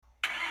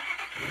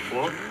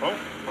What?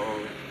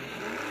 Oh.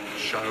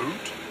 Showed?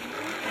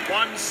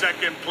 1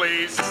 second,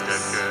 please.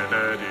 Mr.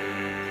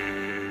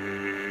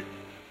 Kennedy.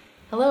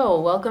 Hello,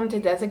 welcome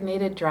to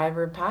Designated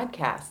Driver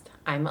Podcast.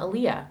 I'm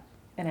Aaliyah.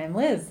 And I'm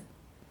Liz.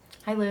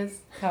 Hi, Liz.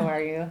 How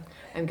are you?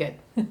 I'm good.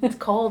 It's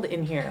cold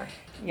in here.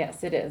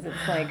 Yes, it is.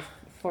 It's like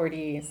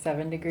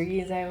 47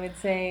 degrees, I would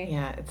say.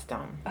 Yeah, it's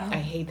dumb. Oh. I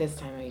hate this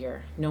time of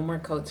year. No more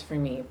coats for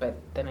me, but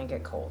then I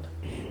get cold.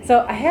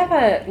 So I have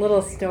a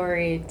little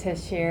story to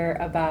share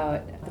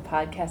about the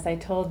podcast. I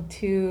told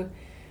two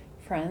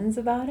friends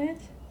about it,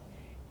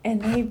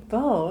 and they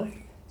both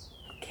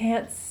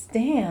can't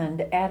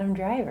stand Adam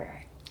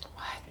Driver.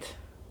 What?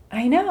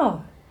 I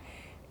know.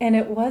 And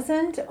it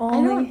wasn't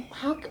only...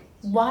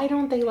 Why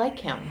don't they like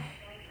him?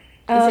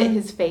 Is it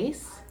his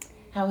face?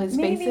 How his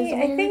face is maybe,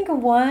 weird? I think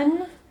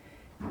one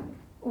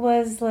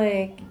was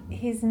like,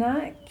 he's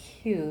not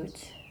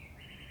cute.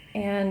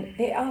 And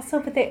they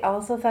also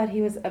thought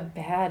he was a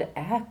bad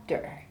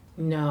actor.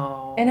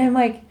 No. And I'm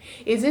like,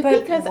 is it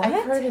but because what?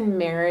 I've heard in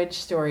Marriage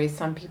Stories,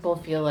 some people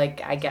feel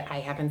like I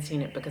haven't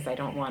seen it because I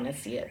don't want to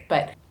see it.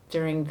 But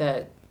during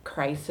the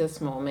crisis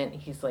moment,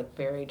 he's like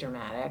very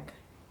dramatic.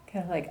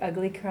 kind of like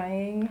ugly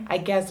crying. I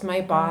guess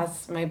my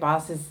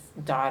boss's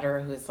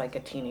daughter, who's like a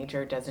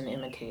teenager, does an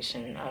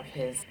imitation of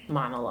his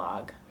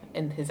monologue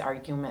and his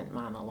argument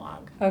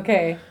monologue.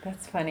 Okay,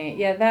 that's funny.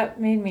 Yeah,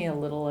 that made me a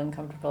little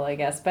uncomfortable, I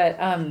guess. But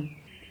I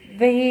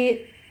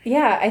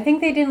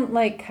think they didn't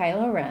like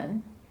Kylo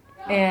Ren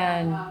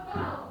and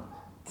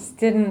just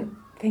didn't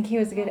think he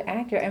was a good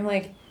actor. I'm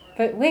like,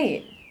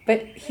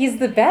 but he's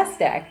the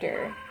best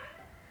actor.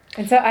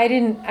 And so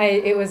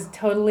it was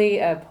totally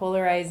a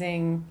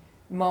polarizing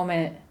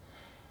moment.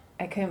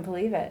 I couldn't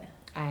believe it.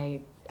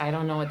 I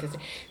don't know what to say.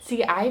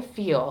 See, I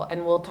feel,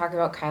 and we'll talk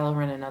about Kylo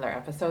Ren in another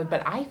episode,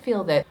 but I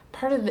feel that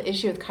part of the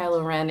issue with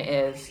Kylo Ren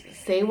is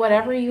say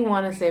whatever you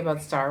want to say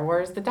about Star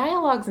Wars, the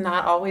dialogue's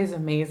not always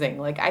amazing.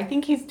 Like, I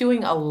think he's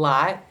doing a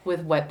lot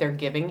with what they're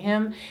giving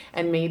him,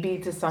 and maybe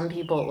to some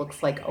people it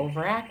looks like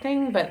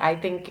overacting, but I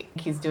think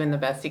he's doing the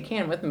best he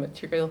can with the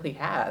material he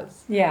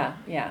has. Yeah,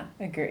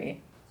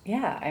 agree.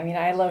 Yeah, I mean,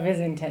 I love his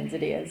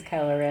intensity as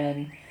Kylo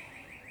Ren.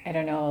 I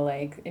don't know,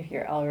 like, if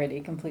you're already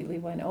completely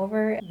won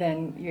over,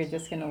 then you're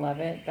just going to love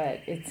it,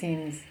 but it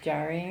seems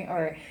jarring.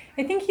 Or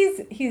I think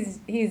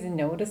he's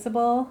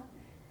noticeable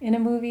in a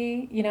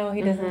movie. You know,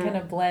 he doesn't kind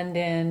of blend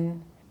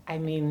in. I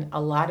mean,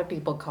 a lot of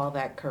people call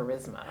that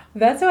charisma.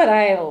 That's what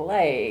I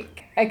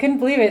like. I couldn't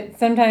believe it.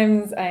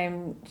 Sometimes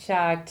I'm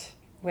shocked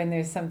when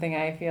there's something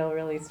I feel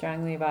really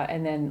strongly about.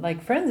 And then,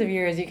 like, friends of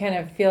yours, you kind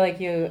of feel like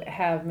you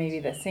have maybe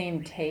the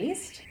same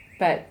taste,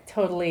 but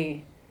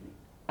totally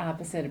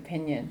opposite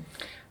opinion.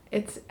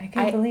 I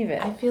can't believe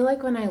it. I feel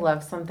like when I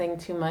love something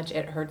too much,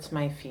 it hurts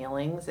my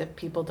feelings if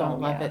people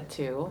don't love it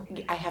too.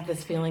 I have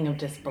this feeling of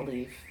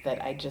disbelief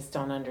that I just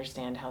don't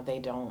understand how they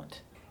don't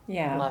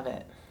love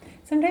it.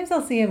 Sometimes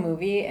I'll see a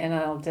movie and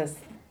I'll just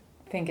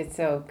think it's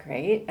so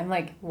great. I'm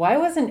like, why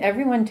wasn't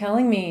everyone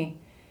telling me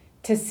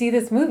to see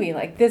this movie?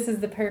 Like, this is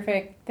the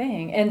perfect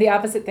thing. And the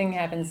opposite thing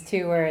happens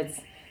too, where it's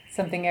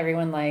something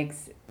everyone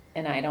likes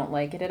and I don't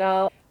like it at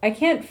all. I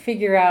can't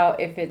figure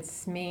out if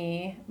it's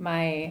me,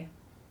 my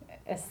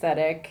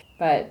aesthetic,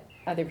 but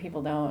other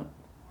people don't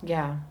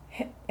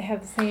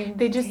have the same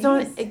they just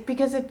taste. don't,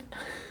 because it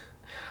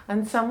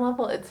on some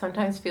level it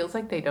sometimes feels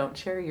like they don't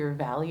share your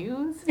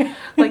values.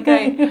 Like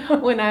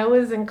when I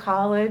was in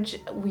college,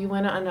 we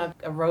went on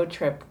a road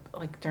trip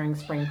like during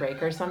spring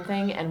break or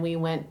something, and we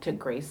went to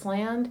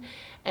Graceland,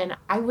 and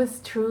I was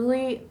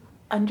truly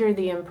under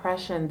the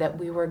impression that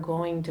we were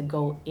going to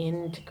go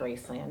into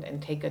Graceland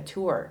and take a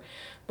tour.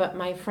 But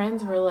my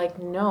friends were like,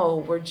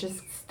 no, we're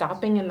just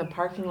stopping in the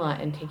parking lot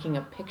and taking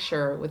a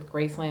picture with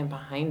Graceland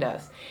behind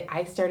us.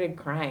 I started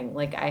crying.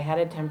 Like, I had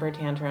a temper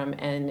tantrum,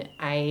 and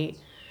I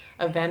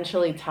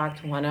eventually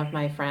talked one of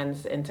my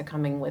friends into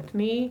coming with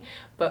me,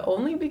 but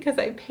only because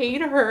I paid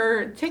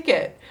her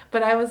ticket.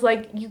 But I was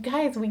like, you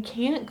guys, we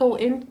can't go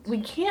in. We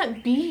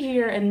can't be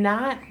here and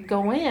not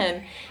go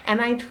in.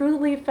 And I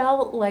truly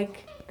felt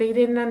like they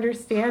didn't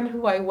understand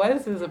who I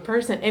was as a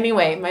person.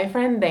 Anyway, my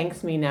friend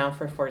thanks me now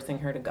for forcing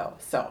her to go.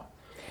 So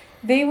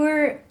they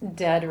were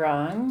dead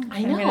wrong.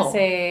 I know. I'm going to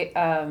say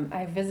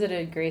I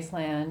visited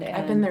Graceland. And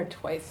I've been there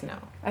twice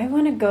now. I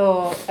want to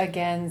go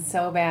again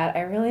so bad.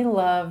 I really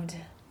loved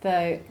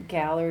the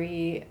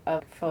gallery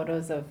of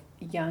photos of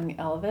young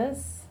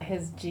Elvis,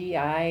 his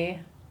GI.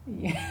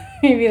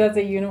 Maybe that's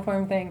a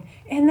uniform thing.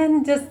 And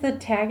then just the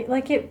tag,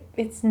 like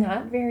it's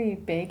not very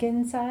big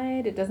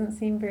inside. It doesn't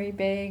seem very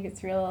big.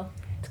 It's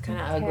kind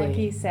of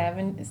ugly.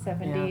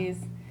 70s.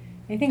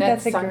 I think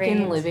that's a sunken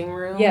great living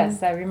room.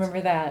 Yes, I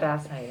remember that.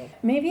 Fascinating.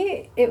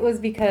 Maybe it was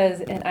because,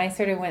 and I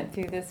sort of went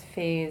through this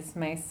phase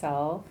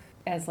myself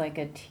as like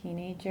a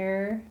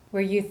teenager,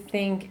 where you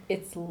think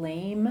it's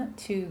lame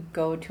to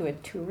go to a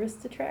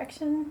tourist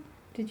attraction.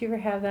 Did you ever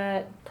have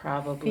that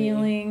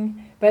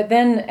feeling? But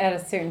then at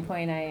a certain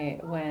point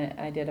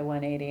I did a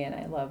 180 and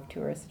I love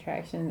tourist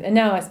attractions. And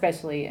now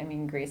especially, I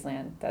mean,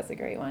 Graceland, that's a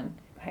great one.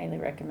 Highly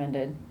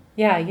recommended.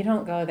 Yeah, you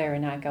don't go there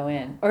and not go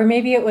in. Or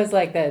maybe it was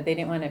like they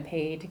didn't want to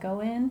pay to go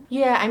in.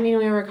 Yeah, I mean,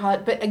 we were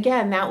called, but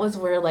again, that was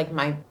where like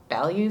my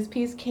values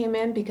piece came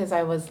in because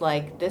I was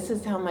like, this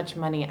is how much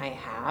money I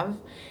have.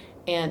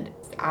 And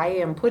I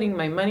am putting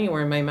my money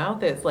where my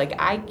mouth is. Like,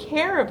 I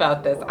care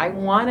about this. I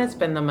want to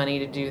spend the money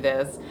to do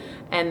this.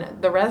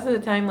 And the rest of the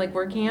time, like,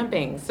 we're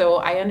camping. So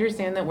I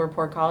understand that we're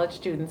poor college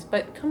students,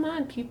 but come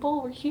on,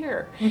 people, we're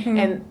here.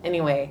 And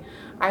anyway,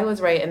 I was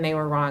right and they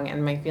were wrong,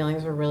 and my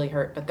feelings were really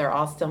hurt, but they're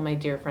all still my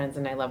dear friends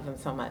and I love them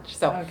so much.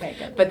 So, Okay,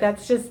 good. but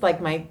that's just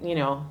like my,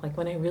 like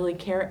when I really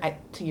care,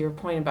 to your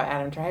point about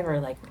Adam Driver,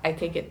 like, I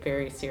take it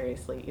very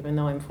seriously, even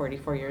though I'm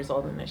 44 years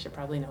old and I should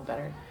probably know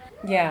better.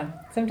 Yeah,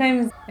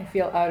 sometimes I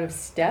feel out of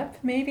step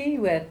maybe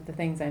with the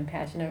things I'm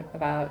passionate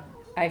about.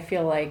 I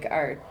feel like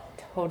are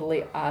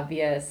totally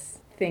obvious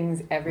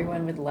things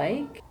everyone would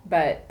like,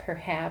 but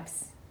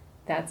perhaps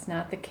that's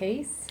not the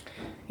case.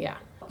 Yeah.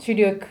 Should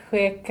we do a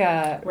quick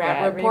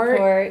rat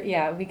report?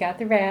 Yeah, we got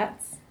the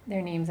rats.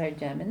 Their names are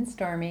Gem and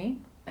Stormy,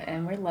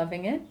 and we're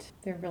loving it.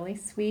 They're really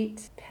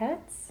sweet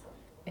pets.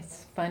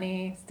 It's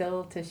funny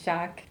still to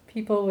shock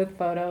people with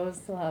photos.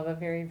 They'll have a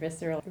very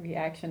visceral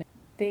reaction.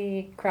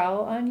 They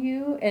crawl on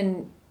you,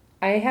 and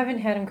I haven't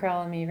had them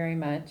crawl on me very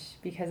much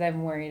because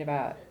I'm worried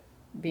about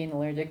being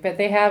allergic, but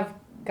they have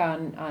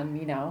gone on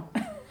me now.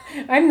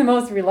 I'm the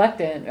most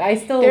reluctant. I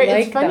still like them.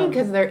 It's funny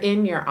because they're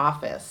in your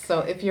office, so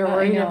if you're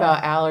worried know.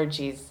 about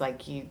allergies,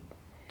 like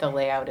the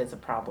layout is a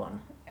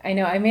problem. I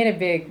know. I made a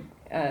big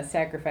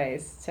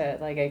sacrifice to,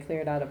 like, I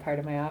cleared out a part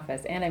of my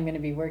office, and I'm going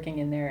to be working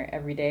in there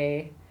every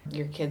day.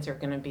 Your kids are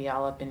going to be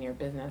all up in your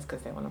business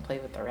because they want to play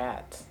with the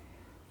rats.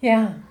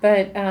 Yeah,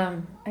 but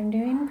I'm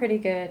doing pretty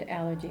good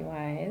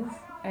allergy-wise.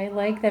 I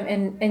like them,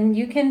 and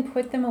you can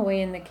put them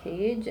away in the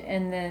cage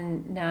and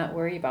then not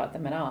worry about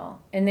them at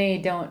all. And they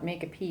don't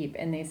make a peep,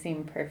 and they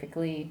seem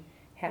perfectly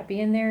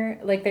happy in there.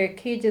 Like, their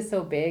cage is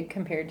so big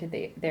compared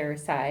to their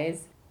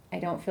size. I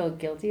don't feel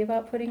guilty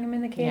about putting them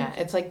in the cage. Yeah,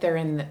 it's like they're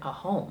in a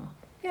home.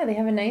 Yeah, they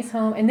have a nice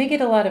home, and they get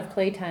a lot of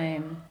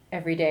playtime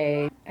every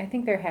day. I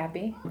think they're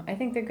happy. I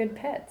think they're good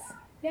pets.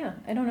 Yeah,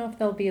 I don't know if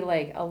there'll be,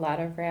 like, a lot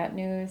of rat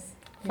news.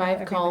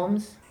 5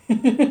 combs.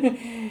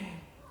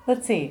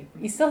 Let's see.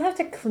 You still have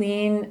to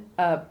clean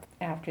up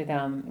after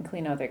them and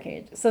clean out their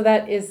cage. So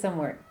that is some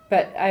work.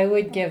 But I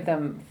would give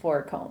them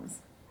 4 combs.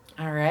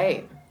 All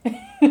right.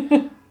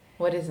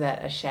 What is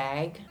that, a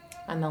shag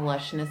on the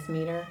lushness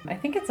meter? I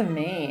think it's a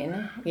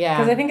mane. Yeah.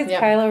 Because I think it's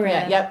Kylo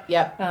Ren.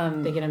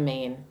 Yep. They get a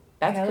mane.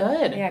 That's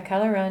good. Yeah,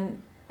 Kylo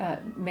Ren,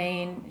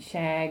 mane,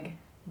 shag,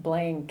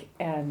 blank,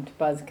 and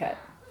buzz cut.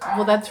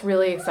 Well, that's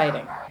really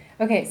exciting.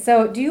 Okay,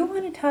 so do you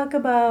want to talk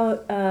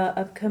about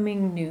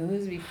upcoming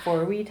news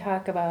before we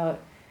talk about...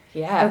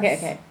 Yes.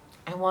 Okay.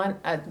 I want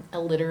an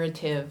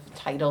alliterative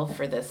title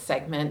for this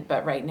segment,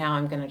 but right now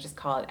I'm going to just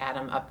call it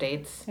Adam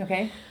Updates.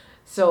 Okay.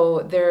 So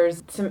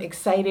there's some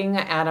exciting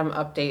Adam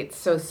updates.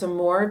 So some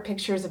more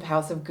pictures of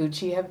House of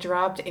Gucci have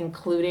dropped,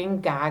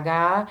 including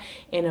Gaga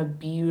in a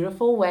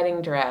beautiful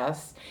wedding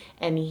dress,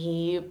 and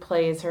he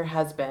plays her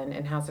husband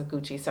in House of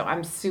Gucci. So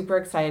I'm super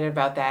excited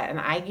about that, and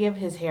I give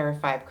his hair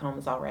 5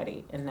 combs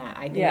already in that.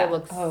 I think it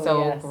looks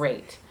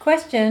great.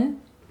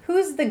 Question.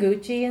 Who's the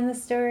Gucci in the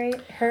story?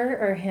 Her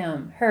or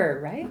him?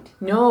 Her, right?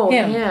 No,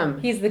 him.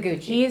 He's the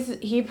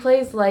Gucci. He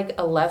plays like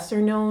a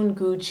lesser known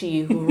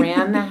Gucci who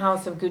ran the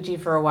House of Gucci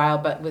for a while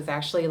but was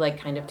actually like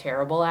kind of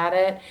terrible at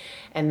it.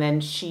 And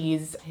then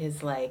she's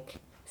his like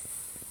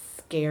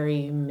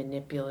scary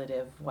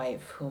manipulative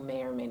wife who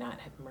may or may not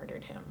have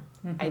murdered him.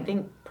 Mm-hmm. I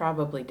think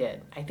probably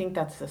did. I think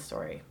that's the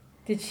story.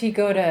 Did she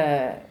go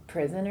to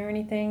prison or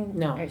anything?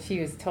 No. Or she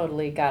was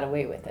totally got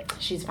away with it?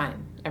 She's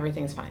fine.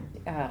 Everything's fine.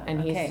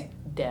 And okay.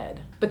 He's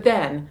dead. But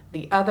then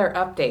the other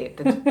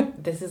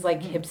update, this is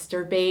like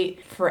hipster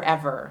bait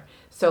forever.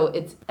 So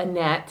it's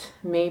Annette.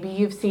 Maybe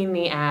you've seen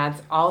the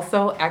ads.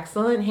 Also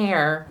excellent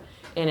hair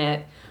in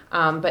it.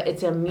 But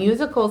it's a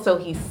musical, so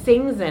he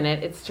sings in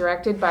it. It's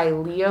directed by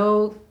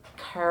Leo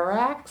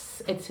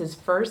Carax. It's his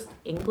first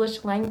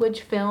English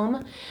language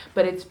film,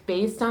 but it's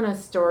based on a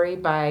story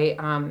by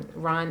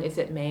Ron, is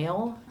it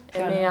Mael?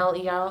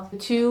 M-A-L-E-L?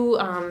 Two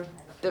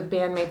the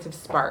bandmates of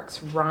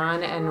Sparks,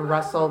 Ron and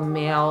Russell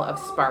Mael of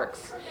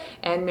Sparks.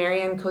 And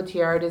Marion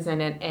Cotillard is in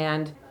it,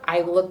 and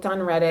I looked on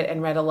Reddit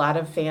and read a lot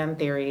of fan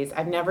theories.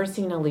 I've never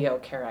seen a Leo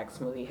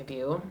Carax movie, have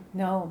you?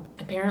 No.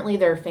 Apparently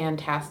they're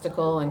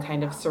fantastical and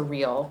kind of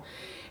surreal.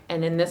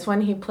 And in this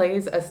one, he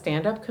plays a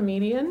stand-up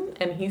comedian,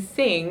 and he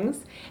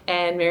sings,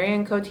 and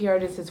Marion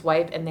Cotillard is his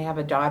wife, and they have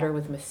a daughter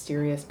with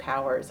mysterious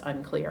powers,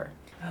 unclear.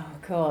 Oh,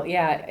 cool.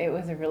 Yeah, it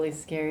was a really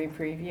scary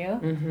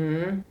preview.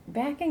 Mm-hmm.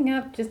 Backing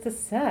up just a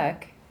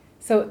sec.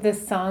 So the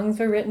songs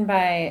were written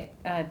by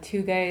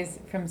 2 guys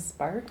from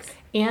Sparks?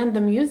 And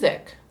the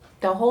music.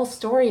 The whole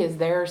story is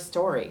their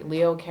story.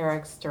 Leo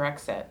Carax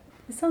directs it.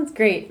 This sounds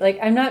great. Like,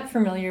 I'm not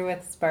familiar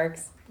with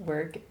Sparks'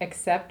 work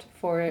except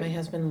for... My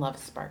husband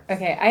loves Sparks.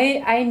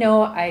 Okay, I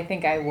know I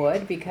think I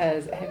would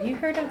because have you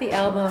heard of the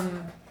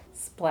album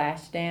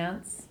Splash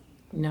Dance?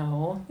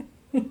 No.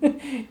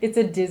 It's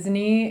a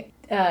Disney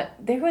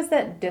There was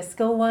that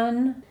disco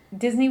one.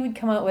 Disney would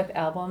come out with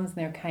albums, and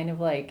they're kind of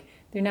like,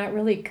 they're not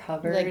really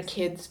covers. Like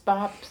Kids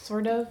Bop,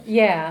 sort of?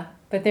 Yeah,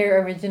 but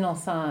they're original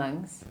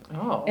songs.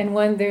 Oh.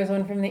 And there's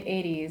one from the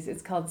 80s.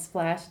 It's called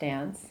Splash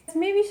Dance.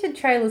 Maybe you should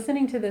try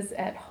listening to this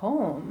at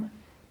home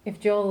if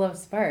Joel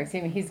loves Sparks.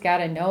 I mean, he's got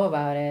to know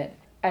about it.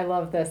 I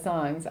love the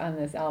songs on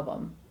this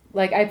album.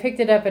 Like, I picked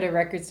it up at a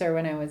record store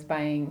when I was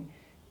buying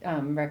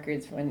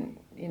records when,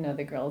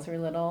 the girls were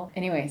little.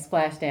 Anyway,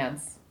 Splash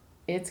Dance.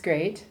 It's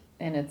great,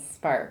 and it's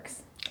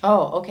Sparks.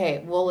 Oh,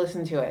 okay. We'll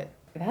listen to it.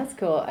 That's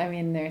cool. I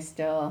mean, they're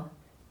still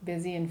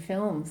busy in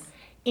films.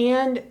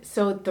 And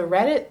so the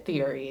Reddit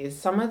theories,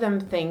 some of them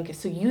think,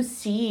 so you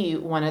see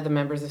one of the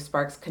members of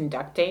Sparks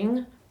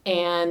conducting,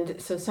 and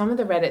so some of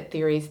the Reddit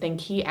theories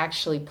think he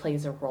actually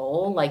plays a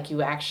role, like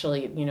you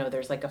actually,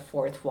 there's like a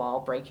fourth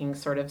wall breaking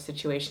sort of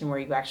situation where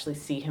you actually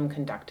see him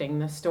conducting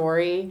the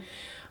story.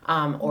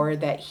 Or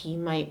that he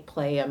might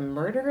play a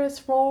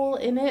murderous role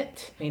in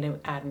it.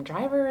 Adam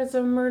Driver is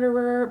a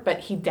murderer, but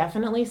he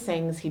definitely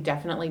sings, he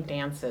definitely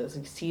dances.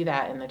 You see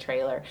that in the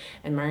trailer.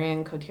 And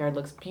Marion Cotillard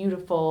looks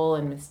beautiful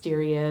and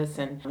mysterious,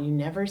 and you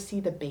never see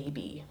the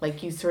baby.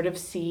 Like, you sort of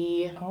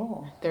see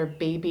their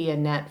baby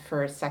Annette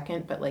for a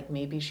second, but like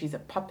maybe she's a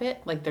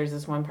puppet. Like, there's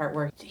this one part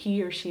where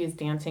he or she is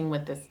dancing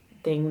with this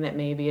thing that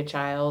may be a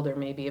child or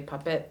maybe a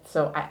puppet.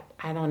 So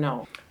I don't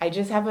know. I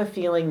just have a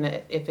feeling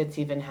that if it's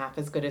even half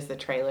as good as the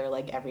trailer,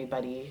 like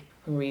everybody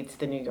who reads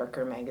the New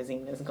Yorker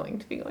magazine is going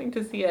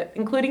to see it,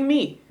 including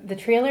me. The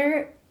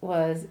trailer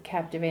was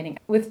captivating.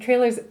 With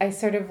trailers, I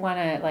sort of want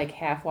to like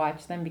half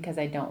watch them because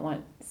I don't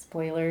want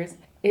spoilers.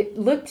 It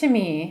looked to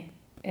me,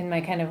 in my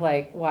kind of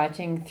like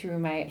watching through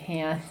my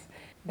hands,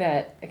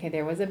 that, okay,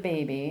 there was a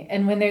baby.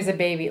 And when there's a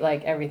baby,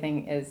 like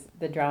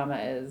the drama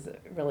is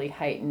really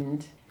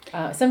heightened.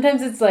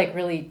 Sometimes it's like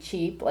really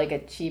cheap, like a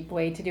cheap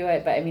way to do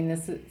it. But I mean,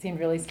 this seemed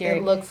really scary.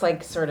 It looks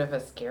like sort of a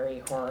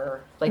scary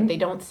horror. Like, they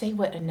don't say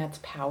what Annette's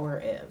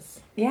power is.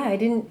 Yeah, I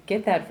didn't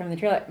get that from the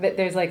trailer. But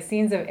there's like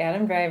scenes of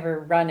Adam Driver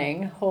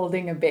running,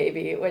 holding a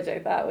baby, which I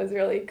thought was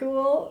really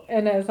cool.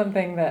 And as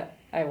something that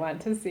I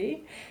want to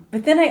see.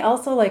 But then I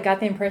also like got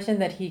the impression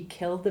that he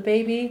killed the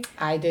baby.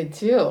 I did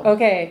too.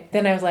 Okay,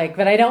 then I was like,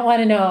 but I don't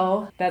want to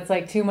know. That's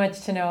like too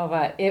much to know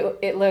about.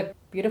 It looked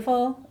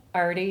beautiful,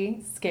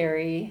 arty,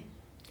 scary.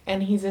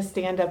 And he's a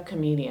stand-up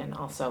comedian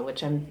also,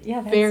 which I'm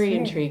that's very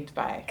weird. intrigued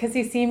by. Because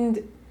he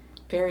seemed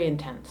very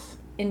intense.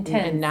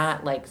 Intense. And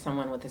not like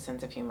someone with a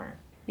sense of humor.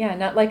 Yeah,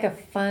 not like a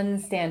fun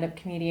stand-up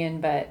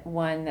comedian, but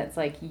one that's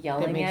like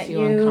yelling that makes at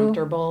you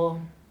uncomfortable.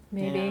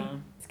 Maybe. Yeah.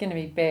 It's going to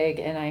be big,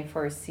 and I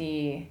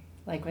foresee,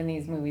 like, when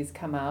these movies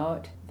come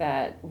out,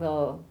 that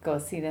we'll go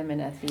see them in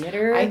a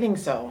theater. I think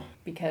so.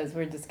 Because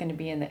we're just going to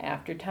be in the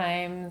after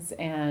times,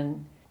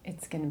 and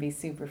it's going to be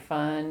super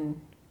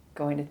fun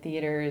going to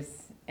theaters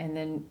and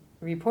then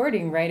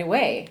reporting right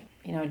away.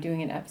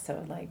 Doing an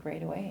episode, like,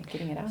 right away,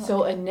 getting it out.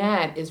 So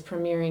Annette is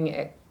premiering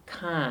at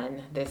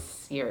Cannes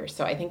this year.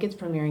 So I think it's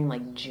premiering,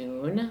 like,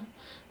 June.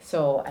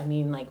 So, I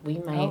mean, like, we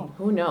might,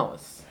 who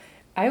knows?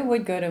 I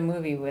would go to a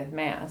movie with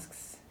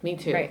masks. Me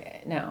too.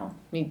 Right now.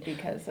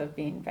 Because of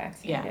being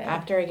vaccinated. Yeah,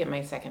 after I get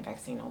my second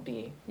vaccine, I'll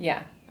be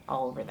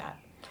all over that.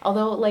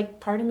 Although, like,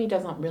 part of me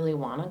doesn't really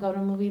want to go to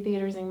movie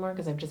theaters anymore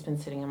because I've just been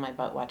sitting on my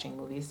butt watching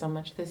movies so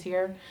much this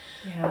year.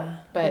 Yeah.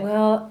 But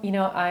well,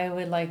 I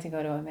would like to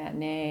go to a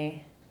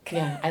matinee.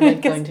 Yeah, I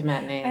like going to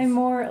matinees. I'm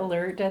more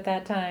alert at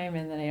that time,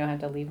 and then I don't have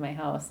to leave my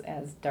house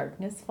as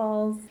darkness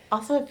falls.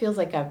 Also, it feels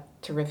like a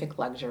terrific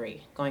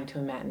luxury going to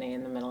a matinee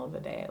in the middle of the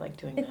day. I like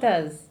doing that. It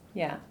does,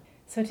 yeah.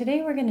 So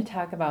today we're going to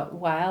talk about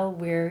While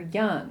We're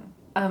Young,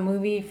 a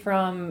movie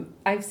from,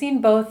 I've seen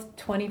both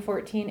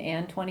 2014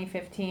 and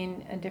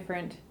 2015 in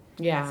different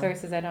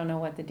sources. I don't know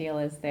what the deal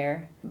is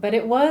there. But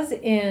it was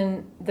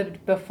in the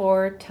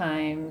before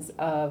times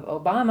of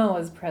Obama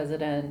was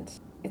president.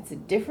 It's a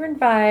different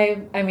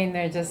vibe. I mean,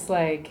 they're just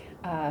like,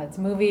 it's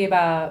a movie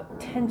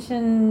about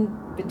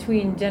tension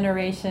between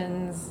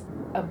generations,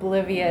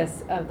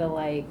 oblivious of the,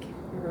 like,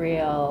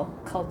 real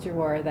culture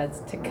war that's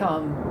to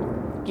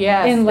come.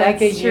 Yes, in like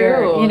that's a year,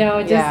 true.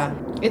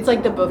 It's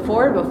like the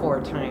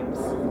before times.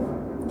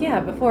 Yeah,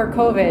 before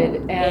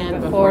COVID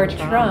and before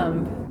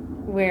Trump.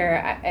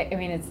 Where I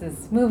mean, it's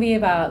this movie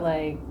about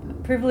like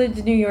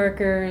privileged New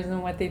Yorkers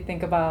and what they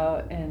think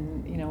about and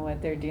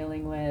what they're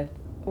dealing with.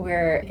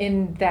 Where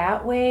in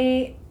that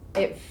way,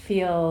 it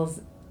feels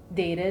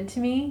dated to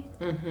me.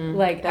 Mm-hmm.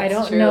 Like, that's I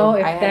don't true. know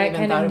if I that hadn't even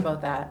kind thought of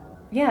about that.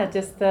 Yeah,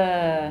 just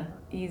the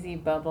easy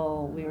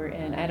bubble we were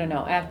in. I don't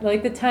know. After,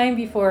 like, the time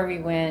before we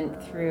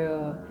went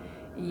through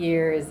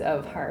years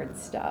of hard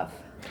stuff.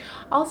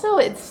 Also,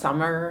 it's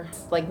summer.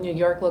 Like, New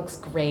York looks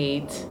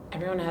great.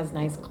 Everyone has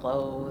nice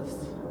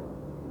clothes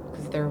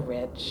because they're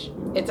rich.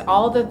 It's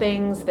all the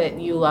things that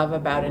you love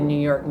about a New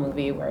York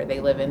movie where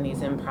they live in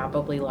these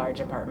improbably large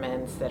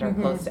apartments that are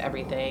close to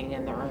everything,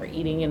 and they're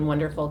eating in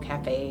wonderful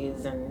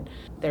cafes, and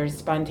there's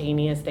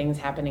spontaneous things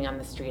happening on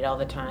the street all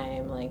the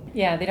time. Like,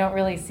 yeah, they don't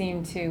really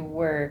seem to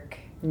work.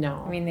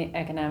 No. I mean, the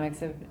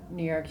economics of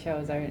New York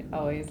shows aren't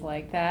always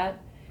like that.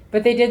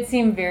 But they did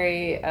seem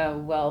very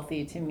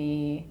wealthy to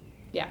me.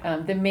 Yeah.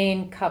 The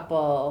main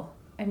couple,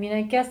 I mean,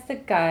 I guess the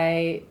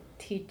guy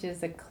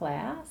teaches a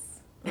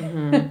class,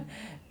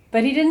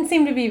 but he didn't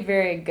seem to be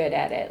very good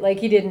at it. Like,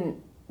 he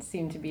didn't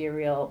seem to be a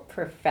real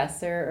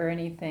professor or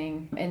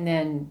anything. And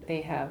then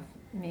they have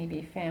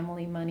maybe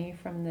family money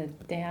from the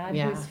dad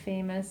who's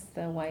famous,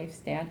 the wife's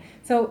dad.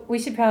 So we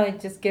should probably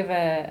just give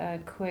a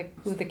quick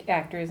who the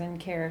actors and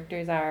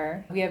characters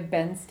are. We have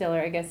Ben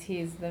Stiller. I guess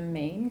he's the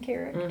main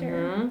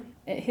character.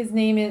 His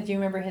name is, do you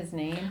remember his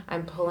name?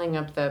 I'm pulling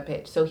up the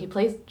page. So he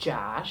plays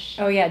Josh.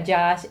 Oh, yeah,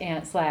 Josh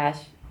and slash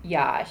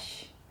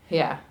Yash.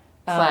 Yeah,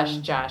 slash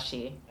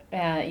Joshi.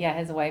 Yeah,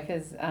 his wife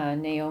is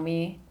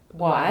Naomi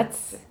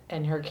Watts.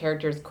 And her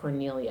character is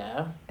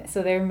Cornelia.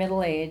 So they're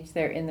middle-aged.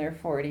 They're in their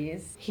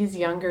 40s. He's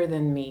younger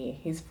than me.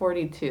 He's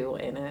 42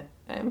 in it.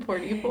 I'm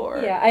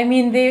 44. Yeah, I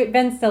mean,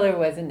 Ben Stiller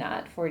was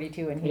not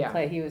 42 when he Yeah.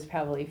 played. He was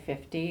probably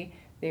 50.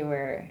 They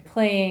were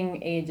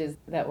playing ages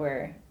that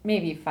were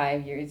maybe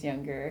 5 years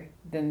younger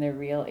than their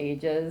real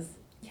ages.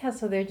 Yeah,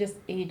 so they're just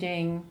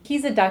aging.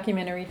 He's a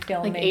documentary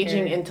filmmaker. Like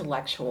aging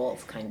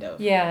intellectuals, kind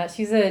of. Yeah,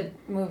 she's a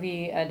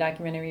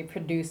documentary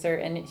producer,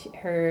 and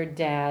her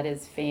dad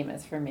is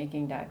famous for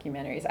making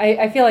documentaries.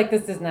 I feel like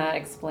this does not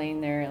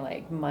explain their,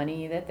 like,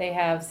 money that they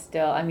have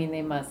still. I mean,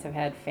 they must have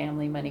had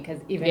family money, because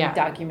even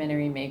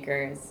documentary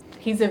makers...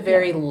 He's a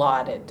very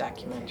lauded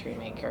documentary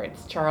maker.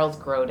 It's Charles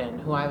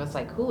Grodin, who I was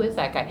like, who is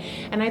that guy?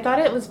 And I thought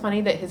it was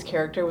funny that his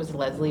character was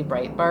Leslie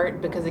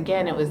Breitbart, because,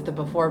 again, it was the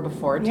before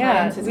times.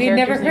 Yeah, His we'd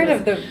never character's heard name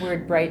of the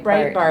word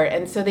Breitbart. Breitbart,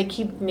 and so they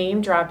keep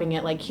name dropping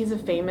it like he's a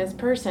famous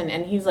person,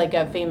 and he's like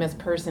a famous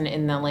person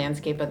in the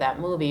landscape of that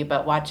movie.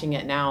 But watching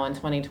it now in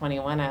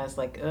 2021, I was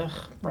like, ugh,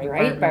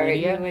 Breitbart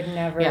Media. You would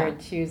never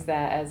choose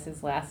that as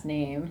his last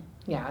name.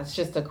 Yeah, it's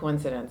just a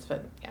coincidence,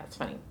 but yeah, it's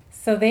funny.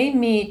 So they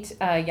meet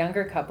a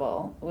younger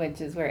couple, which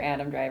is where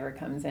Adam Driver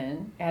comes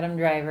in. Adam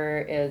Driver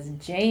is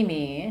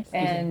Jamie,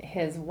 and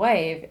his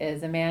wife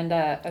is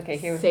Amanda. Okay,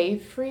 here.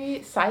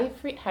 Seyfried?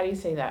 How do you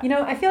say that? You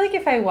know, I feel like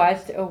if I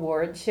watched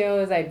award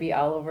shows, I'd be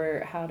all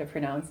over how to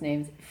pronounce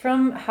names.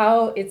 From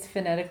how it's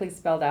phonetically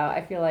spelled out,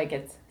 I feel like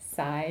it's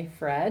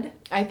Fred.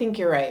 I think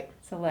you're right.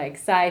 So like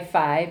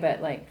sci-fi,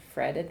 but like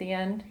Fred at the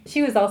end.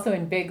 She was also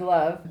in Big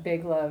Love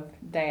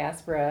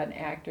Diaspora, an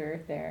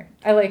actor there.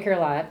 I like her a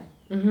lot.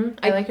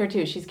 I like her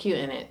too. She's cute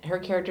in it. Her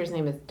character's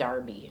name is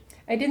Darby.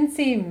 I didn't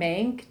see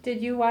Mank.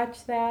 Did you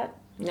watch that?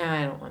 No,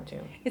 I don't want to.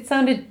 It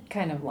sounded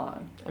kind of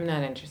long. I'm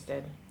not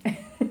interested.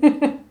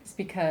 It's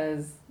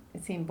because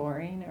it seemed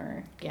boring,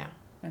 or? Yeah.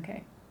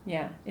 Okay.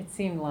 Yeah, it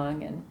seemed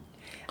long, and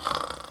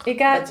it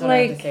got That's what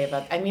I have to say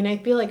about. I mean, I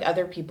feel like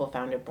other people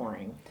found it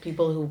boring.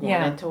 People who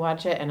wanted to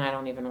watch it, and I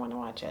don't even want to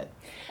watch it.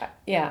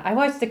 Yeah, I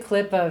watched a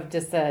clip of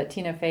just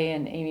Tina Fey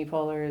and Amy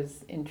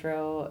Poehler's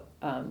intro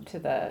to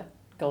the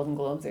Golden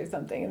Globes or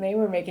something, and they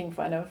were making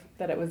fun of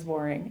that it was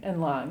boring and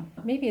long.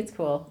 Maybe it's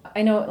cool.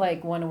 I know it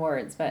like won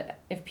awards, but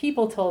if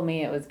people told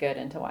me it was good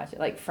and to watch it,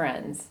 like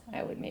Friends,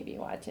 I would maybe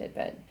watch it.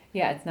 But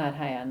yeah, it's not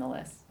high on the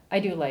list.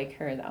 I do like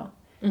her though.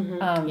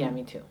 Yeah,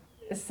 me too.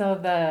 So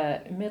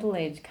the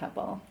middle-aged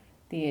couple,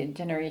 the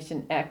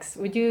Generation X,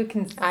 would you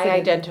consider... I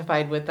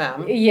identified with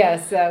them.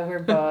 Yes, we're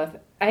both.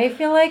 I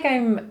feel like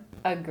I'm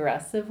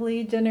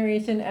aggressively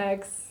Generation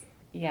X.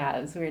 Yeah,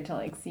 it's weird to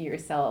like see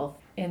yourself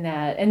in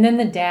that. And then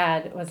the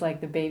dad was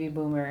like the baby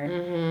boomer.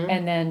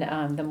 And then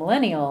the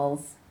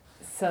millennials.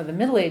 So the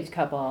middle-aged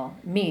couple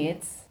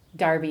meets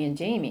Darby and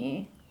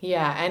Jamie.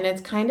 Yeah, and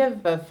it's kind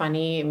of a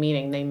funny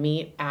meeting. They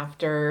meet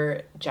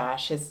after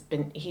Josh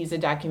he's a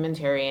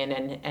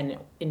documentarian and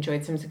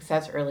enjoyed some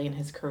success early in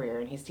his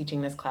career, and he's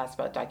teaching this class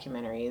about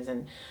documentaries,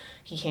 and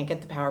he can't get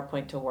the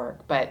PowerPoint to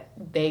work, but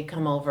they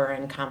come over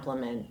and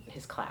compliment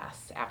his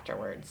class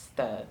afterwards,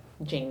 the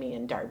Jamie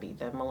and Darby,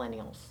 the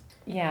millennials.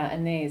 Yeah,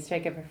 and they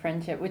strike up a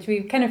friendship, which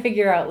we kind of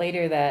figure out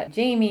later that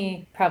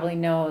Jamie probably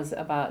knows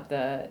about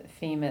the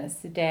famous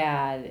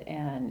dad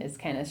and is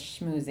kind of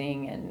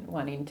schmoozing and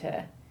wanting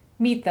to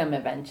meet them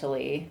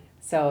eventually.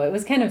 So it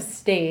was kind of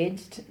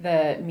staged,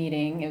 the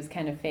meeting. It was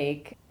kind of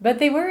fake. But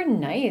they were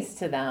nice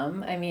to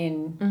them. I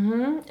mean...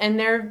 And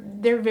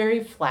they're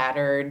very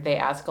flattered. They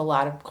ask a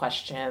lot of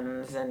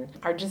questions and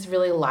are just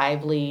really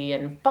lively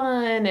and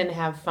fun and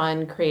have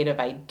fun, creative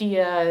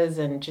ideas.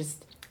 And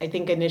just, I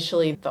think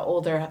initially the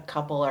older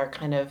couple are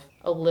kind of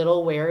a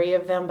little wary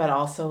of them, but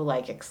also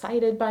like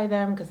excited by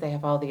them because they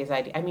have all these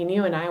ideas. I mean,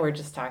 you and I were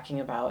just talking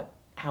about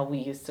how we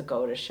used to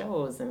go to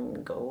shows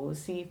and go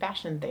see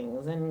fashion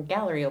things and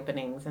gallery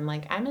openings, and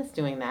like I miss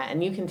doing that,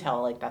 and you can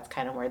tell like that's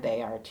kind of where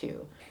they are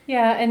too.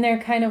 Yeah, and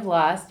they're kind of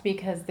lost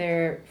because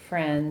their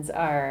friends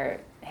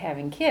are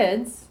having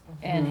kids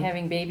and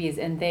having babies,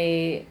 and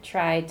they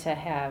tried to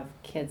have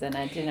kids and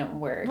it didn't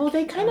work. Well,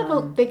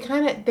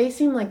 they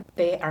seem like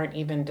they aren't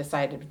even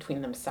decided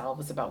between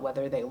themselves about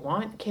whether they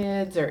want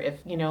kids or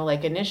if,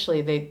 like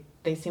initially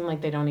they seem like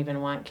they don't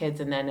even want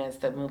kids, and then as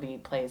the movie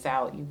plays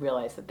out, you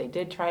realize that they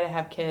did try to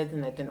have kids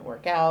and that didn't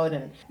work out.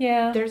 And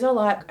there's a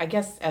lot, I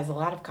guess, as a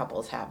lot of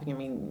couples have. I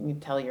mean, you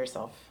tell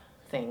yourself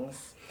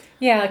things.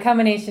 Yeah, a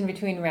combination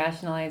between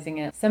rationalizing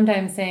it,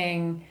 sometimes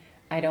saying,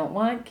 I don't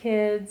want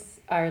kids.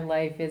 Our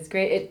life is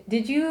great.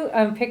 Did you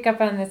pick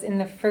up on this in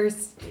the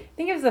first, I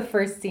think it was the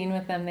first scene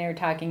with them, they were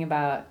talking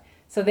about,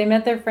 so they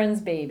met their friend's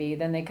baby,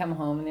 then they come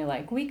home and they're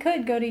like, we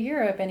could go to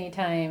Europe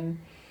anytime.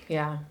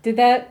 Yeah. Did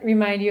that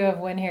remind you of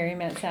When Harry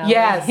Met Sally?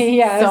 Yes.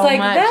 Yeah, so it's like,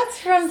 much. that's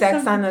from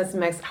Sex on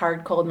this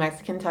hard, cold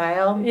Mexican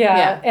tile.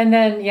 Yeah. And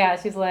then,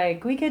 she's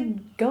like, we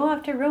could go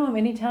off to Rome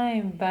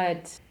anytime,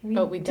 but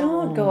we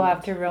don't go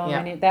off to Rome.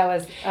 Yeah. That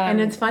was and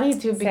it's funny,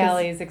 too, because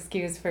Sally's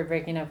excuse for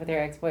breaking up with her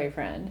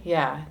ex-boyfriend.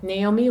 Yeah.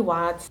 Naomi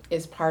Watts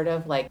is part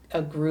of, like,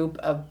 a group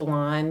of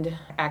blonde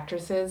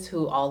actresses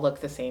who all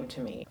look the same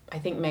to me. I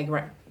think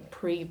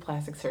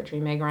pre-plastic surgery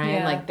Meg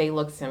Ryan, like, they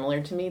look similar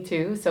to me,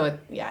 too. So,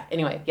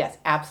 anyway, yes,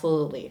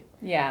 absolutely.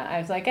 Yeah, I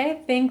was like, I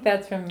think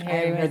that's from When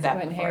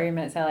before. Harry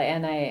Met Sally,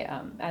 and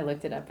I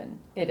looked it up, and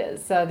it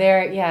is. So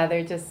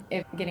they're just,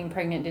 if getting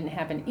pregnant didn't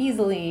happen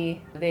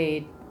easily,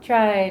 they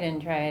tried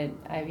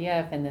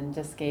IVF and then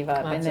just gave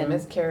up. Lots and of then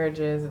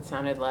miscarriages, it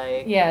sounded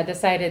like. Yeah,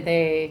 decided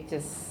they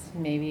just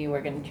maybe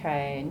we're going to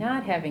try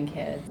not having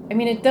kids. I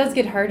mean, it does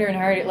get harder and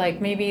harder.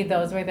 Like, maybe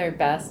those were their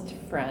best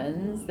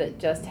friends that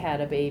just had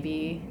a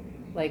baby,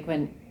 like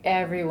when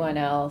everyone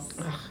else...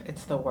 Ugh,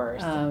 it's the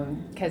worst.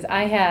 Because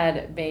I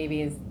had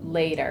babies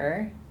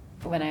later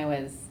when I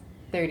was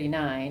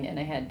 39 and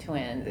I had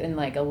twins, and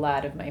like a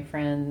lot of my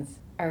friends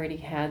already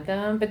had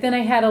them. But then I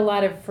had a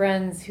lot of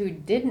friends who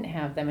didn't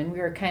have them, and we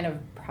were kind of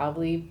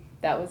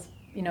that was,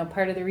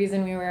 part of the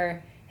reason we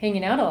were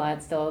hanging out a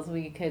lot still, is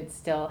we could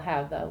still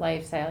have the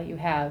lifestyle you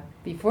have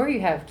before you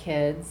have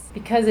kids,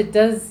 because it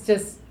does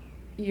just,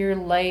 your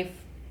life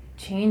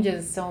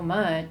changes so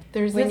much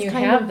when you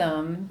have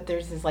them.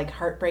 There's this like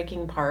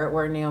heartbreaking part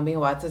where Naomi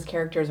Watts'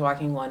 character is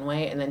walking one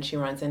way and then she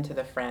runs into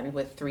the friend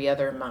with 3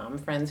 other mom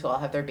friends who all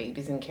have their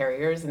babies in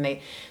carriers, and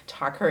they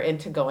talk her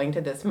into going to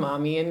this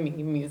Mommy and Me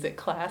music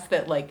class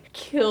that like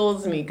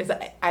kills me, because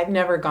I've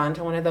never gone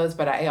to one of those,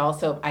 but I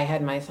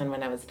had my son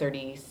when I was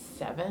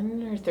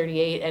 37 or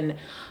 38, and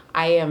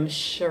I am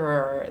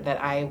sure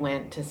that I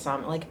went to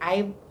some, like,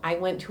 I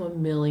went to a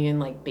million,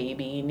 like,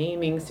 baby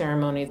naming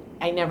ceremonies.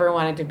 I never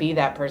wanted to be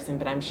that person,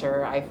 but I'm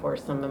sure I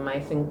forced some of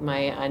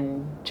my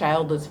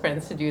childless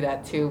friends to do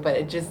that too, but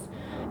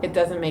it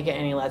doesn't make it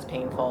any less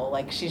painful.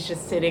 Like, she's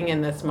just sitting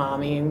in this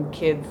mommy and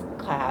kids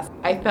class.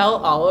 I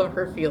felt all of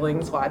her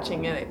feelings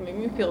watching it. It made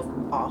me feel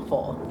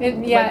awful. It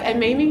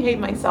made me hate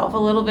myself a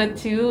little bit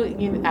too.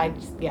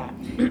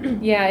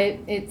 Yeah,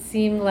 it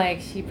seemed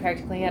like she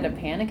practically had a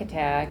panic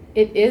attack.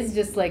 It is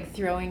just like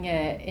throwing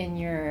it in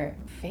your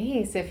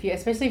face,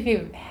 especially if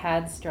you've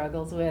had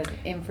struggles with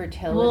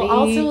infertility. Well,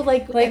 also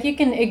like you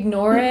can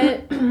ignore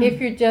it if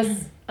you're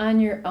just on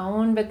your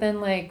own, but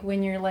then like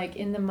when you're like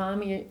in the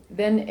mommy,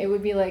 then it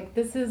would be like,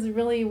 this is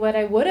really what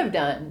I would have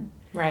done.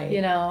 Right.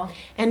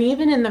 And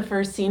even in the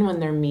first scene when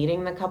they're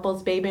meeting the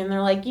couple's baby and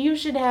they're like, you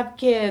should have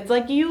kids,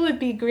 like you would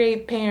be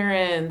great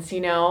parents,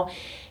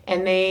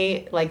 and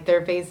they, like,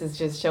 their faces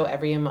just show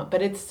every emotion,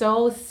 but it's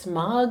so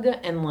smug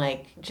and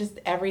like just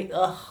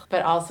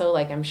but also,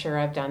 like, I'm sure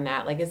I've done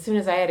that. Like, as soon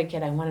as I had a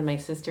kid, I wanted my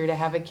sister to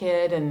have a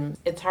kid, and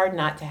it's hard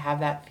not to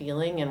have that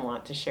feeling and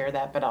want to share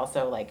that, but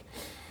also like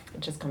it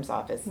just comes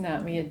off as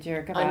not be a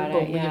jerk about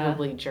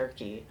unbelievably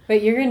jerky.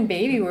 But you're in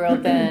baby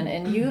world then,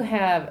 and you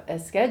have a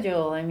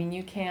schedule. I mean,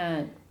 you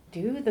can't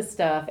do the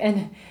stuff.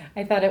 And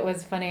I thought it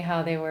was funny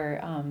how they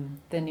were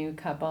the new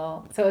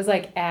couple. So it was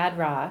like Ad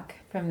Rock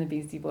from the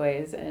Beastie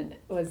Boys and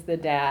was the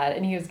dad,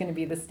 and he was going to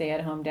be the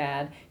stay-at-home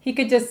dad. He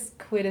could just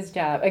quit his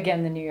job.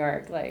 Again, the New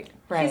York, like,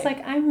 right. He's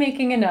like, I'm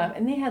making enough.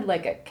 And they had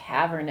like a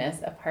cavernous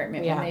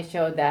apartment when they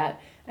showed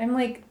that. I'm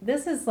like,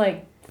 this is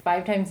like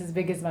 5 times as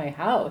big as my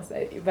house.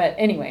 But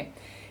anyway,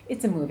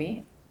 it's a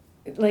movie.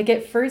 Like,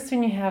 at first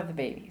when you have the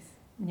babies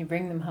and you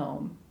bring them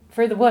home,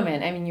 for the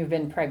woman, I mean, you've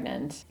been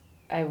pregnant.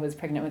 I was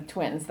pregnant with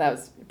twins. That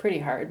was pretty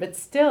hard. But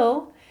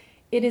still,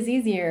 it is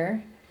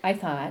easier, I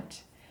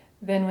thought,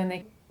 than when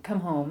they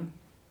come home.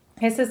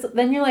 It's just,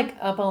 then you're like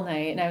up all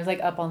night, and I was like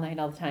up all night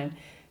all the time.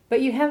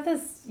 But you have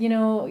this,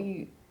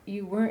 you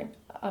weren't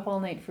up all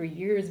night for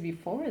years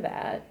before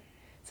that.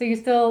 So you're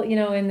still,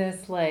 in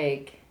this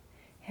like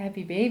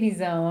happy baby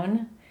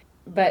zone.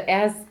 But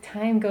as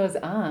time goes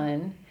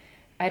on,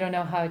 I don't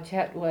know how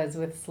Chet was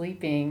with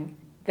sleeping,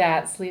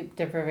 that sleep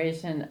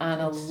deprivation on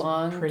a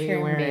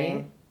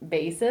long-term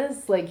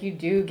basis. Like, you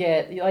do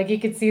get, like, you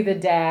could see the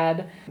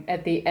dad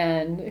at the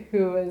end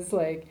who was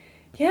like,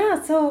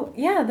 then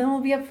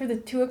we'll be up for the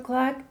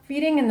 2:00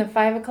 feeding and the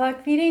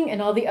 5:00 feeding,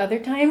 and all the other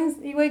times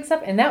he wakes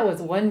up, and that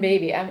was one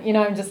baby.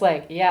 I'm just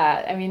like,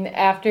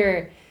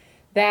 after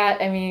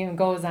that, it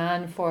goes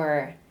on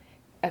for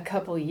a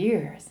couple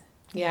years.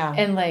 Yeah.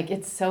 And like,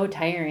 it's so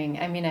tiring.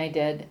 I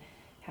did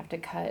have to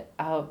cut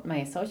out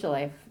my social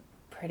life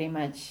pretty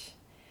much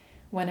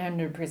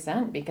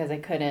 100% because I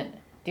couldn't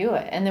do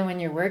it. And then when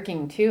you're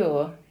working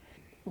too,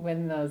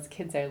 when those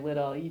kids are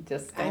little, you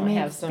just don't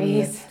have space. I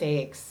made some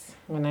mistakes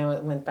when I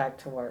went back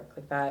to work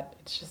like that.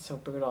 It's just so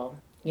brutal.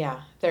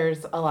 Yeah,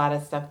 there's a lot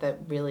of stuff that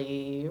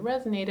really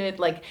resonated.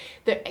 Like,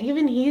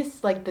 even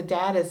he's like, the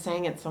dad is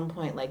saying at some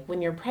point, like,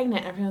 when you're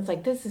pregnant, everyone's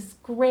like, this is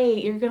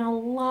great. You're going to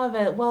love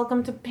it.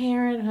 Welcome to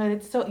parenthood.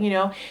 It's so,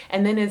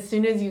 and then as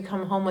soon as you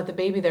come home with the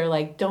baby, they're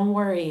like, don't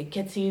worry, it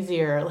gets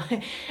easier.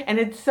 And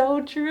it's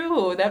so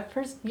true. That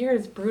first year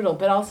is brutal,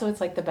 but also it's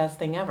like the best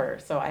thing ever.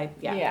 So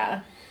yeah.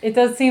 Yeah. It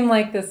does seem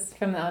like this,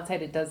 from the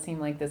outside, it does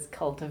seem like this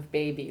cult of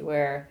baby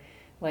where,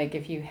 like,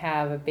 if you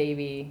have a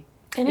baby,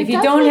 And if it you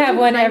does don't make have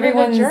you one, kind of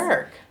a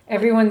jerk.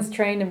 everyone's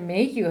trying to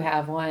make you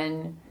have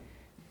one.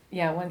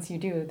 Yeah, once you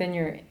do, then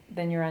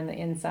you're on the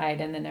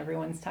inside, and then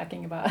everyone's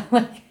talking about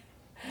like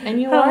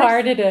And how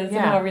hard it is yeah.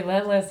 and how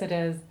relentless it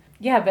is.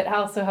 Yeah, but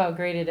also how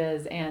great it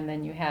is, and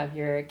then you have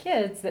your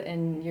kids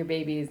and your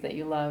babies that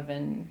you love,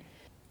 and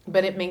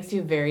but it makes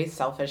you very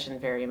selfish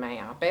and very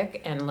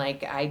myopic. And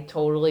like, I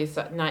totally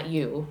saw, not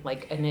you,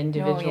 like an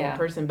individual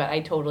person, but I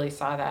totally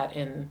saw that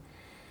in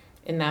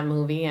that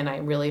movie, and I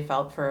really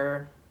felt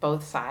for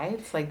both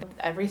sides. Like,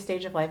 every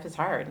stage of life is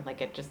hard.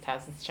 Like, it just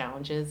has its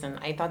challenges, and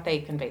I thought they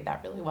conveyed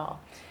that really well.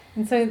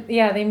 And so,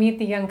 yeah, they meet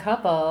the young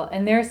couple,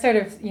 and they're sort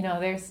of,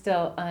 they're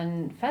still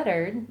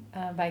unfettered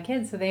by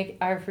kids, so they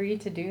are free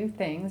to do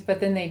things,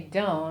 but then they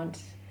don't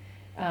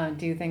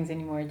do things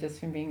anymore just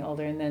from being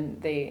older, and then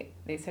they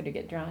sort of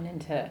get drawn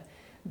into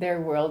their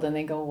world, and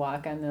they go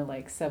walk on the,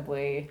 like,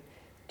 subway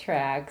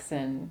tracks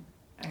and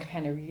are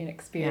kind of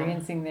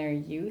experiencing their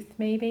youth,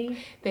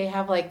 maybe. They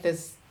have, like,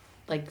 this,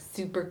 like,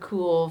 super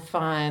cool,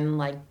 fun,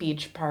 like,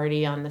 beach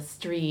party on the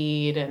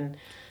street, and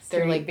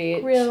they're like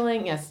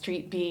grilling,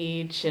 street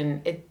beach,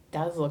 and it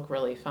does look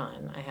really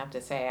fun. I have to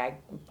say,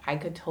 I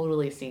could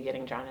totally see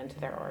getting drawn into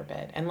their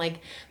orbit. And like,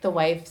 the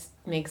wife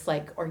makes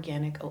like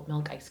organic oat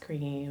milk ice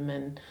cream,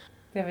 and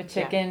they have a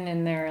chicken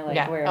in their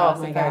like warehouse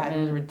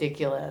apartment. God,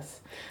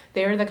 ridiculous.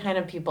 They're the kind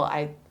of people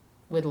I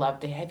would love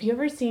to. Have you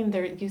ever seen?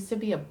 There used to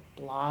be a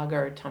blog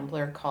or a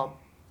Tumblr called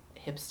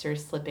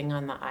Hipsters Slipping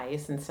on the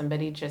Ice, and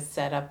somebody just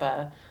set up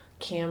a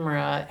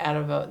camera out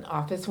of an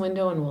office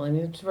window in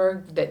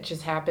Williamsburg that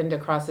just happened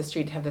across the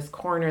street to have this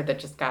corner that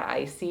just got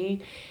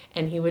icy,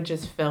 and he would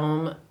just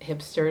film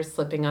hipsters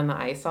slipping on the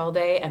ice all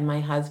day. And my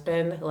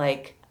husband,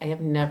 like, I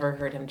have never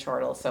heard him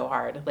chortle so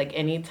hard. Like,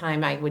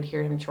 anytime I would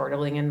hear him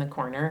chortling in the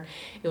corner,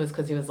 it was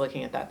because he was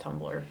looking at that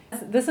Tumblr.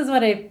 This is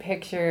what I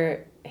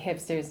picture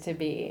hipsters to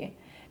be,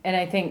 and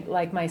I think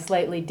like my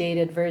slightly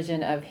dated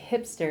version of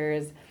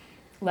hipsters,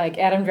 like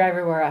Adam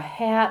Driver wore a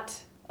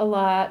hat a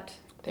lot.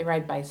 They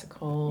ride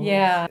bicycles.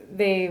 Yeah,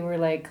 they were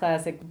like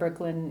classic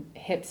Brooklyn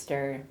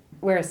hipster,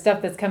 where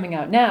stuff that's coming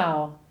out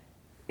now,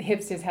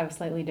 hipsters have a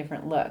slightly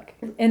different look.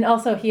 And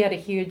also he had a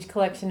huge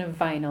collection of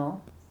vinyl.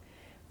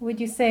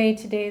 Would you say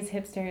today's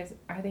hipsters,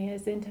 are they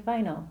as into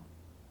vinyl?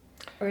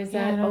 Or is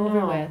that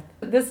over with?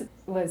 This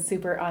was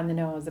super on the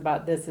nose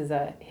about this as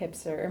a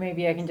hipster, or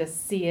maybe I can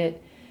just see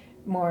it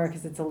more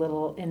because it's a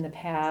little in the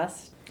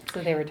past.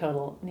 So they were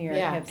total New York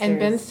hipsters. And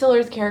Ben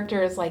Stiller's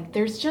character is like,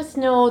 there's just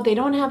they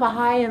don't have a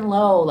high and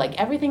low. Like,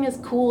 everything is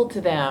cool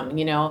to them,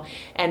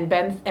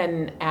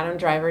 And Adam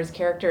Driver's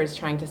character is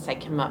trying to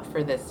psych him up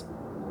for this,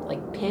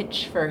 like,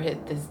 pitch for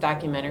this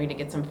documentary to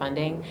get some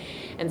funding.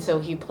 And so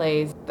he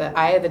plays the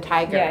Eye of the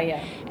Tiger.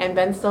 Yeah. And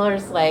Ben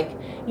Stiller's like,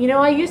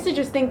 I used to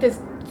just think this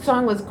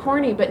song was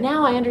corny, but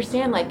now I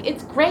understand, like,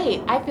 it's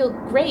great. I feel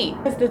great.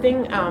 It's the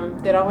thing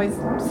that always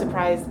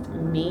surprised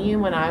me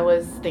when I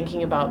was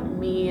thinking about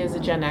me as a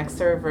Gen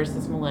Xer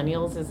versus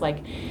millennials is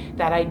like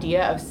that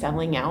idea of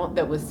selling out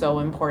that was so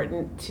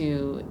important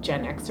to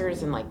Gen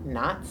Xers, and like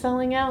not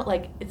selling out.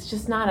 Like, it's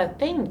just not a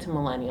thing to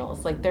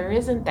millennials. Like, there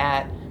isn't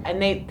that,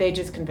 and they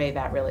just convey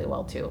that really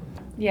well too.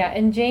 Yeah,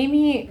 and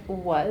Jamie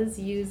was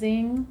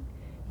using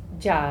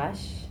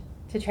Josh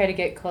to try to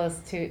get close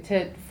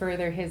to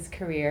further his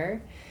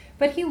career.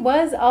 But he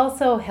was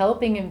also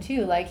helping him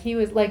too. Like, he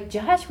was like,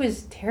 Josh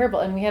was terrible,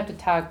 and we have to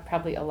talk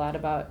probably a lot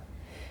about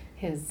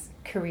his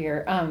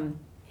career.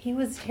 He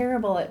was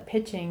terrible at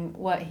pitching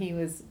what he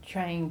was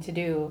trying to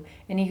do,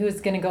 and he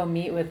was going to go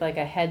meet with like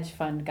a hedge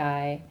fund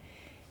guy.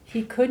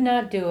 He could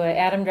not do it.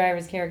 Adam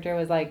Driver's character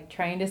was like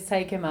trying to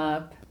psych him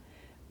up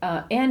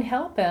and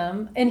help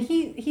him, and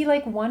he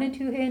like wanted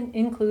to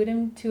include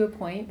him to a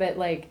point, but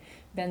like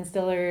Ben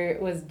Stiller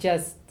was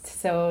just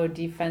so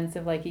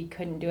defensive, like he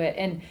couldn't do it.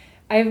 And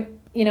I've,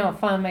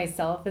 found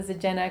myself as a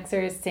Gen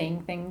Xer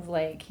saying things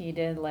like he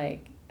did,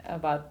 like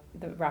about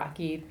the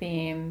Rocky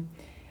theme,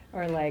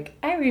 or like,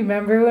 I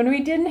remember when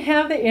we didn't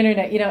have the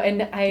internet,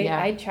 and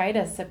I try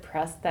to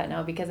suppress that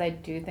now, because I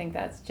do think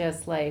that's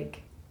just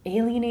like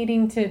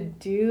alienating to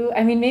do.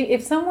 I mean, maybe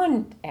if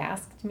someone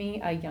asked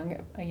me, a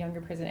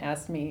younger person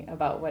asked me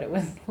about what it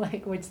was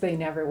like, which they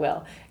never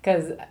will,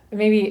 because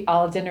maybe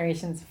all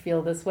generations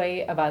feel this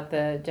way about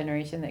the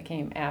generation that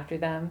came after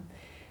them.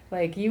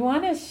 Like, you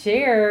want to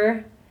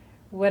share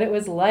what it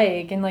was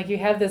like, and like you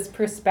have this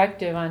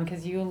perspective on,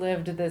 because you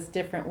lived this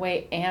different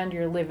way and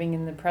you're living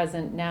in the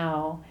present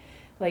now.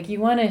 Like, you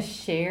want to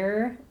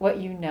share what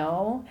you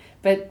know,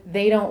 but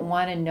they don't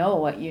want to know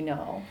what you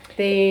know.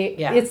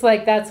 It's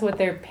like that's what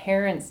their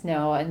parents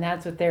know, and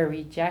that's what they're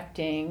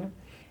rejecting.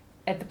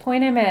 at the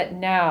point I'm at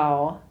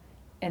now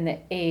and the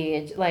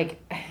age,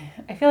 like,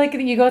 I feel like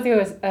you go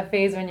through a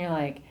phase when you're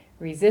like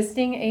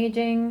resisting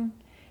aging,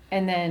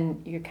 and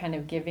then you're kind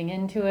of giving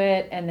into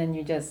it, and then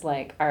you just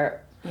like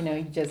are,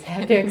 you just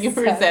have to accept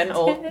You resent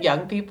old it.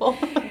 young people.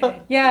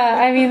 Yeah,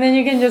 I mean, then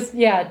you can just,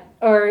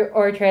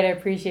 or try to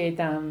appreciate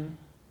them.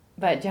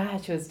 But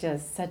Josh was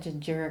just such a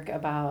jerk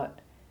about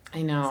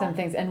I know. some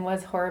things and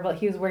was horrible.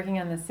 He was working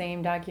on the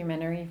same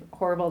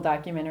horrible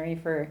documentary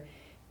for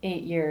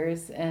 8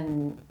 years,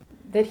 and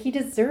that he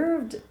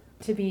deserved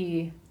to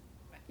be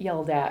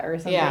yelled at or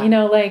something.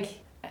 Yeah. Like,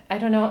 I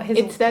don't know.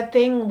 It's that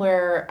thing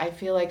where I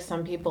feel like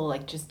some people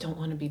like just don't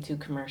want to be too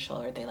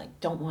commercial, or they like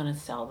don't want to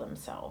sell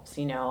themselves,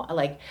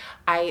 Like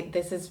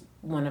this is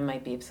one of my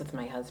beefs with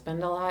my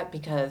husband a lot,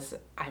 because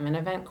I'm an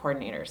event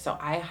coordinator. So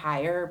I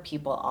hire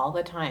people all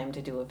the time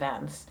to do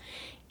events,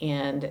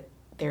 and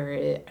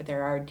there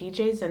are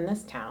DJs in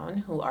this town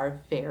who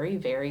are very,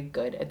 very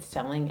good at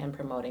selling and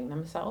promoting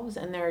themselves,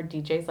 and there are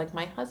DJs like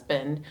my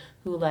husband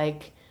who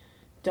like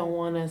don't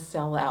want to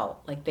sell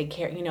out. Like they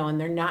care, and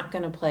they're not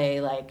going to play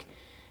like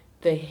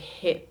the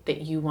hit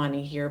that you want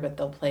to hear, but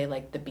they'll play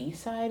like the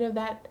B-side of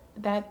that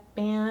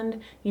band,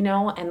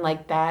 and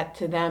like that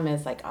to them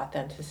is like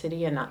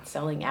authenticity and not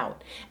selling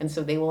out. And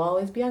so they will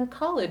always be on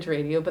college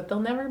radio, but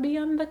they'll never be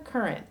on the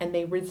current, and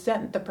they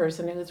resent the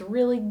person who's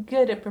really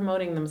good at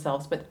promoting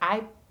themselves. But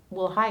I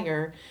will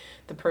hire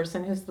the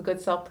person who's the good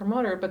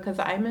self-promoter, because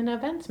I'm an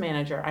events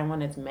manager. I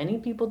want as many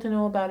people to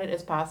know about it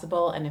as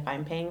possible, and if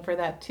I'm paying for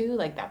that too,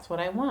 like that's what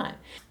I want.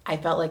 I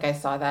felt like I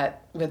saw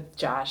that with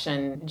Josh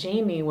and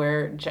Jamie,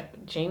 where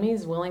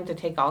Jamie's willing to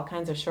take all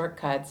kinds of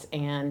shortcuts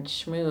and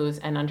schmooze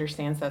and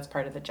understands that's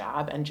part of the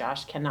job, and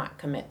Josh cannot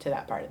commit to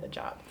that part of the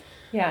job.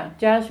 Yeah,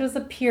 Josh was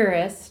a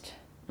purist,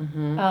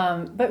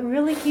 Mm-hmm. but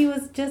really he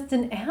was just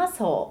an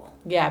asshole.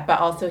 Yeah, but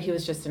also he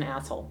was just an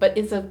asshole. But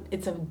it's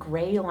a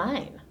gray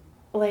line.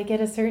 Like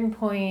at a certain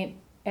point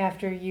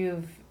after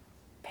you've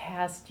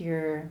passed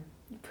your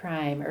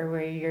prime, or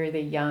where you're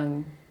the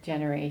young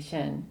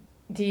generation,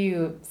 do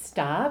you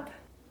stop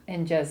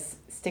and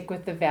just stick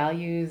with the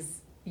values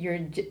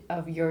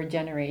of your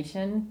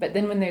generation? But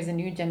then when there's a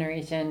new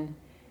generation,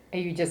 are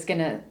you just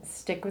gonna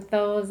stick with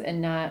those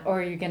and not, or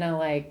are you gonna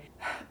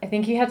I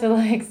think you have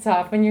to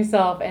soften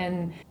yourself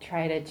and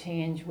try to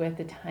change with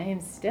the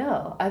times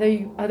still.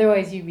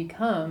 Otherwise you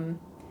become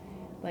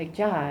like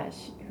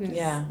Josh, who's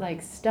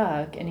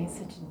stuck, and he's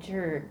such a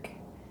jerk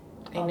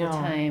all the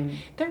time.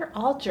 They're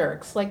all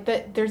jerks.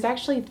 There's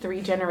actually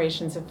 3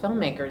 generations of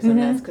filmmakers in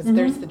this, because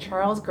there's the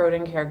Charles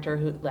Grodin character,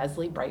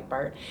 Leslie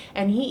Breitbart,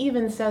 and he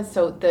even says,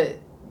 so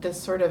the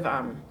sort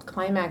of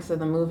climax of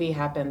the movie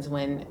happens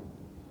when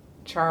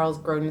Charles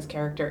Grodin's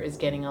character is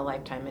getting a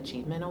Lifetime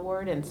Achievement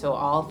Award, and so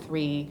all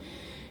 3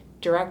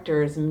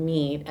 directors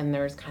meet, and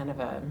there's kind of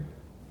a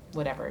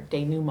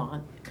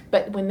denouement.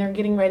 But when they're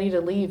getting ready to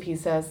leave, he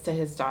says to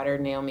his daughter,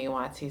 Naomi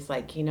Watts, he's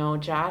like,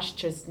 Josh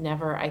just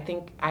never, I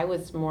think I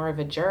was more of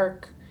a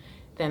jerk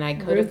than I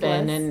could have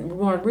been, and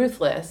more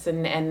ruthless,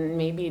 and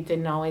maybe it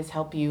didn't always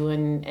help you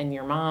and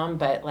your mom,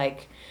 but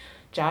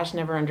Josh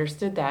never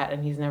understood that,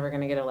 and he's never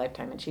going to get a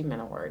Lifetime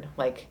Achievement Award.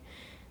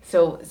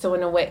 So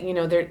in a way,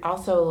 there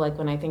also,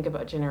 when I think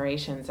about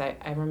generations,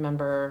 I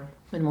remember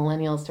when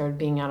millennials started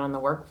being out on the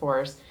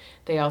workforce,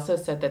 they also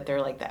said that they're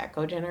like the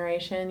echo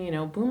generation.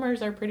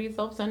 Boomers are pretty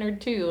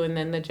self-centered too, and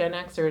then the Gen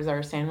Xers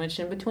are sandwiched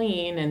in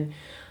between, and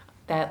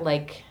that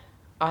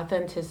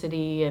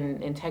authenticity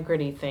and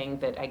integrity thing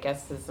that I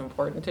guess is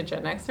important to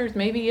Gen Xers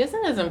maybe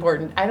isn't as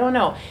important. I don't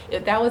know.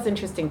 That was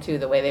interesting too,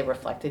 the way they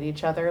reflected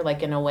each other.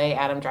 In a way,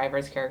 Adam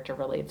Driver's character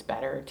relates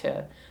better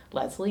to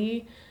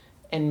Leslie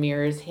and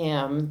mirrors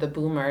him, the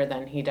boomer,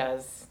 than he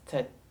does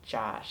to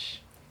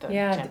Josh, the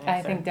Gen Xer.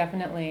 I think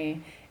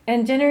definitely.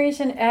 And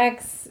Generation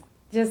X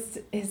just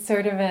is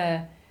sort of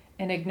an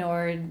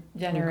ignored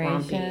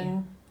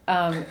generation.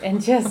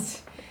 And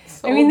just,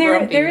 So I mean,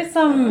 grumpy. there is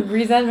some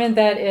resentment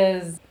that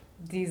is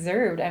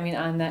deserved. I mean,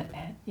 on that,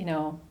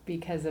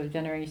 because of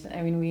generation.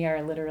 I mean, we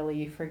are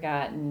literally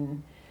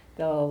forgotten.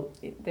 Though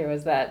there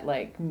was that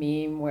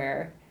meme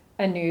where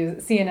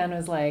CNN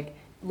was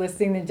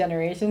listing the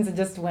generations, and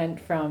just went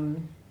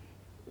from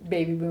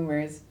baby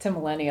boomers to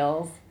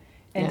millennials,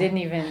 and didn't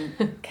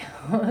even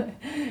count.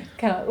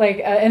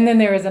 And then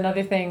there was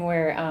another thing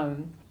where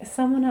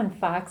someone on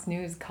Fox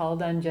News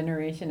called on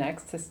Generation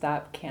X to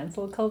stop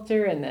cancel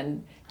culture, and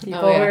then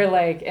people were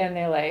and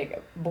they're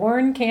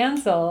born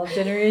cancel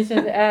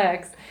Generation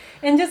X,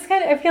 and just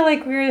kind of, I feel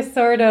like we're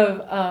sort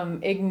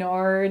of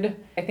ignored.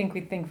 I think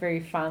we think very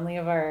fondly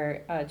of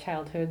our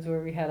childhoods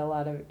where we had a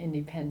lot of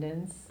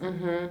independence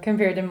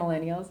compared to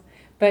millennials,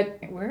 but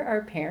were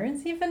our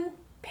parents even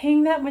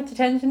paying that much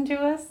attention to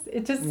us?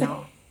 It just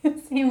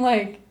it seemed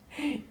like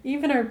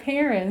even our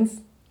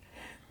parents,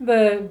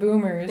 the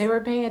boomers, they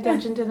were paying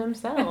attention to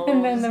themselves.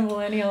 And then the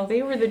millennials.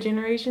 They were the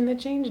generation that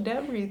changed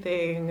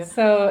everything.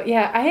 So,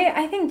 yeah,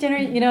 I think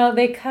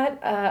they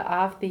cut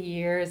off the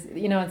years.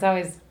 It's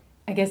always,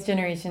 I guess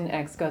Generation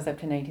X goes up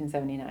to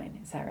 1979.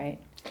 Is that right?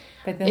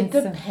 But then it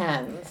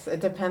depends. It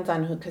depends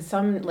on who, because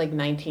some early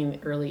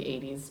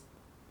 80s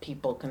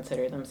people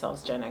consider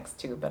themselves Gen X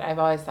too, but I've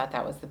always thought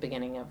that was the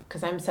beginning of,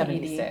 because I'm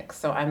 76,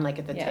 so I'm like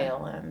at the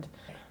tail end.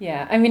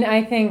 Yeah, I mean,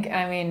 I think,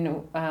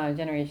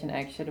 Generation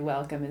X should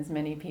welcome as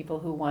many people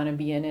who want to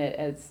be in it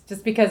as,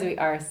 just because we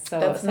are That's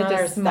such not a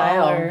our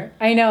smaller,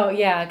 style. I know,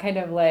 yeah, kind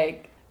of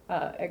like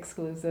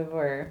exclusive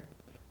or.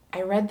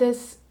 I read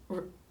this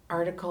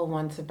article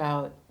once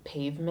about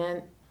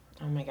Pavement.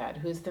 Oh my God,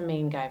 who's the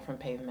main guy from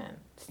Pavement?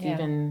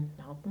 Stephen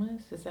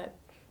Malkmus? Is that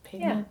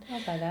Pavement? Yeah,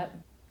 I'll buy that.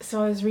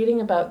 So I was reading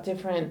about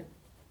different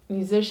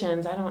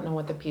musicians. I don't know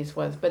what the piece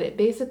was, but it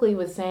basically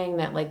was saying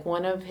that like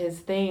one of his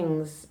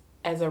things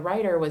as a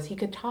writer was he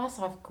could toss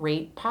off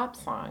great pop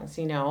songs,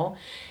 you know,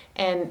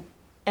 and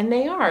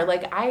they are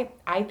like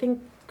I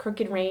think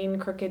Crooked Rain,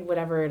 Crooked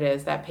whatever it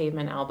is, that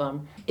Pavement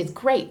album is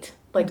great.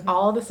 Like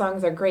all the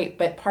songs are great,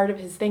 but part of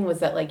his thing was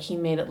that like he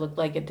made it look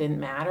like it didn't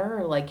matter,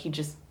 or like he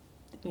just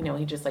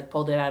like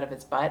pulled it out of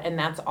his butt. And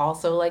that's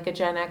also like a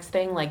Gen X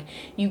thing. Like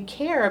you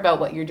care about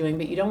what you're doing,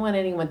 but you don't want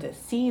anyone to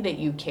see that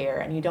you care,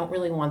 and you don't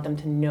really want them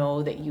to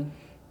know that you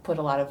put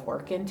a lot of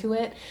work into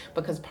it,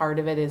 because part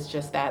of it is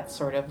just that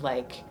sort of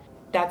like,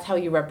 that's how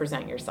you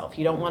represent yourself.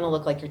 You don't want to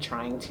look like you're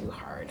trying too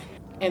hard.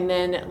 And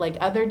then like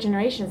other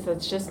generations,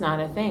 that's just not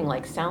a thing.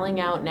 Like selling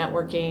out,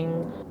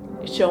 networking,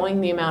 showing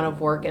the amount of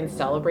work and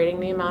celebrating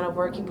the amount of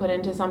work you put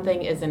into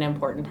something is an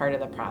important part of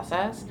the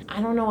process.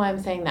 I don't know why I'm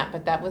saying that,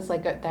 but that was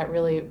like that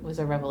really was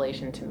a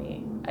revelation to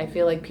me. I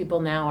feel like people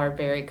now are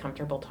very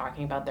comfortable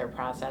talking about their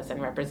process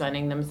and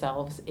representing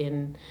themselves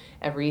in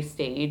every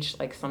stage,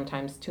 like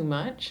sometimes too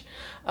much,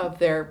 of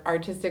their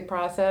artistic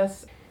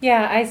process.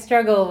 Yeah, I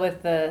struggle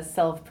with the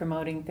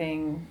self-promoting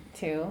thing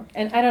too,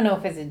 and I don't know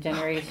if it's a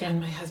generation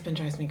my husband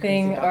drives me crazy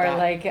thing about or that.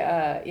 like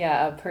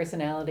a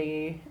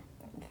personality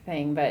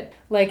thing, but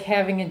like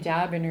having a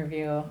job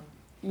interview,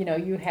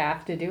 you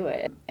have to do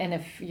it. And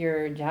if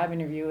your job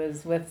interview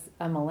is with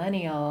a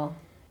millennial,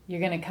 you're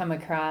going to come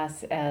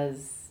across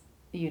as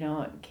you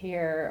don't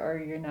care,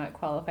 or you're not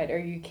qualified, or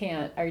you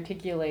can't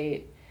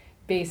articulate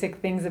basic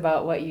things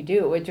about what you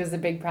do, which was a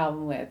big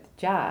problem with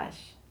Josh.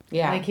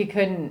 Yeah. Like he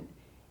couldn't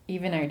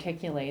even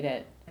articulate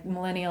it.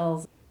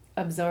 Millennials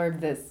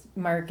absorb this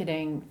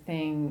marketing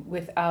thing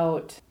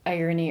without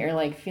irony or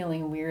like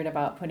feeling weird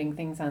about putting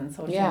things on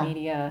social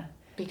media.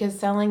 Because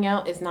selling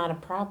out is not a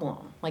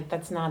problem. Like,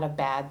 that's not a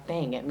bad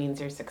thing. It means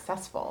you're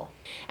successful.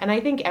 And I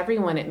think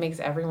it makes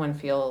everyone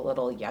feel a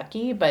little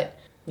yucky, but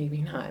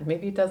maybe not.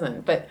 Maybe it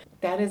doesn't. But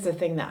that is a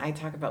thing that I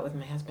talk about with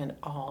my husband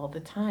all the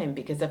time.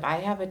 Because if I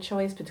have a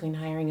choice between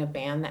hiring a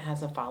band that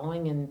has a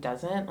following and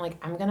doesn't, like,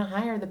 I'm going to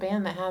hire the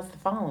band that has the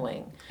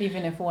following.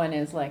 Even if one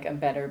is like a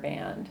better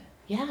band.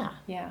 Yeah.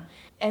 Yeah.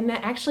 And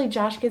actually,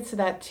 Josh gets to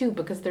that too,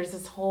 because there's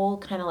this whole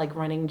kind of like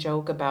running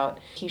joke about,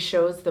 he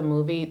shows the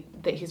movie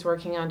that he's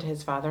working on to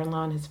his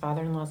father-in-law, and his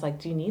father-in-law's like,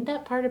 do you need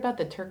that part about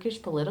the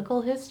Turkish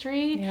political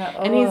history? Yeah.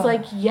 And he's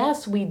like,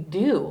 yes, we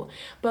do.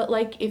 But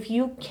like, if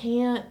you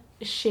can't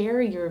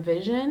share your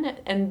vision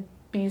and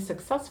be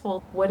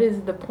successful, what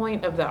is the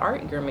point of the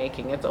art you're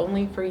making? It's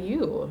only for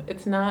you.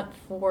 It's not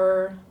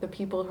for the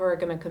people who are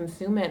going to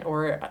consume it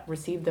or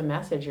receive the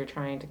message you're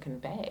trying to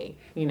convey,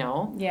 you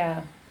know?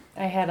 Yeah.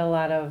 I had a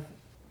lot of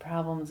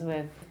problems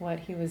with what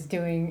he was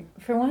doing.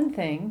 For one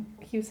thing,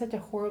 he was such a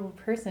horrible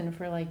person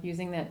for like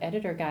using that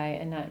editor guy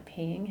and not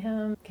paying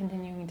him,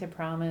 continuing to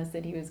promise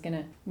that he was going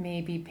to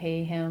maybe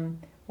pay him.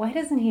 Why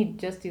doesn't he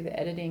just do the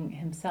editing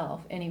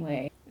himself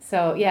anyway?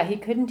 So yeah, he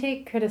couldn't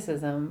take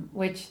criticism,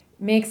 which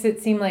makes it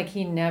seem like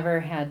he never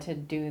had to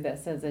do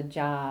this as a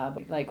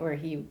job, like where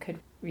he could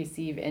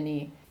receive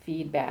any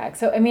feedback.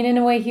 So I mean, in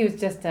a way, he was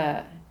just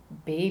a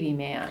baby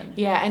man.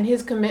 Yeah, and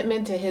his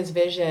commitment to his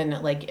vision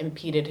like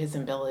impeded his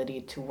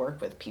ability to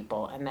work with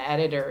people, and the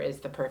editor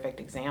is the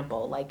perfect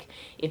example. Like,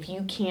 if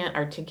you can't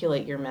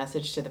articulate your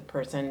message to the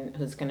person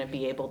who's going to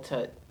be able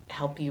to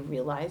help you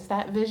realize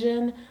that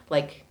vision,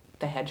 like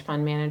the hedge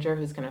fund manager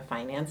who's going to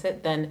finance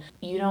it, then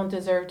you don't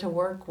deserve to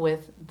work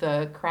with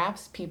the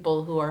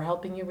craftspeople who are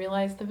helping you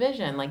realize the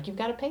vision. Like, you've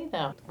got to pay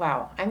them.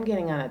 Wow, I'm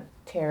getting on a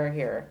tear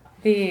here.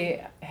 The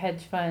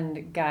hedge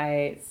fund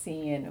guy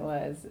scene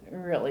was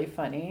really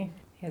funny.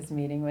 His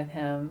meeting with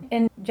him.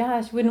 And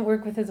Josh wouldn't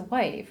work with his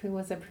wife, who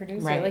was a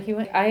producer. Right.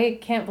 Like I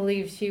can't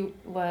believe she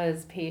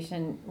was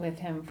patient with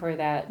him for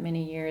that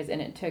many years,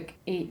 and it took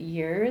 8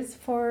 years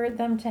for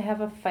them to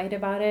have a fight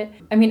about it.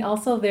 I mean,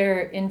 also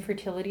their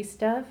infertility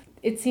stuff.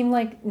 It seemed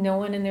like no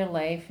one in their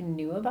life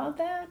knew about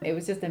that. It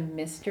was just a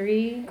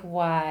mystery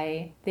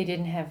why they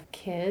didn't have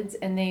kids.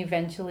 And they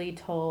eventually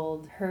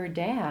told her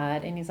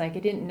dad, and he's like, I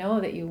didn't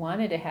know that you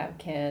wanted to have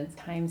kids.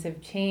 Times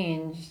have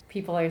changed.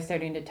 People are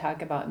starting to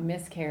talk about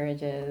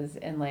miscarriages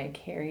and like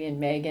Harry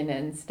and Meghan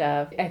and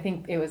stuff. I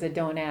think it was a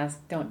don't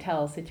ask, don't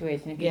tell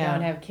situation. If you don't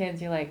have kids,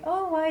 you're like,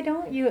 oh, why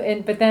don't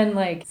you? But then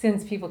like,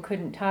 since people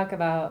couldn't talk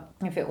about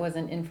if it was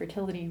an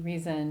infertility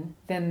reason,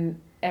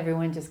 then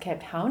everyone just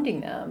kept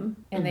hounding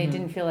them and they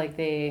didn't feel like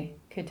they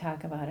could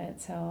talk about it.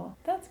 So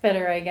that's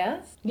better, I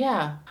guess.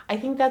 Yeah, I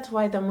think that's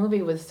why the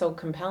movie was so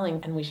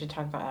compelling, and we should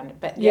talk about it.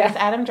 But yes,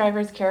 Adam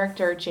Driver's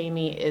character,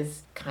 Jamie,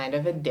 is kind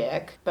of a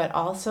dick, but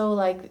also,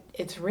 like,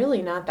 it's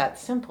really not that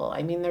simple.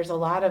 I mean, there's a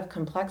lot of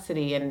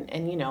complexity,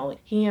 and you know,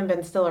 he and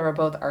Ben Stiller are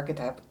both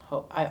architects,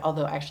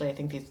 although actually I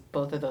think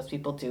both of those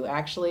people do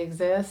actually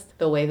exist.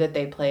 The way that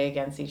they play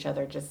against each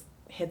other just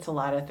hits a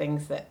lot of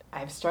things that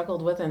I've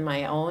struggled with in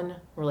my own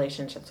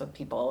relationships with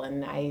people,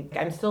 and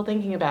I'm still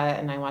thinking about it,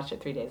 and I watched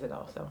it 3 days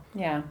ago. So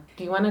yeah.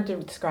 Do you want to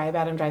describe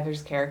Adam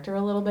Driver's character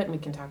a little bit, and we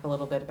can talk a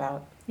little bit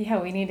about...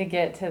 Yeah, we need to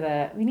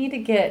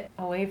get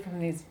away from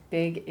these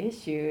big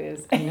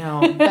issues. I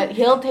know, but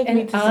he'll take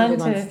me to some good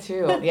ones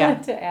too. Yeah.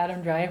 To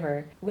Adam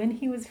Driver. When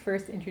he was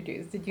first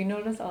introduced, did you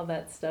notice all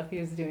that stuff he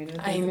was doing with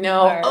his I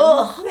know. arms?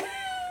 Ugh.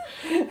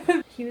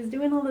 He was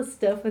doing all this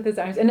stuff with his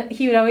arms, and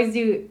he would always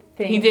do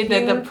things. He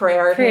did the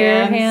prayer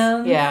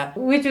hands. Yeah.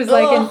 Which was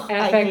like an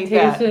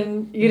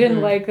affectation. You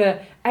didn't like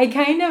I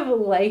kind of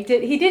liked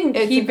it. He didn't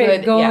keep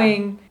it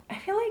going. Yeah. I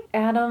feel like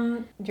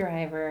Adam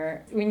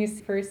Driver, when you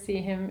first see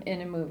him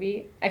in a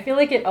movie, I feel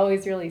like it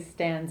always really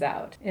stands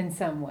out in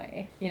some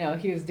way. You know,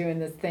 he was doing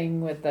this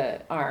thing with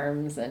the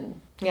arms and...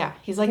 Yeah,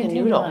 he's like a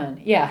noodle.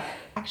 Yeah.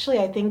 Actually,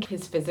 I think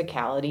his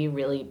physicality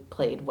really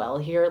played well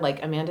here.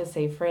 Like, Amanda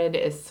Seyfried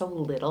is so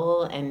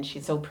little, and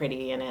she's so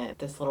pretty in it,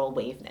 this little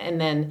waif. And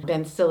then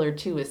Ben Stiller,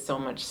 too, is so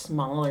much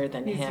smaller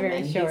than him. He's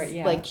very short,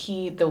 yeah. Like,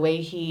 the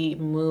way he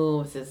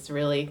moves is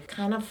really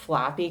kind of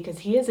floppy, because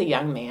he is a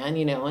young man,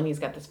 you know, and he's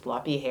got this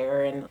floppy hair.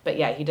 But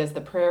yeah, he does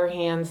the prayer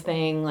hands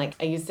thing. Like,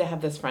 I used to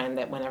have this friend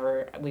that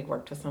whenever we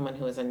worked with someone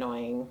who was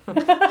annoying,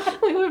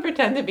 we would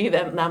pretend to be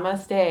them,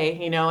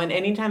 namaste, you know, and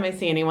anytime I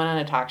see anyone on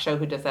a talk show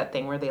who does that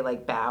thing where they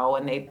like bow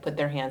and they put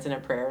their hands in a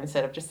prayer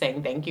instead of just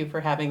saying thank you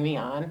for having me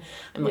on,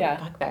 I'm like,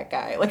 fuck that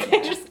guy. Like,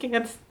 I just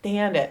can't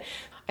stand it.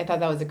 I thought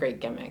that was a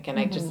great gimmick, and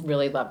I just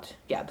really loved,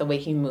 the way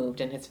he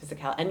moved and his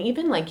physicality. And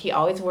even, like, he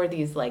always wore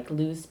these, like,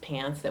 loose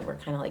pants that were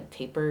kind of, like,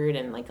 tapered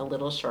and, like, a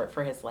little short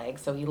for his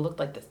legs, so he looked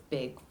like this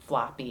big,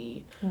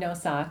 floppy... No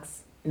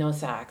socks.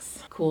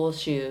 Cool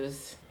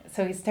shoes.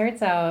 So he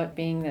starts out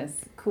being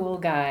this cool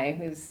guy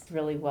who's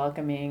really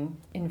welcoming,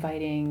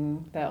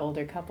 inviting the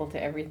older couple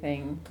to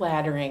everything.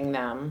 Flattering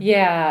them.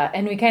 Yeah,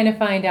 and we kind of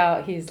find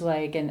out he's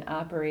like an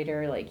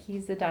operator, like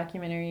he's a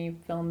documentary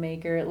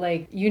filmmaker.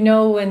 Like, you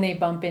know, when they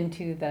bump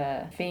into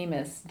the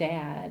famous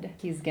dad,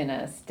 he's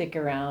gonna stick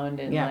around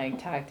and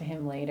like talk to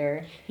him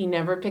later. He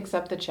never picks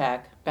up the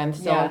check. Ben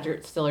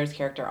Stiller's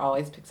character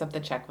always picks up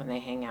the check when they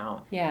hang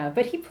out. Yeah,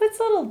 but he puts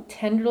little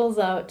tendrils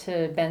out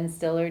to Ben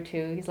Stiller,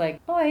 too. He's like,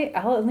 oh,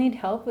 I'll need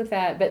help with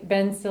that. But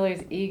Ben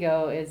Stiller's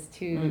ego is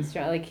too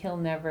strong. Like, he'll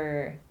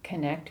never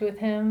connect with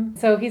him.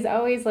 So he's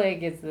always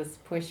like, it's this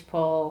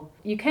push-pull.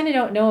 You kind of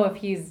don't know if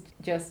he's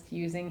just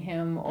using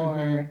him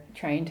or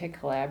trying to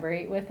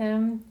collaborate with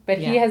him. But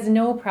he has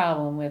no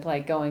problem with,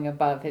 like, going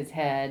above his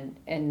head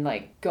and,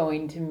 like,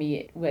 going to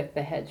meet with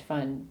the hedge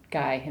fund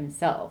guy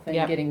himself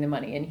and getting the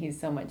money. And he's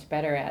so much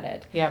better at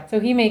it. Yep. So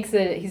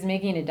he's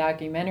making a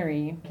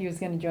documentary. He was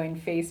going to join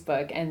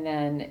Facebook, and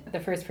then the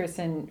first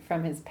person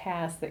from his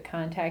past that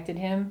contacted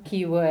him,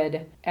 he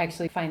would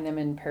actually find them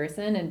in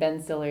person. And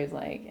Ben Stiller's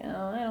like,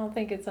 oh, I don't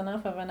think it's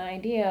enough of an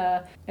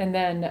idea. And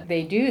then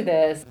they do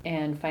this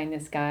and find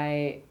this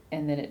guy,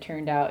 and then it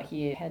turned out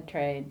he had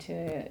tried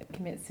to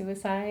commit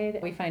suicide.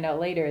 We find out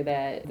later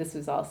that this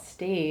was all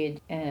staged,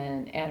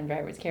 and Adam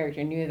Driver's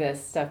character knew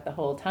this stuff the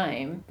whole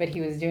time, but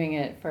he was doing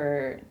it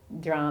for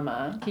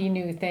drama. He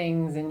knew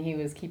things, and he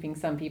was keeping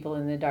some people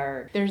in the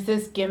dark. There's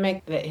this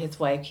gimmick that his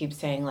wife keeps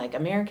saying, like,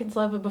 Americans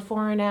love a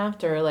before and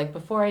after. Like,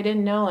 before I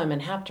didn't know him,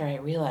 and after I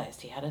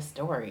realized he had a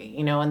story,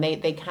 you know, and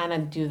they kind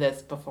of do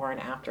this before and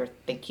after.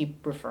 They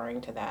keep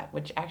referring to that,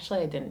 which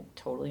actually I didn't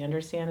totally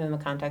understand in the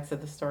context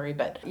of the story,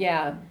 but...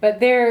 Yeah. But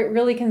they're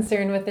really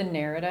concerned with the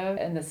narrative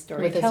and the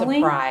storytelling.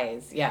 With the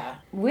surprise, yeah.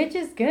 Which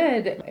is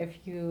good if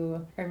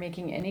you are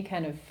making any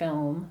kind of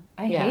film.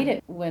 I hate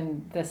it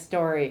when the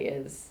story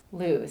is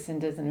loose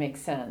and doesn't make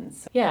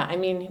sense. Yeah, I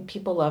mean,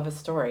 people love a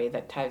story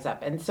that ties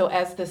up. And so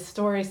as the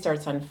story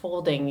starts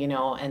unfolding, you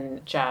know,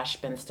 and Josh,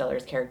 Ben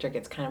Stiller's character,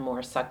 gets kind of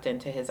more sucked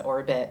into his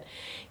orbit,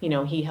 you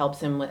know, he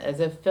helps him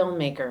as a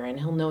filmmaker, and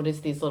he'll notice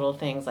these little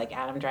things, like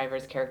Adam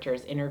Driver's character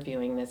is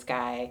interviewing this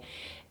guy,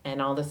 and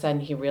all of a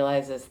sudden he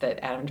realizes that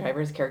Adam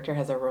Driver's character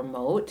has a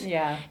remote.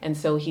 Yeah. And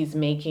so he's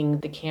making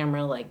the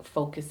camera, like,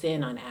 focus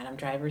in on Adam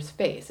Driver's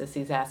face as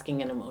he's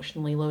asking an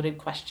emotionally loaded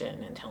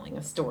question and telling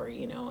a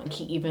story, you know. And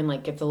he even,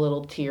 like, gets a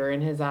little tear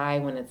in his eye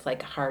when it's,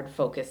 like, hard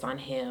focus on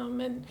him.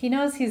 And he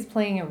knows he's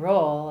playing a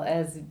role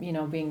as, you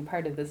know, being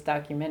part of this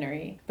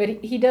documentary. But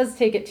he does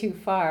take it too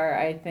far,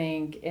 I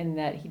think, in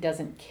that he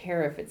doesn't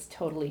care if it's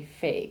totally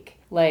fake.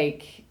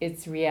 Like,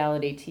 it's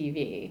reality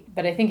TV.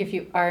 But I think if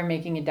you are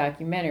making a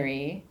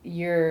documentary,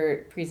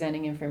 you're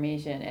presenting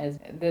information as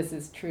this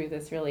is true,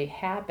 this really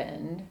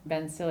happened.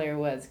 Ben Stiller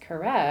was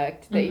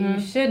correct that you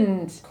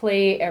shouldn't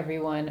play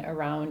everyone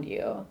around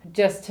you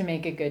just to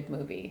make a good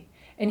movie.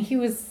 And he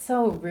was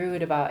so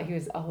rude about, he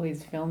was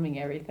always filming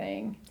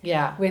everything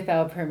Yeah.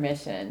 without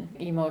permission,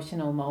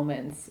 emotional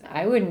moments.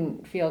 I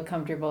wouldn't feel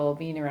comfortable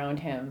being around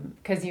him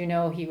because he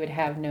would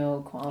have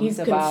no qualms He's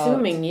about...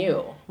 consuming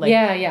you.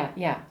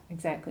 Yeah,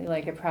 exactly,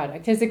 like a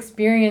product. His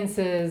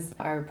experiences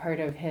are part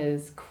of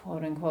his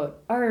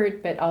quote-unquote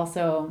art, but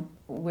also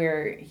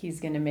where he's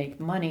going to make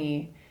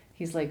money.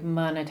 He's like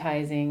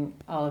monetizing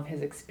all of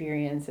his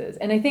experiences.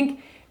 And I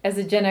think as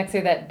a Gen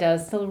Xer, that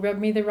does still rub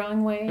me the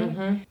wrong way.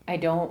 Mm-hmm. I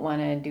don't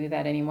want to do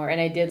that anymore. And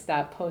I did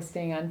stop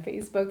posting on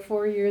Facebook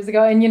 4 years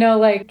ago. And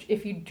like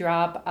if you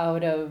drop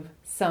out of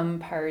some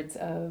parts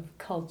of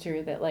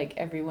culture that like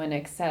everyone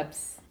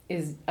accepts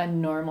is a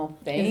normal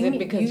thing. Is it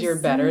because you're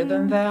better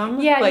than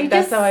them? Yeah, like, you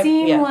that's just how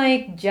seem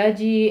like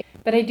judgy.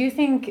 But I do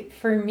think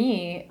for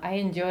me, I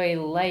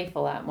enjoy life a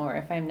lot more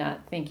if I'm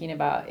not thinking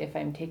about if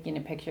I'm taking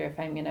a picture, if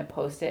I'm going to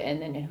post it, and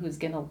then who's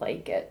going to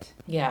like it.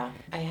 Yeah,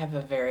 I have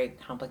a very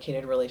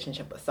complicated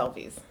relationship with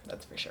selfies,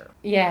 that's for sure.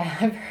 Yeah,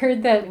 I've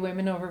heard that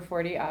women over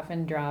 40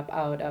 often drop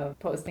out of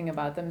posting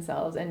about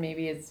themselves, and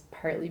maybe it's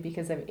partly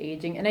because of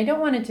aging. And I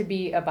don't want it to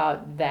be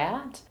about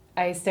that.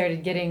 I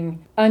started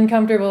getting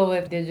uncomfortable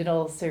with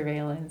digital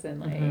surveillance and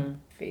like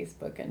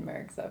Facebook and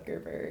Mark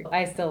Zuckerberg.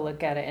 I still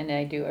look at it and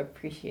I do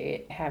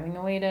appreciate having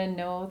a way to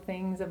know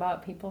things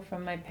about people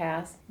from my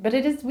past. But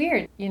it is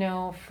weird,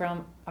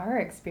 from our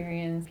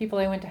experience, people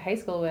I went to high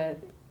school with,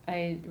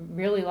 I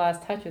really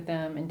lost touch with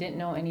them and didn't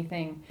know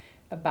anything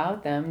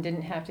about them,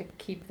 didn't have to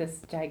keep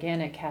this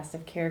gigantic cast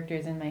of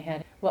characters in my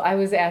head. Well, I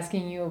was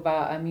asking you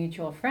about a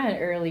mutual friend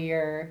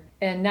earlier,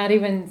 and not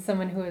even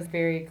someone who is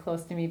very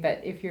close to me,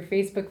 but if you're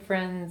Facebook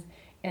friends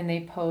and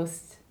they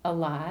post a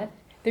lot,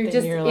 they're Then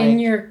just you're in like,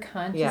 your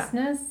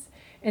consciousness.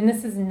 And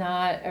this is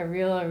not a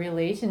real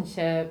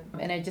relationship,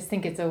 and I just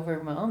think it's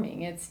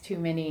overwhelming. It's too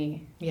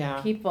many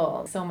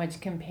people, so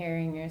much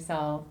comparing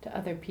yourself to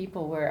other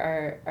people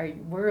where our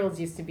worlds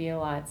used to be a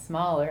lot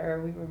smaller.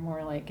 We were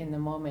more like in the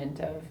moment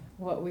of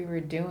what we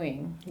were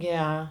doing.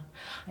 Yeah.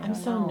 I'm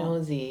so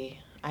nosy.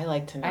 I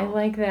like to know. I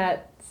like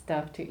that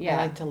stuff too. Yeah.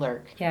 I like to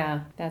lurk.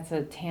 Yeah, that's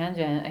a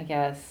tangent, I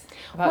guess,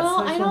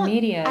 about social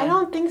media. I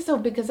don't think so,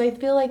 because I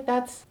feel like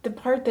that's the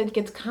part that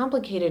gets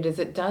complicated is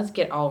it does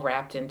get all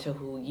wrapped into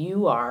who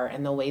you are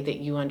and the way that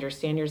you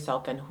understand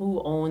yourself and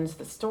who owns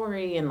the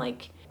story. And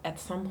like at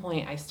some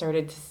point I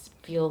started to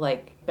feel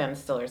like Ben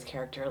Stiller's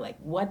character, like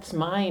what's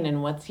mine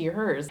and what's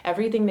yours?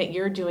 Everything that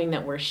you're doing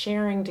that we're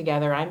sharing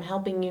together, I'm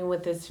helping you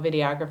with this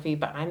videography,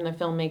 but I'm the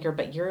filmmaker,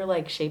 but you're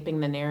like shaping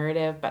the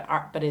narrative,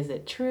 but is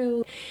it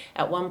true?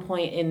 At one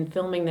point in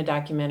filming the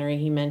documentary,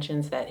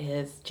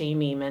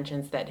 Jamie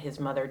mentions that his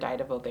mother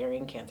died of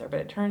ovarian cancer, but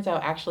it turns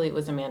out actually it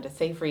was Amanda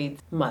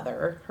Seyfried's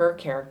mother, her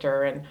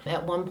character. And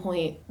at one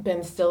point,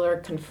 Ben Stiller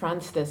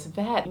confronts this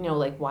vet,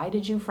 like, why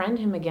did you friend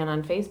him again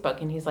on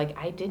Facebook? And he's like,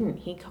 I didn't.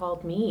 He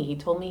called me. He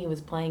told me he was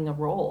playing a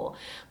role.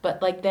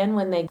 But like then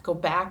when they go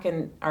back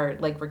and are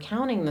like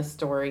recounting the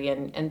story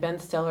and Ben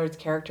Stiller's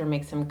character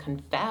makes him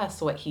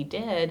confess what he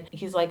did,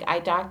 he's like, I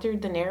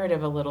doctored the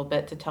narrative a little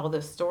bit to tell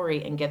this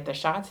story and get the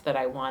shots that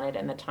I wanted,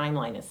 and the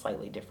timeline is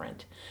slightly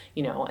different,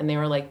 and they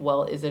were like,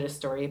 well, is it a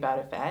story about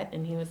a vet?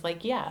 And he was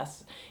like,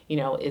 yes.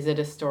 Is it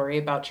a story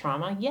about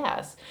trauma?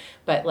 Yes.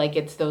 But like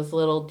it's those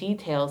little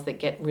details that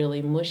get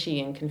really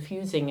mushy and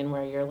confusing, and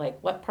where you're like,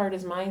 what part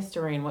is my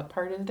story and what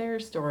part is their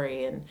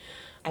story? And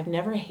I've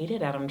never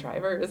hated Adam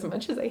Driver as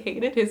much as I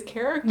hated his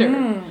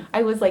character.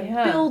 I was like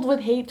filled with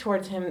hate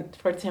towards him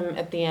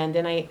at the end.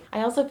 And I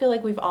also feel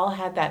like we've all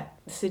had that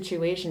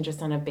situation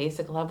just on a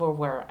basic level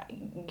where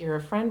you're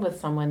a friend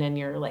with someone and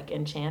you're like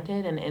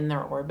enchanted and in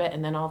their orbit,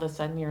 and then all of a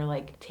sudden you're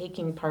like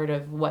taking part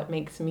of what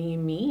makes me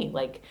me.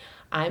 Like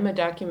I'm a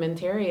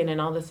documentarian,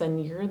 and all of a sudden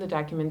you're the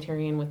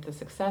documentarian with the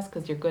success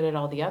because you're good at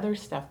all the other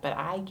stuff, but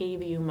I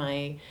gave you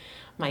my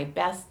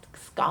best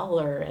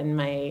scholar and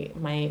my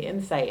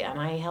insight, and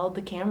I held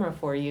the camera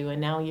for you,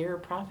 and now you're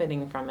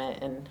profiting from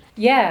it.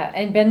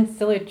 And Ben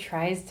Stiller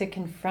tries to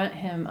confront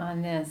him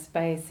on this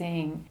by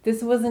saying,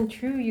 this wasn't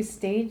true, you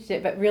staged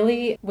it. But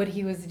really what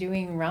he was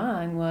doing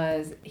wrong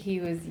was he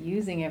was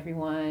using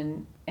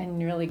everyone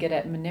and really good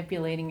at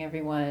manipulating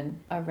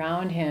everyone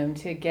around him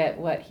to get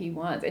what he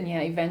wants. And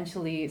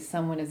eventually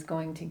someone is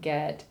going to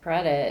get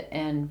credit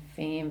and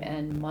fame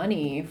and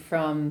money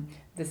from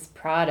this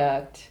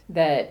product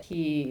that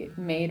he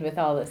made with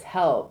all this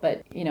help,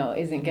 but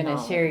isn't going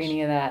to share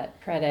any of that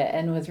credit,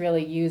 and was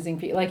really using,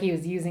 like he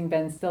was using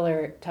Ben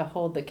Stiller to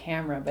hold the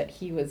camera, but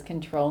he was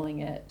controlling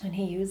it. And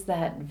he used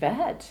that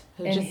vet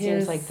who just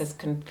seems like this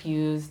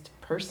confused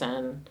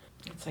person.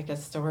 It's like a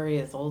story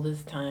as old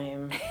as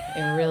time.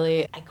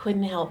 I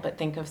couldn't help but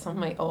think of some of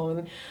my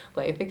own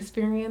life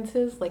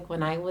experiences. Like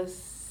when I was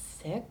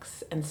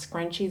 6 and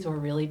scrunchies were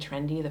really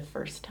trendy the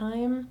first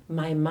time,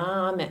 my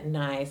mom and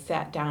I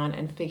sat down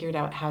and figured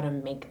out how to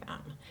make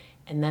them.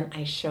 And then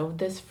I showed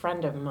this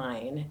friend of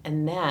mine,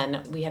 and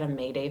then we had a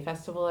May Day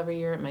festival every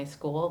year at my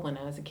school when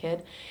I was a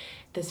kid.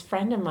 This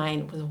friend of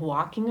mine was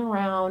walking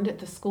around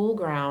the school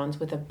grounds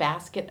with a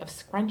basket of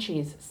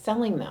scrunchies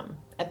selling them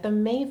at the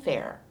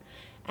Mayfair.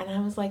 And I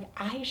was like,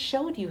 I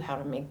showed you how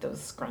to make those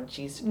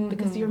scrunchies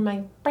because you're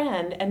my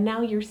friend and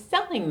now you're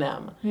selling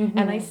them.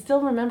 And I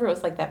still remember it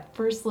was like that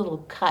first little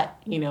cut,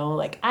 you know,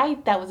 like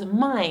that was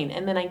mine.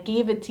 And then I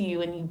gave it to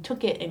you and you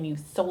took it and you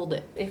sold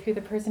it. If you're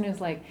the person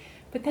who's like,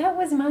 but that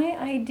was my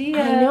idea.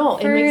 I know,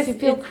 first. it makes you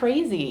feel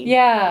crazy.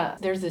 Yeah.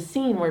 There's a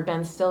scene where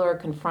Ben Stiller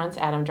confronts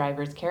Adam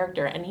Driver's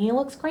character and he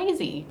looks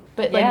crazy.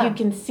 But like you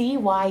can see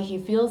why he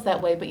feels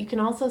that way, but you can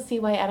also see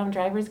why Adam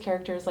Driver's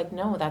character is like,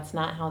 no, that's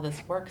not how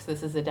this works.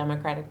 This is a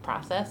democratic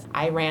process.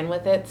 I ran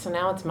with it, so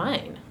now it's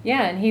mine.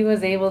 Yeah, and he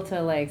was able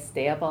to like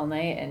stay up all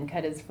night and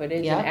cut his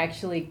footage and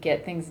actually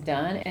get things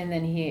done. And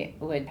then he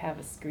would have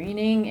a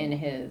screening in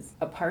his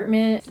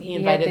apartment. He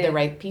invited the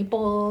right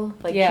people.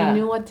 Like he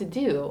knew what to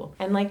do.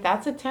 And like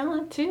that's a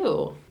talent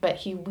too. But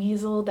he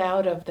weaseled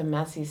out of the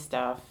messy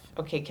stuff.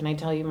 Okay, can I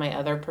tell you my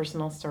other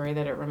personal story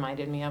that it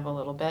reminded me of a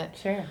little bit?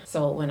 Sure.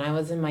 So when I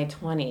was in my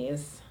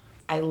 20s,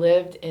 I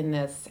lived in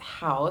this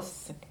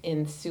house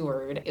in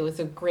Seward. It was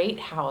a great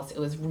house. It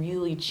was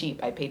really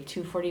cheap. I paid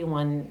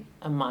 $241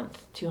 a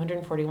month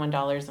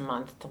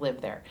to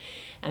live there.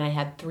 And I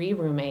had 3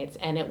 roommates,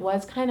 and it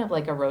was kind of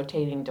like a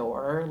rotating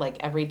door. Like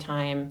every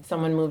time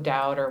someone moved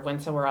out or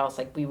went somewhere else,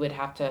 like we would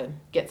have to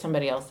get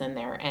somebody else in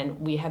there. And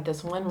we had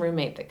this one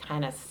roommate that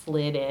kind of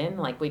slid in.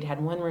 Like we'd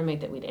had one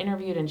roommate that we'd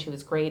interviewed and she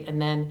was great.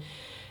 And then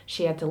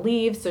she had to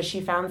leave, so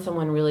she found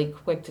someone really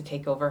quick to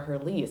take over her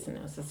lease. And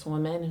it was this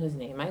woman whose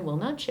name I will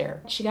not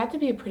share. She got to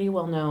be a pretty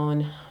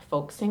well-known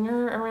folk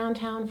singer around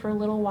town for a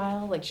little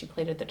while. Like she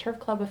played at the Turf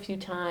Club a few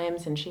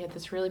times, and she had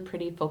this really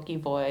pretty folky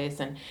voice,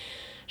 and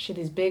she had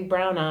these big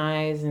brown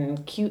eyes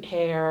and cute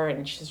hair,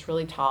 and she's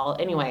really tall.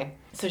 Anyway,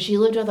 so she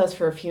lived with us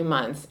for a few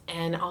months,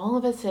 and all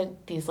of us had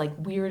these like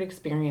weird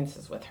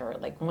experiences with her.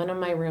 Like one of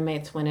my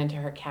roommates went into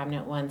her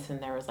cabinet once,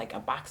 and there was like a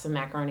box of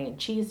macaroni and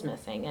cheese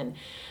missing, and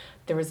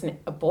there was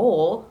a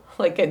bowl,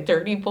 like a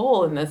dirty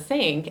bowl in the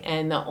sink,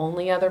 and the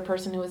only other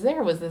person who was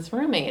there was this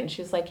roommate. And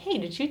she was like, hey,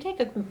 did you take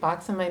a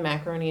box of my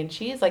macaroni and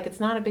cheese? Like, it's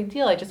not a big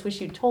deal. I just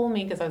wish you told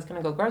me because I was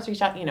going to go grocery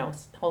shop, you know,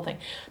 the whole thing.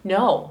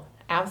 No,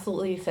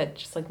 absolutely said,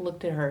 just like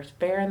looked at her,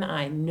 fair in the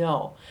eye,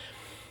 no.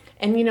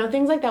 And, you know,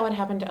 things like that would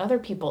happen to other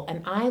people.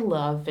 And I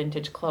love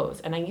vintage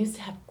clothes. And I used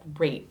to have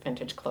great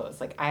vintage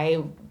clothes. Like,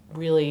 I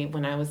really,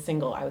 when I was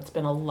single, I would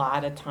spend a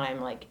lot of time,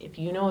 like, if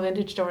you know a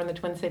vintage store in the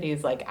Twin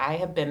Cities, like, I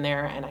have been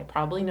there and I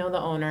probably know the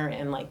owner.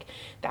 And, like,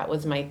 that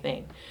was my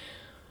thing.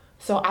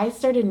 So I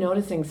started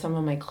noticing some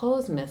of my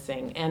clothes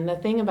missing. And the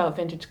thing about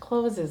vintage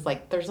clothes is,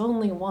 like, there's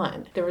only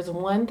one. There was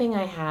one thing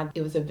I had.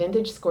 It was a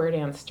vintage square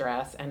dance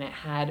dress, and it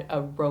had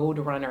a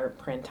Roadrunner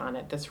print on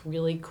it, this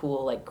really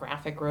cool, like,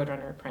 graphic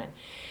Roadrunner print.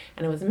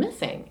 And it was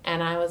missing.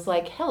 And I was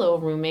like, hello,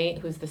 roommate,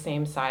 who's the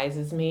same size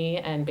as me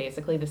and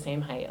basically the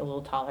same height, a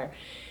little taller.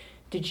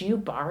 Did you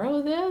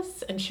borrow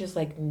this? And she was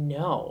like,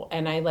 no.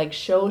 And I like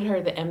showed her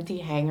the empty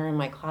hanger in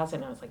my closet,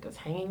 and I was like, it was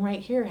hanging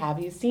right here. Have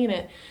you seen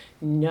it?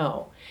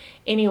 No.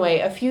 Anyway,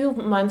 a few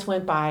months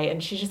went by,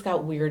 and she just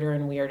got weirder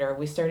and weirder.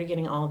 We started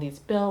getting all these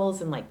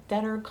bills and like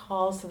debtor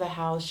calls to the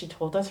house. She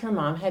told us her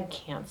mom had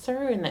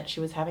cancer and that she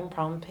was having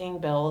problems paying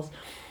bills.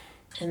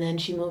 And then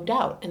she moved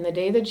out. And the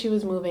day that she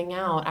was moving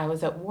out, I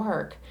was at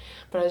work,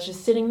 but I was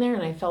just sitting there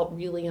and I felt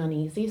really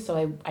uneasy.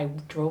 So I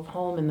drove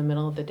home in the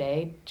middle of the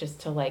day just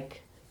to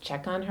like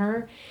check on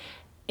her.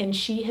 And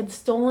she had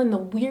stolen the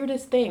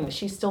weirdest thing.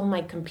 She stole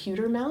my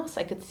computer mouse.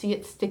 I could see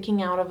it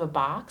sticking out of a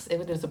box.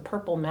 It was a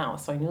purple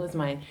mouse, so I knew it was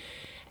mine.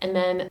 And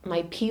then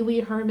my Pee Wee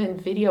Herman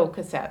video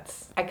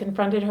cassettes. I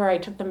confronted her. I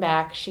took them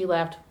back. She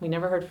left. We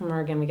never heard from her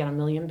again. We got 1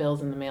 million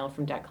bills in the mail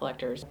from debt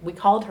collectors. We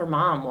called her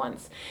mom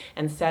once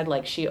and said,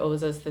 like, she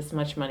owes us this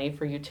much money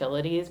for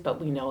utilities,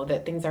 but we know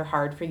that things are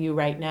hard for you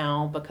right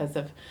now because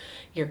of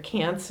your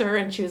cancer.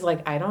 And she was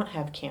like, I don't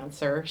have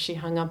cancer. She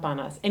hung up on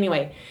us.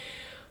 Anyway,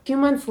 a few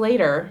months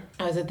later,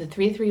 I was at the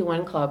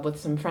 331 Club with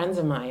some friends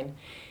of mine,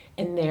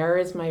 and there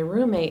is my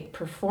roommate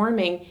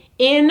performing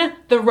in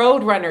the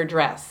Roadrunner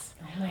dress.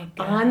 Oh my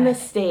God. On the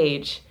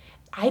stage.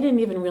 I didn't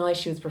even realize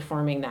she was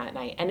performing that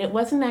night. And it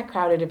wasn't that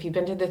crowded. If you've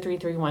been to the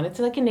 331, it's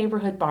like a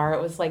neighborhood bar.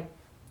 It was like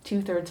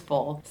 2/3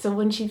 full. So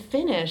when she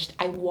finished,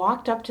 I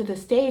walked up to the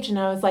stage and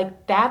I was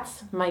like,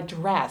 that's my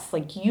dress.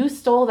 Like, you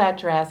stole that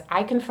dress.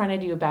 I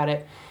confronted you about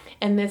it.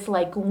 And this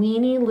like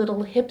weenie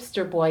little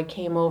hipster boy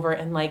came over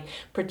and like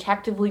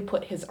protectively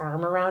put his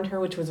arm around her,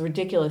 which was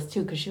ridiculous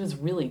too, because she was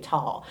really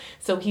tall.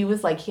 So he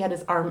was like, he had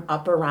his arm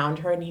up around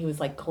her and he was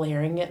like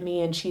glaring at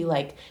me, and she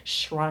like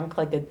shrunk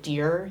like a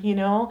deer, you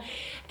know?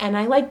 And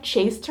I like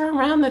chased her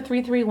around the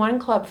 331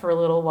 Club for a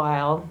little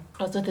while.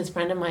 I was with this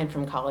friend of mine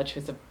from college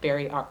who's a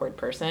very awkward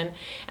person,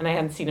 and I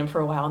hadn't seen him for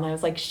a while, and I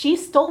was like, she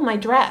stole my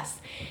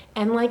dress.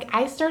 And like,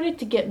 I started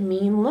to get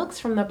mean looks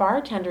from the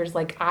bartenders,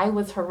 like I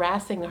was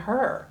harassing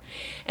her.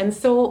 And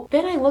so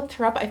then I looked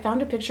her up. I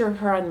found a picture of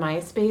her on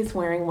MySpace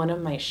wearing one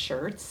of my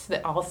shirts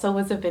that also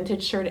was a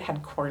vintage shirt. It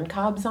had corn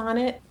cobs on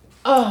it.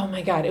 Oh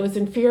my God, it was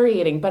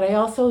infuriating. But I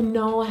also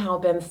know how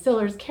Ben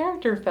Stiller's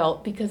character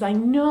felt because I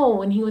know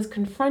when he was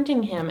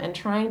confronting him and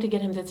trying to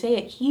get him to say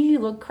it, he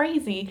looked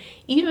crazy,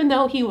 even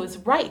though he was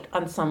right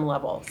on some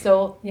level.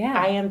 So Yeah.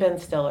 I am Ben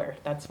Stiller.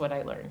 That's what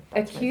I learned.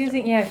 That's my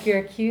Accusing, story. yeah, if you're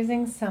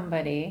accusing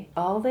somebody,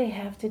 all they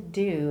have to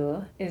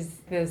do is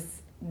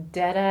this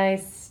dead eye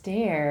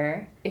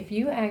stare. If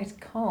you act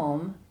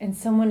calm and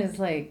someone is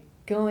like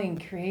going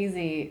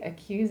crazy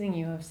accusing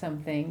you of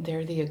something,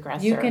 They're the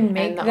aggressor. you can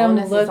make and the them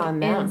onus look is on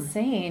them.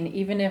 insane,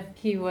 even if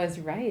he was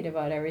right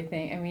about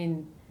everything. I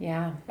mean,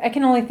 yeah. I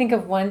can only think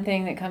of one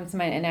thing that comes to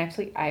mind, and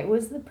actually, I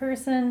was the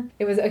person.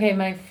 It was, okay,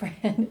 my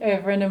friend,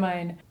 a friend of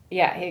mine,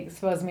 yeah, he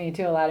exposed me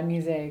to a lot of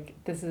music.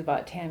 This is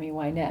about Tammy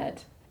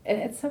Wynette. And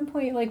at some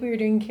point, like, we were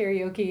doing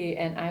karaoke,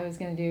 and I was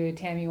going to do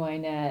Tammy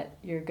Wynette,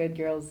 Your Good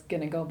Girl's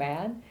Gonna Go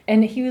Bad.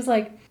 And he was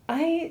like,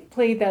 I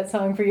played that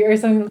song for you, or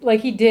something. Like,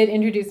 he did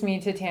introduce me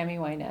to Tammy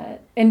Wynette.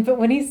 But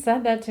when he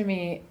said that to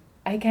me,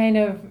 I kind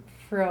of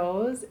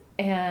froze,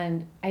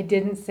 and I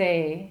didn't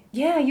say,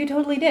 yeah, you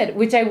totally did,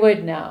 which I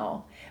would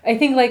now. I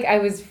think, like,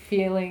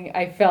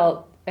 I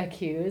felt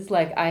accused,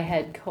 like I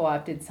had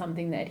co-opted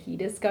something that he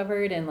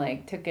discovered and,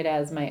 like, took it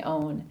as my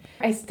own.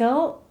 I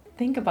still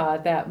think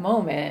about that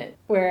moment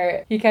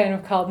where he kind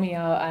of called me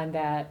out on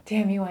that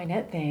Tammy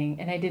Wynette thing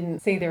and I didn't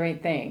say the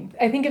right thing.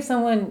 I think if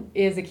someone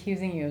is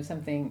accusing you of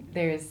something,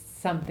 there's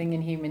something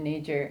in human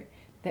nature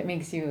that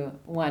makes you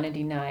want to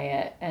deny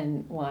it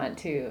and want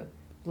to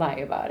lie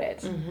about it.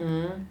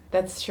 Mm-hmm.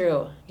 That's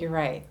true. You're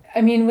right.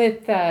 I mean,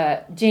 with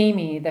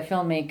Jamie, the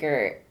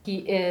filmmaker, he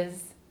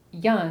is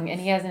young and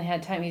he hasn't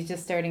had time. He's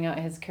just starting out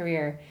his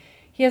career.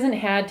 He hasn't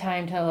had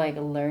time to, like,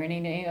 learn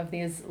any of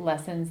these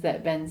lessons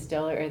that Ben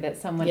Stiller or that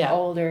someone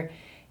older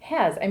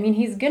has. I mean,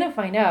 he's going to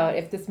find out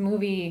if this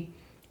movie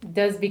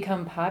does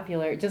become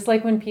popular, just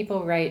like when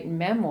people write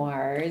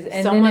memoirs.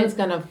 And someone's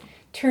going to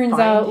turns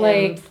out,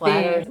 like,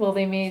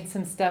 they made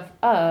some stuff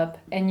up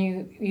and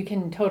you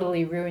can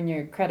totally ruin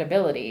your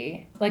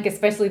credibility. Like,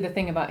 especially the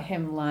thing about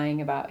him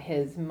lying about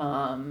his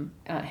mom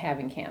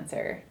having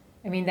cancer.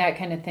 I mean, that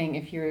kind of thing,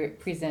 if you're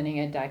presenting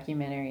a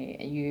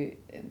documentary,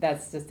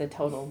 that's just a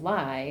total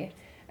lie.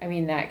 I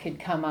mean, that could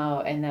come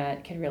out and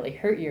that could really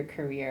hurt your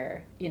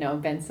career. You know,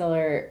 Ben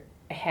Stiller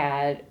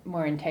had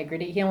more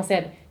integrity. He almost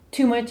had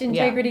too much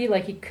integrity,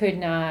 like he could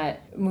not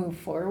move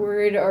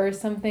forward or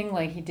something,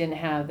 like he didn't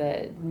have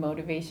the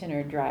motivation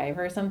or drive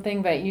or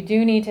something. But you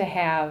do need to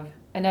have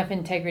enough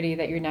integrity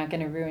that you're not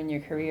going to ruin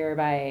your career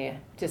by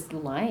just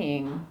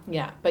lying.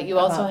 Yeah, but you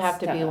also have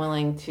stuff. to be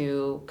willing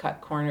to cut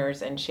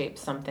corners and shape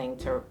something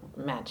to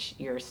match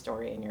your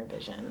story and your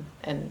vision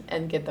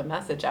and get the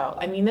message out.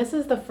 I mean, this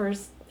is the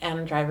first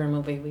Adam Driver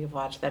movie we've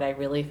watched that I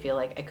really feel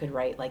like I could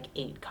write like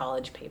 8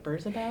 college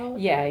papers about.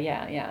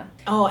 Yeah.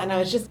 Oh, and I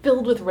was just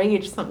filled with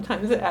rage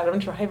sometimes at Adam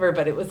Driver,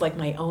 but it was like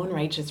my own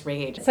righteous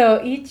rage.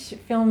 So each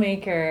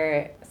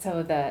filmmaker,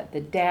 so the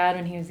dad,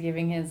 when he was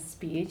giving his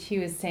speech, he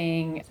was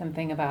saying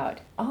something about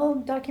all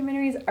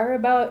documentaries are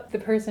about the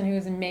person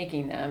who's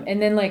making them.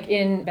 And then, like,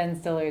 in Ben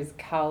Stiller's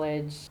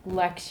college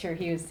lecture,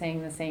 he was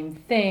saying the same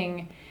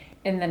thing.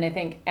 And then I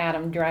think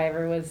Adam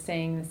Driver was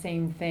saying the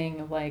same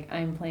thing of, like,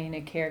 I'm playing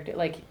a character.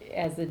 Like,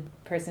 as the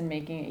person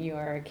making it, you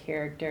are a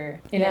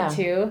character in it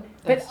too.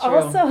 But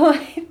also,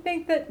 I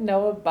think that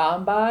Noah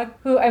Baumbach,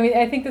 who, I mean,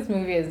 I think this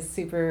movie is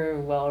super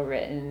well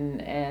written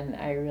and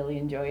I really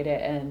enjoyed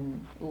it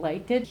and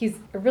liked it. He's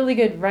a really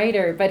good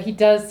writer, but he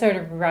does sort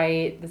of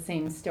write the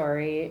same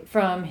story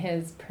from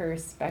his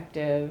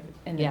perspective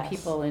and the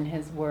people in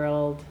his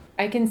world.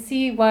 I can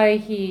see why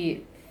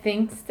he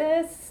thinks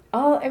this.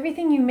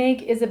 Everything you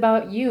make is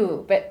about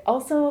you, but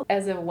also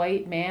as a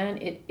white man,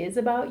 it is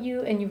about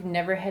you, and you've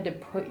never had to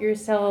put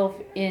yourself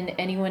in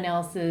anyone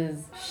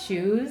else's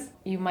shoes.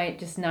 You might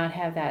just not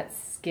have that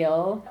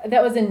skill.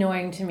 That was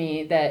annoying to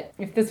me, that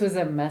if this was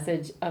a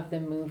message of the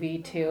movie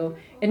too,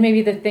 and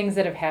maybe the things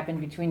that have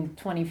happened between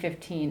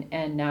 2015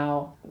 and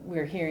now,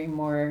 we're hearing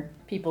more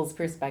people's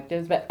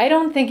perspectives, but I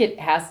don't think it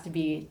has to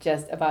be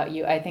just about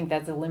you. I think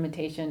that's a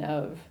limitation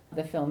of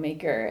the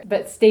filmmaker.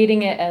 But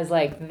stating it as,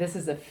 like, this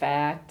is a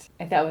fact,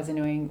 I thought was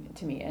annoying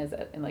to me as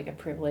a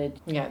privilege.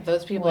 Yeah,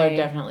 those people are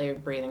definitely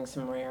breathing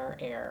some rare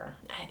air.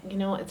 You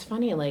know, it's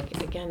funny,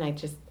 like, again, I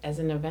just, as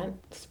an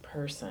events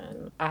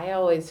person, I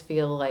always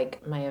feel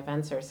like my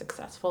events are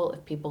successful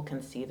if people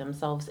can see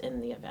themselves in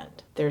the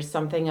event. There's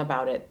something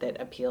about it that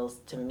appeals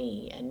to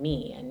me and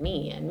me and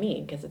me and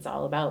me, because it's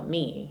all about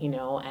me, you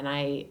know, and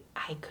I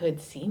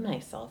could see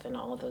myself in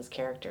all of those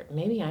characters.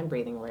 Maybe I'm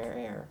breathing rare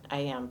air. I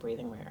am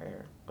breathing rare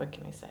air. What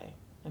can I say?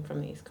 I'm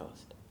from the East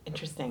Coast.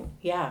 Interesting.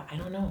 Yeah, I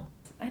don't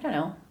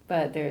know.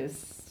 But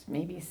there's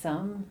maybe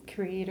some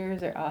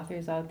creators or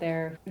authors out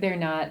there, they're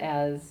not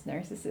as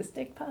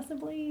narcissistic,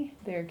 possibly.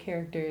 Their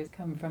characters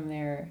come from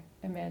their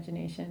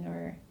imagination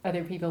or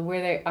other people,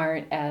 where they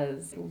aren't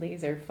as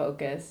laser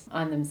focused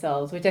on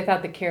themselves, which I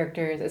thought the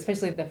characters,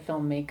 especially the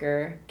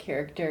filmmaker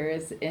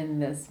characters in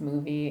this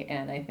movie,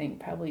 and I think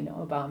probably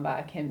Noah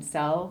Baumbach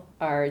himself,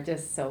 are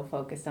just so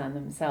focused on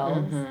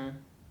themselves. Mm-hmm.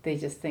 They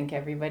just think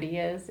everybody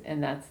is,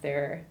 and that's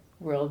their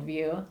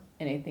worldview.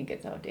 and I think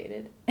it's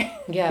outdated.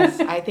 Yes,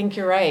 I think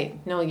you're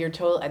right. No, you're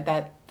totally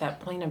that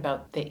point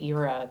about the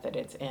era that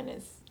it's in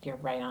is you're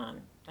right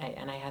on.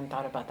 I hadn't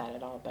thought about that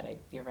at all, but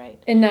you're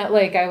right. And not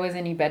like I was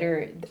any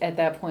better at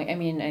that point. I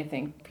mean, I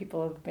think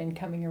people have been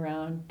coming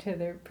around to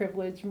their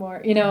privilege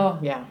more. You know,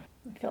 Yeah.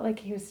 I felt like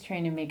he was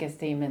trying to make a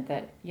statement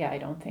that, I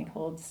don't think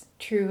holds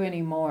true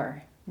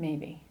anymore,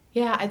 maybe.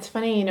 Yeah, it's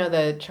funny, you know,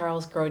 the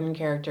Charles Grodin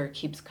character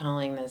keeps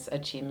calling this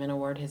achievement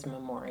award his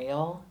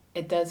memorial.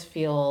 It does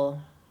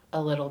feel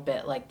a little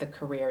bit like the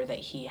career that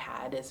he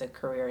had is a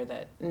career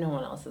that no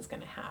one else is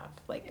going to have.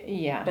 Like,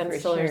 Yeah, Ben for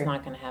Stiller's sure.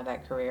 not going to have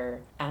that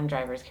career. Adam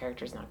Driver's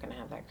character is not going to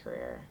have that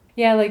career.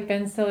 Yeah, like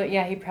Ben Stiller,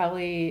 he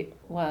probably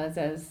was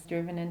as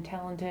driven and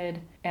talented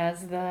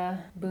as the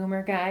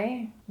boomer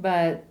guy,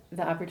 but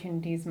the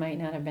opportunities might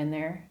not have been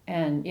there.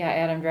 And yeah,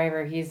 Adam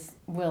Driver, he's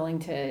willing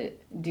to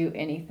do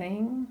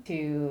anything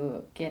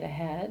to get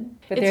ahead.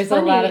 But It's there's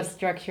a lot funny. of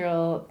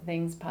structural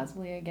things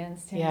possibly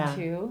against him Yeah.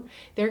 too.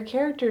 Their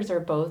characters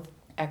are both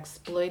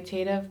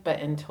exploitative, but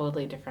in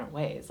totally different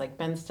ways. Like,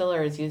 Ben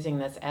Stiller is using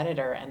this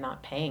editor and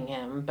not paying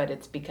him, but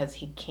it's because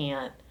he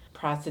can't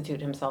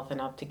prostitute himself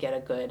enough to get a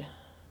good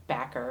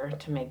backer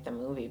to make the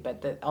movie.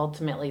 But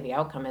ultimately, the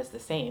outcome is the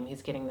same.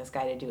 He's getting this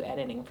guy to do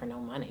editing for no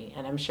money.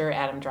 And I'm sure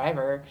Adam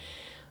Driver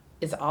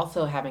is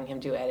also having him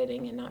do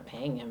editing and not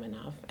paying him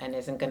enough and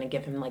isn't going to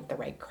give him like the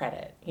right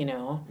credit, you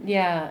know?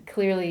 Yeah,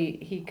 clearly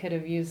he could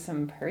have used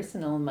some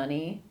personal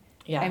money.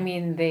 Yeah. I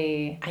mean,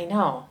 I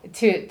know.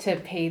 to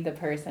pay the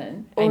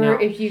person. I know.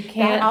 Or if you That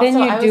can't, also, then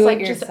you I was do like,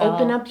 it just yourself.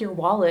 open up your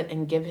wallet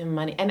and give him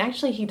money. And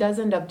actually, he does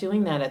end up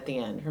doing that at the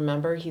end.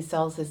 Remember, he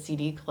sells his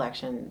CD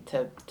collection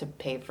to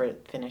pay for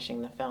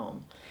finishing the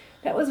film.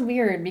 That was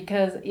weird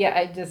because,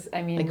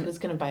 I mean, Like, who's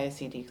going to buy a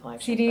CD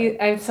collection? CD,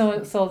 I've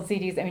sold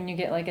CDs. I mean, you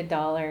get like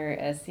 $1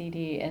 a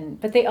CD,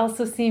 but they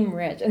also seem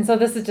rich. And so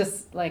this is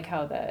just like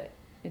how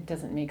it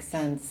doesn't make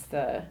sense,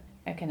 the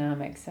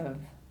economics of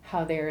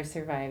how they're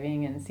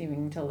surviving and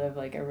seeming to live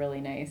like a really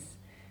nice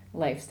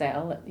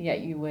lifestyle,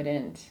 yet you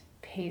wouldn't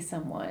pay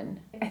someone.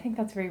 I think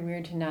that's very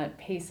weird to not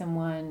pay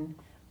someone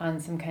on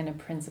some kind of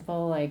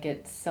principle, like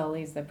it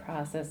sullies the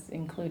process,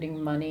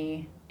 including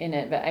money in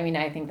it. But I mean,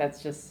 I think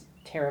that's just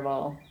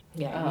terrible.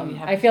 Yeah, you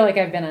have I feel like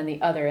I've been on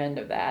the other end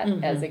of that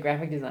Mhm. as a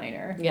graphic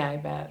designer. Yeah, I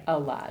bet. A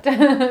lot.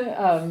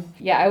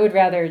 I would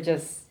rather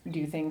just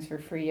do things for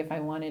free if I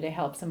wanted to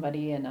help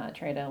somebody and not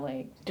try to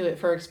like, Do it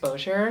for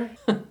exposure.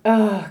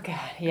 oh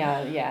God,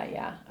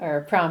 yeah. Or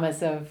a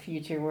promise of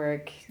future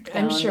work.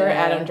 I'm down sure the-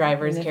 Adam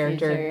Driver's in the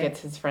character future.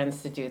 gets his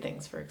friends to do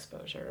things for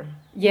exposure.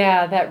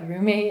 Yeah, that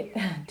roommate,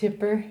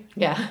 Tipper,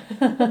 Yeah.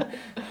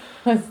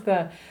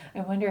 I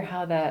wonder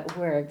how that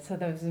worked. So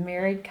there was a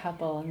married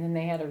couple and then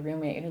they had a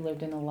roommate who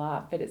lived in a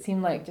loft, but it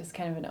seemed like just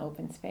kind of an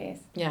open space.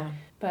 Yeah.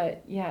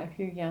 But yeah, if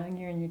you're young,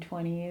 you're in your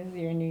 20s,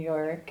 you're in New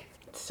York.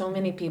 So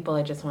many people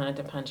I just wanted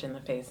to punch in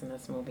the face in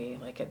this movie,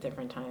 like at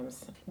different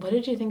times. What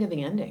did you think of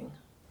the ending?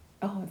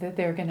 Oh, that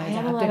they're going to I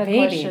had a adopt lot a of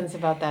baby. questions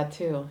about that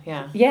too.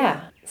 Yeah.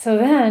 Yeah. So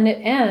then it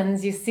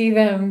ends, you see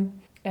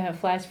them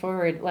flash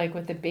forward like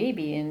with the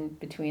baby in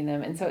between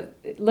them. And so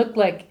it looked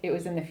like it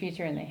was in the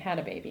future and they had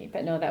a baby.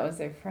 But no, that was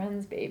their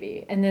friend's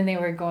baby. And then they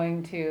were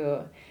going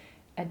to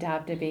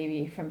adopt a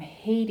baby from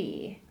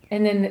Haiti.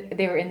 And then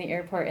they were in the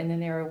airport and then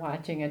they were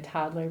watching a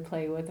toddler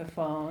play with a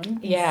phone.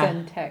 And Yeah.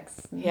 send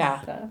texts and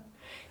Yeah. stuff.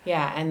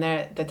 Yeah, and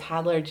the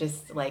toddler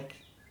just like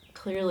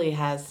clearly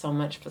has so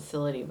much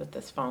facility with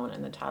this phone,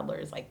 and the toddler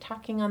is like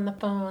talking on the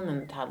phone,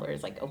 and the toddler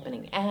is like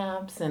opening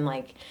apps, and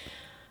like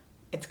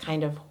it's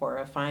kind of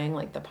horrifying,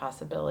 like the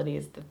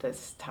possibilities that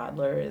this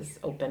toddler is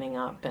opening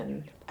up,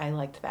 and I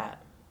liked that.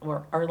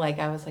 Or like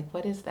I was like,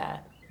 what is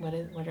that?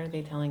 What are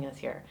they telling us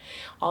here?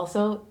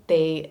 Also,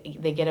 they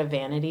get a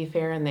Vanity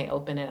Fair and they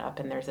open it up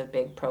and there's a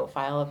big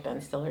profile of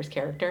Ben Stiller's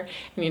character.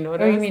 And you know what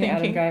Oh, I you was mean thinking?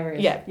 Adam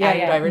Driver's? Yeah, Yeah, Adam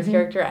yeah. Driver's Mhm.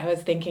 character. I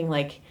was thinking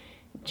like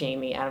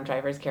Jamie, Adam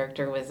Driver's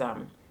character, was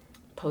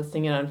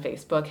posting it on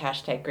Facebook,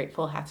 hashtag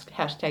grateful,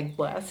 hashtag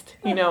blessed,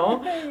 you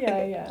know?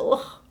 Yeah.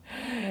 Ugh.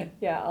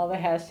 Yeah, all the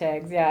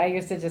hashtags. Yeah, I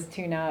used to just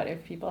tune out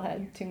if people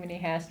had too many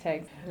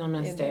hashtags in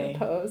their Namaste.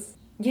 posts.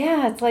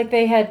 Yeah, it's like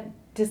they had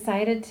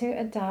decided to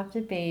adopt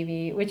a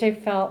baby, which I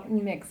felt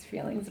mixed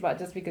feelings about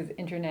just because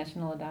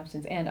international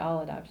adoptions and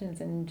all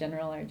adoptions in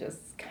general are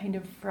just kind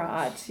of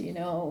fraught,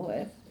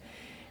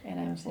 and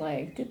I was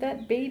like, did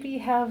that baby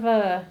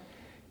have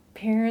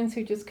parents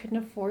who just couldn't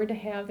afford to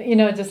have,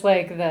 just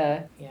like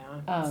the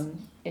Yeah.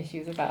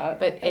 issues about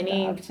But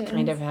any adoptions.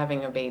 kind of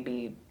having a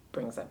baby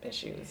brings up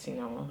issues,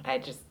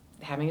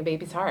 having a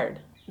baby's hard.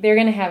 They're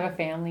going to have a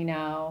family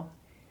now.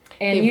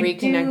 And They've you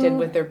reconnected do-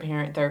 with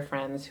their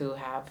friends who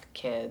have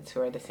kids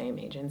who are the same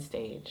age and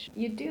stage.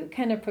 You do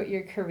kind of put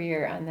your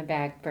career on the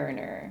back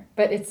burner,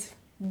 but it's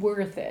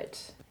worth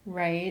it,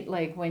 right?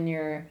 Like when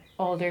you're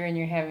older and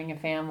you're having a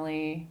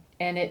family,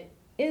 and it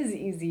is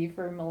easy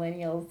for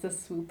millennials to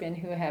swoop in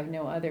who have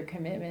no other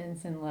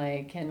commitments and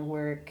like can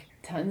work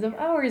tons of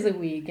hours a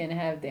week and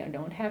they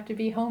don't have to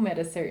be home at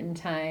a certain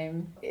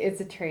time. It's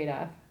a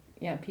trade-off.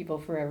 People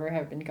forever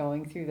have been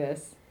going through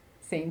this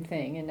same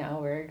thing, and now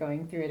we're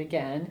going through it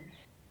again.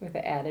 with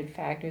the added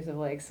factors of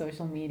like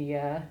social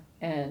media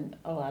and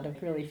a lot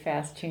of really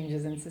fast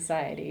changes in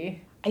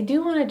society. I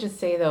do want to just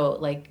say though,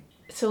 like,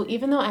 so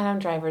even though Adam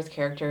Driver's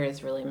character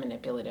is really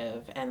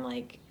manipulative and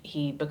like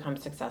he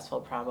becomes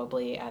successful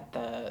probably at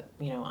the,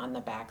 on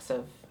the backs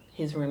of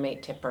his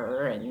roommate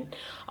Tipper and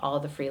all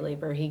the free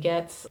labor he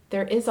gets,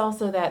 there is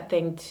also that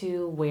thing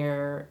too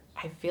where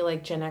I feel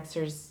like Gen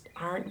Xers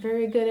aren't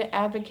very good at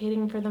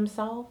advocating for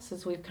themselves,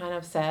 as we've kind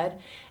of said.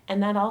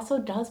 And that also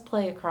does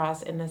play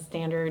across in the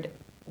standard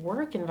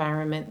work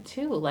environment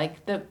too.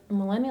 Like the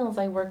millennials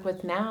I work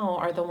with now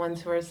are the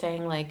ones who are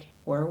saying like,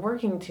 we're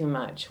working too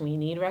much. We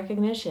need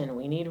recognition.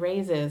 We need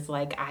raises.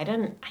 Like I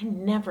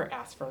never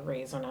asked for a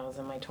raise when I was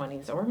in my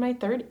 20s or my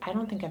 30s. I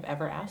don't think I've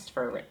ever asked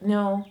for a raise.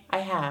 No, I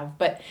have,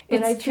 but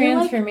it's I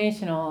feel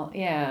transformational.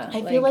 Yeah.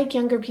 I feel like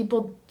younger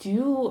people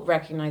do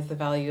recognize the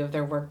value of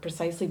their work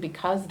precisely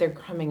because they're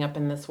coming up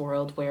in this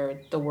world where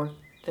the work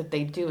that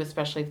they do,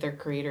 especially if they're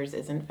creators,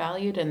 isn't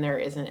valued and there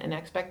isn't an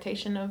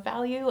expectation of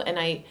value.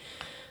 And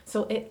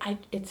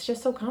it's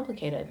just so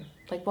complicated.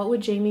 Like, what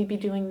would Jamie be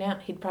doing now?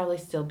 He'd probably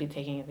still be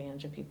taking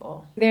advantage of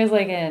people. There's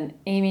like an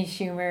Amy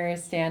Schumer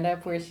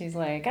stand-up where she's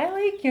like, I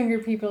like younger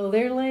people.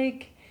 They're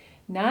like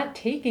not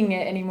taking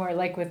it anymore,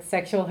 like with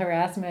sexual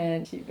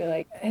harassment. She'd be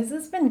like, has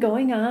this been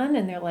going on?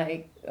 And they're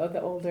like, oh,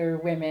 the older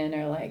women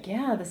are like,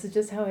 yeah, this is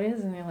just how it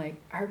is. And they're like,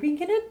 are we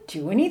going to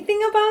do anything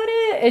about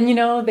it? And,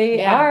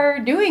 they are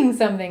doing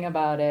something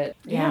about it.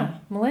 Yeah.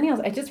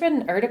 Millennials. I just read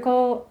an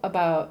article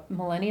about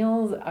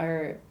millennials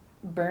are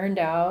burned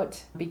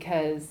out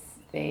because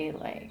they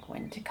like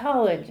went to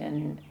college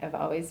and have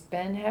always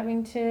been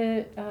having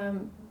to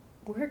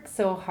work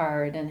so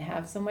hard and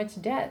have so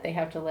much debt. They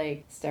have to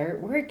like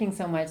start working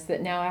so much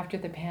that now after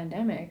the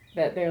pandemic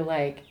that they're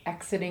like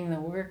exiting the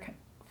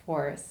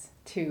workforce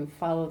to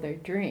follow their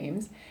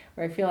dreams.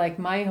 Where I feel like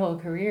my whole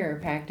career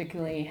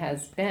practically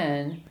has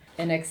been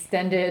an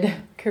extended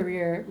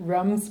career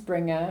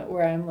rumspringa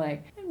where I'm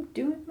like, I'm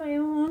doing my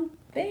own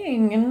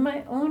thing in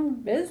my own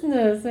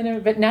business,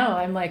 but now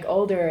I'm like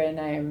older and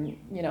I'm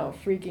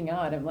freaking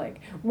out. I'm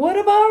like, what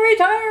about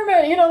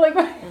retirement?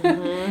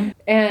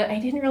 And I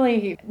didn't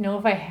really know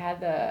if I had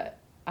the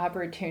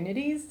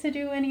opportunities to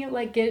do any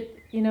like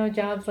get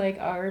jobs like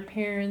our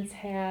parents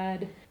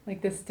had.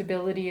 Like the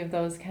stability of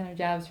those kind of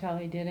jobs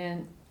probably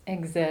didn't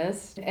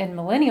exist. And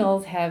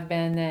millennials have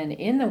been then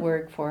in the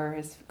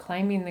workforce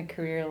climbing the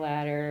career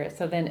ladder.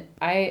 So then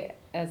I,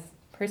 as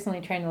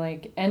personally trying to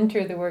like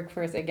enter the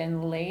workforce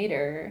again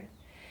later,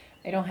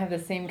 I don't have the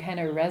same kind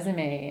of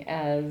resume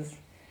as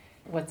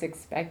what's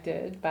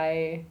expected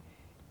by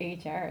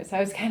HR. So I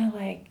was kind of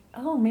like,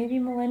 oh, maybe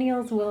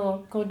millennials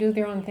will go do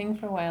their own thing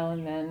for a while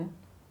and then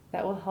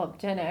that will help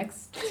Gen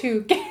X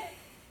to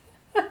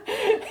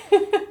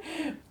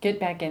get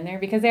back in there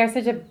because they are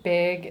such a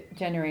big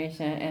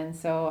generation and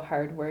so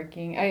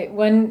hardworking.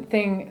 One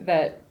thing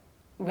that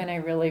when I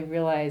really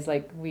realized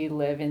like we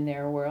live in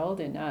their world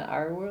and not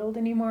our world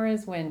anymore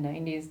is when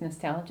 90s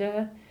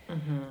nostalgia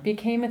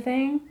became a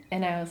thing.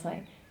 And I was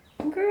like,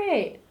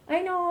 great,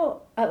 I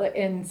know.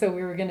 And so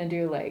we were going to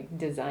do like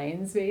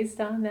designs based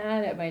on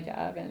that at my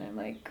job. And I'm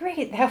like,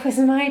 great, that was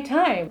my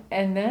time.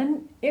 And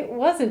then it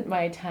wasn't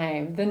my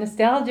time. The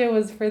nostalgia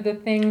was for the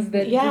things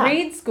that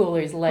grade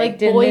schoolers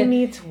liked. Like Boy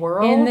Meets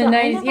World? In the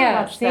 90s,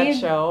 watched that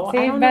show.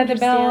 Saved by the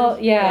Bell.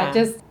 Yeah,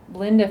 just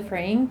Linda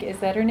Frank, is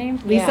that her name?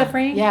 Lisa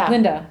Frank?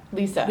 Yeah.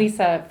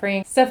 Lisa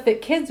Frank. Stuff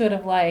that kids would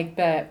have liked,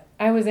 but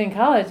I was in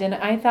college and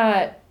I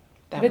thought,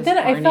 but then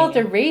I felt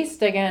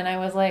erased again. I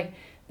was like,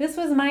 this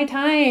was my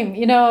time,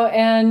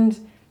 and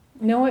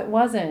no, it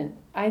wasn't.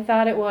 I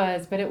thought it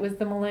was, but it was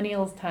the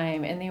millennials'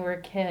 time and they were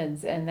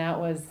kids and that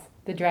was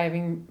the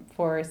driving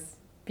force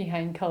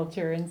behind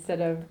culture instead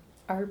of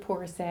our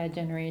poor, sad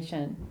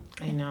generation.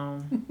 I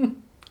know.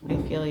 I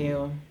feel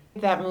you.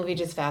 That movie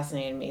just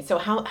fascinated me. So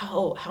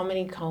how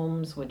many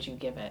combs would you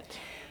give it?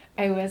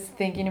 I was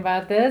thinking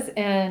about this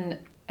and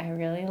I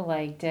really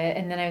liked it.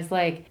 And then I was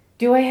like,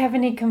 do I have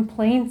any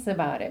complaints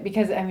about it?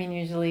 Because,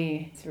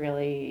 usually it's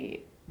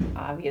really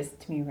obvious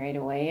to me right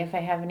away if I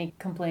have any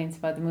complaints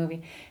about the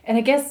movie. And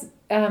I guess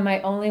my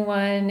only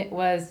one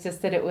was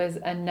just that it was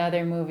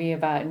another movie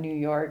about New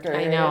Yorkers.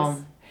 I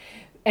know.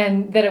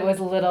 And that it was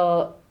a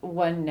little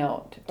one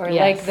note. Or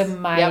like the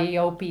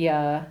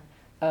myopia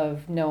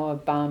of Noah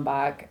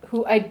Baumbach,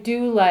 who I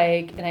do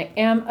like and I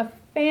am a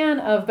fan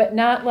of, but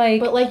not like...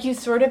 But like you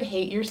sort of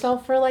hate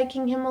yourself for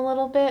liking him a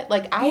little bit?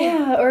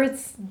 Yeah, or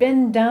it's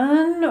been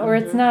done, or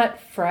it's not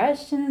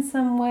fresh in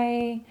some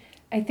way.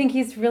 I think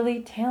he's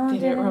really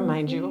talented. Did it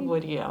remind you of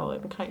Woody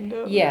Allen, kind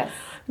of? Yes.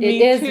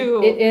 Me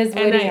too. It is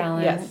Woody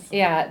Allen. Yes.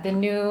 Yeah, the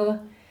new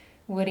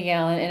Woody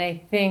Allen, and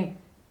I think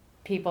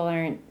people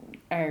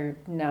are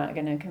not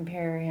going to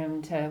compare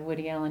him to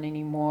Woody Allen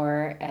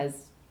anymore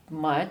as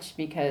much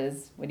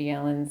because Woody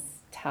Allen's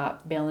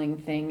top billing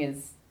thing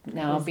is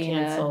now being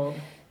canceled.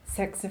 A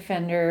sex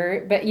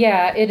offender. But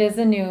yeah, it is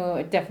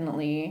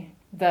definitely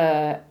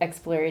the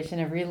exploration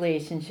of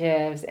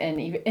relationships and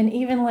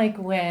even like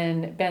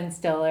when Ben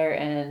Stiller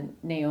and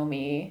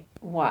Naomi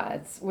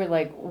Watts were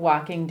like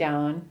walking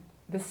down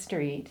the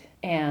street,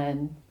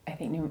 and I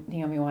think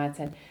Naomi Watts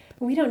said,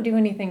 "We don't do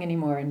anything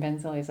anymore," and Ben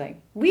Stiller like,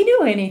 "We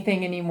do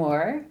anything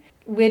anymore."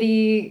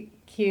 Witty,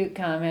 cute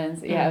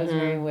comments. Yeah, it was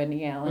very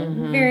Woody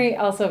Allen.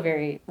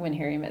 Very When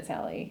Harry Met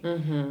Sally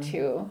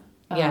too.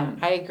 Yeah,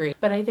 I agree.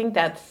 But I think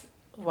that's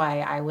why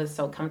I was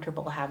so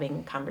comfortable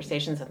having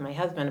conversations with my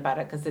husband about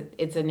it, because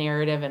it's a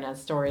narrative and a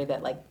story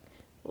that, like,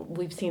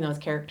 we've seen those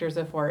characters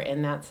before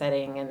in that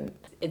setting, and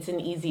it's an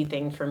easy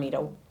thing for me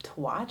to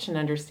watch and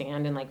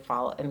understand and, like,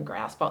 follow and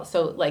grasp out.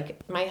 So,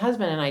 like, my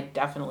husband and I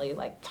definitely,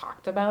 like,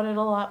 talked about it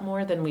a lot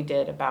more than we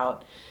did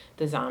about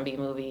the zombie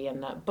movie,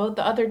 and both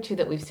the other two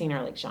that we've seen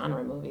are like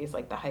genre movies,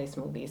 like the heist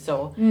movies.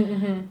 So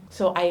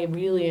so I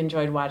really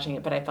enjoyed watching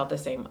it, but I felt the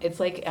same. It's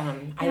like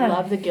I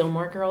love the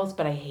Gilmore Girls,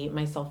 but I hate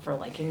myself for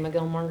liking the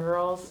Gilmore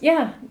Girls.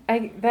 Yeah,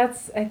 I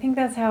think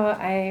that's how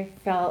I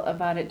felt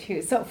about it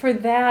too. So for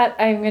that,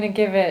 I'm gonna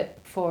give it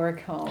 4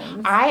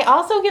 combs. I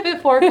also give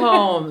it 4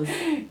 combs.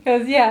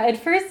 Because at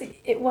first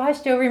it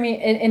washed over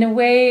me in a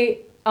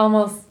way.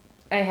 Almost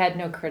I had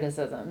no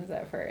criticisms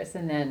at first,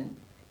 and then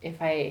if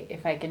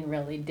I can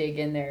really dig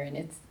in there, and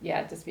it's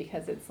just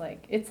because that's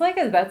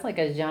like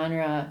a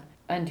genre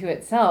unto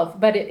itself,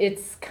 but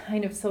it's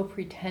kind of so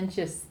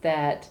pretentious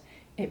that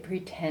it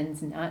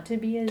pretends not to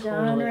be a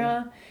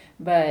genre,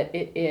 but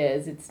it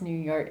is. It's New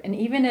York, and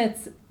even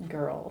it's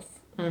girls,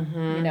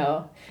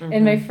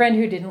 And my friend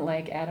who didn't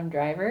like Adam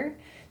Driver,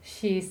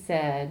 she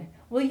said,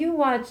 "Well, you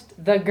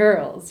watched The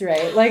Girls,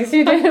 right?" Like,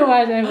 she didn't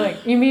watch it. I'm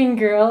like, "You mean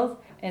Girls?"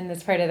 And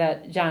that's part of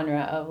that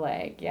genre of,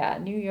 like,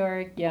 New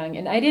York, young.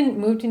 And I didn't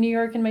move to New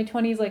York in my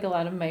 20s like a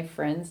lot of my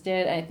friends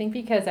did. I think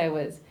because I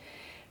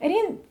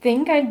didn't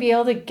think I'd be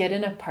able to get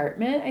an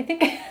apartment. I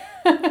think,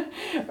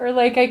 or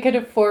like I could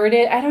afford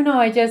it. I don't know.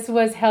 I just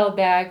was held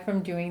back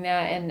from doing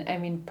that. And I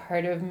mean,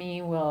 part of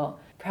me will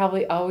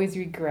probably always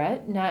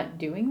regret not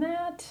doing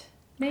that.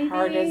 Maybe.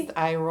 Hardest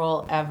eye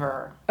roll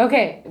ever.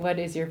 Okay, what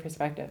is your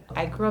perspective?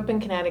 I grew up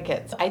in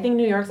Connecticut. So I think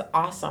New York's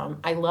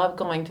awesome. I love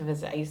going to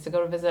visit. I used to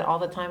go to visit all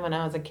the time when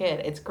I was a kid.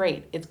 It's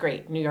great. It's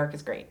great. New York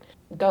is great.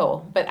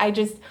 Go. But I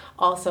just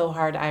also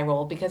hard eye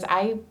roll because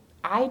I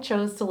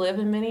chose to live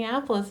in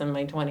Minneapolis in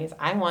my 20s.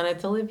 I wanted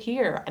to live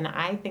here, and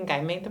I think I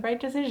made the right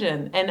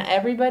decision. And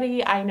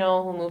everybody I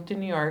know who moved to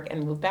New York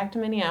and moved back to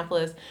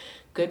Minneapolis,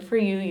 good for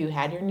you. You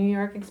had your New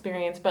York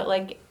experience, but,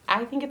 like,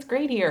 I think it's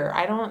great here.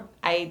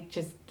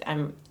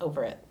 I'm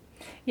over it.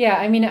 Yeah,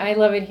 I mean, I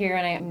love it here,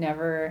 and I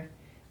never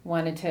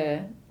wanted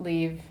to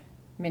leave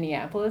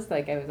Minneapolis.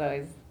 Like, I was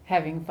always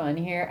having fun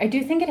here. I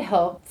do think it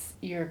helps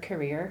your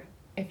career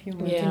if you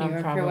move to New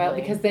York for a while,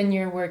 because then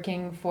you're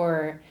working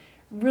for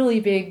really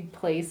big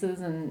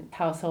places and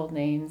household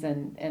names,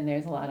 and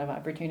there's a lot of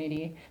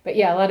opportunity. But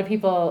yeah, a lot of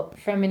people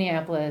from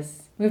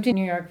Minneapolis moved to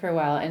New York for a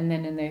while, and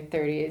then in their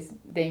 30s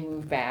they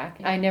moved back.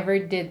 I never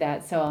did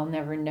that, so I'll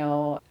never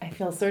know. I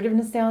feel sort of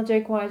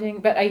nostalgic watching,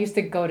 but I used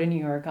to go to New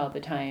York all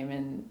the time,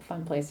 and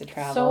fun place to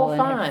travel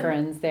and have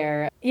friends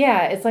there.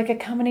 Yeah, it's like a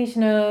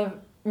combination of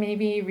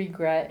maybe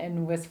regret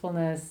and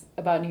wistfulness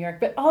about New York,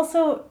 but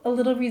also a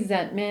little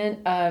resentment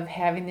of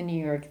having the New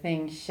York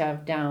thing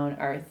shoved down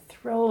our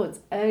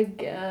throats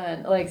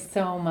again, like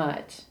so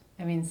much.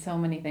 I mean, so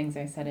many things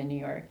I said in New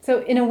York.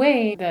 So in a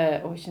way,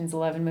 the Ocean's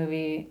 11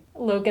 movie,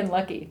 Logan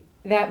Lucky,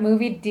 that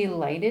movie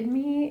delighted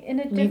me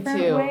in a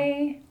different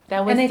way.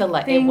 That was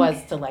it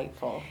was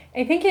delightful.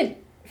 I think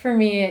for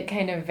me, it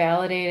kind of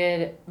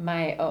validated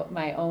my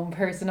own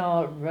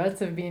personal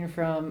roots of being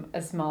from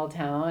a small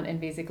town and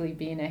basically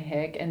being a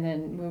hick, and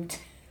then moved.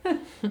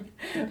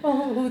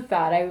 Who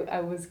thought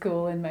I was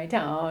cool in my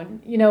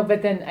town,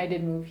 but then I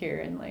did move here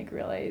and, like,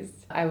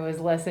 realized I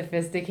was less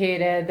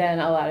sophisticated than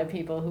a lot of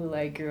people who,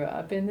 like, grew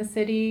up in the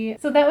city.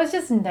 So that was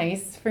just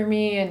nice for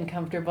me and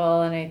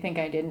comfortable, and I think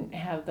I didn't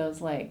have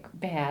those, like,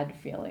 bad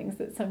feelings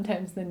that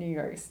sometimes the New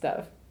York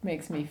stuff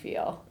makes me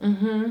feel.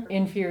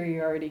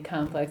 Inferiority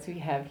complex we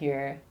have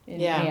here in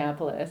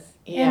Minneapolis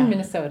and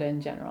Minnesota in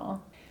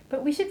general.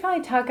 But we should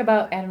probably talk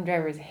about Adam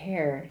Driver's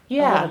hair a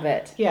little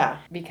bit. Yeah.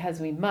 Because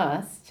we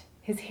must.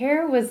 His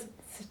hair was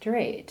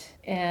straight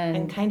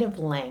and kind of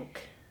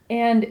lank.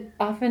 And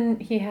often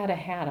he had a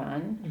hat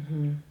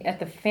on. At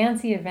the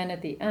fancy event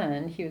at the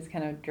end, he was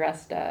kind of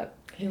dressed up.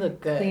 He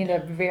looked good. Cleaned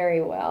up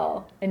very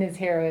well. And his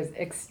hair was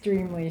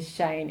extremely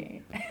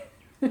shiny.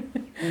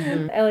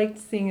 I liked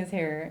seeing his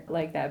hair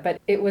like that.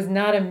 But it was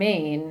not a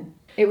mane.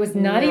 It was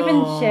not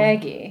even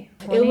shaggy.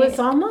 It was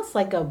almost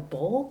like a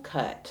bowl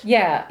cut.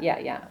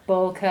 Yeah.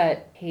 Bowl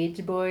cut.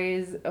 Page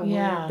Boys, a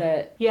word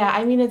that... Yeah,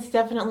 I mean, it's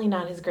definitely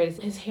not his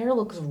greatest. His hair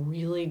looks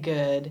really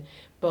good,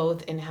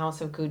 both in House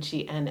of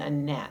Gucci and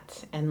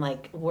Annette. And,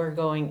 like, we're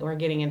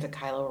getting into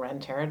Kylo Ren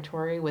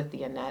territory with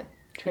the Annette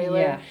trailer.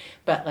 Yeah.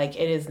 But, like,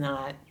 it is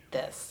not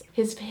this.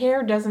 His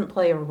hair doesn't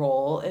play a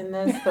role in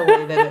this the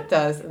way that it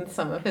does in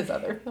some of his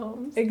other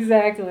films.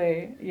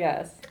 Exactly.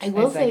 Yes. I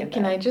will say,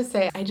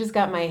 I just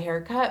got my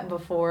hair cut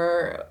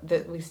before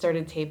we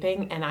started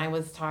taping, and I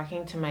was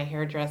talking to my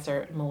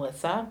hairdresser,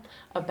 Melissa,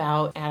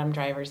 about Adam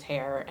Driver's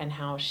hair and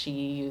how she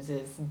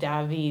uses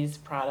Davies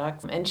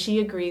products, and she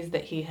agrees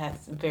that he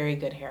has very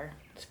good hair.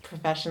 It's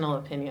professional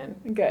opinion.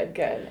 Good,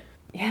 good.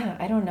 Yeah,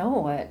 I don't know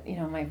what,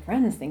 my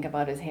friends think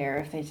about his hair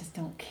if they just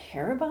don't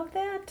care about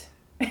that.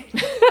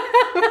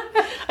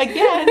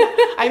 Again,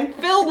 I'm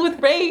filled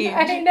with rage.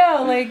 I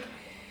know, like,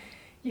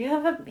 you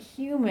have a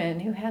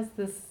human who has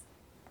this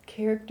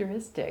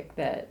characteristic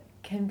that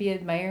can be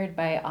admired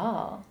by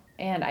all.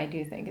 And I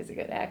do think he's a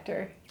good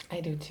actor.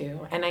 I do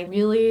too. And I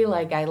really,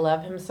 I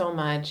love him so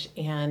much.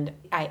 And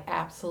I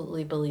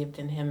absolutely believed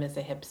in him as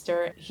a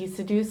hipster. He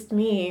seduced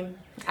me.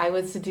 I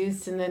was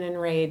seduced and then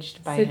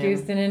enraged by him.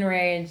 Seduced and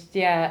enraged,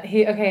 yeah.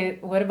 Okay,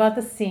 what about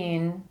the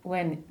scene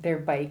when they're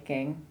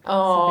biking?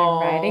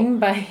 Oh. So they're riding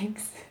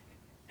bikes.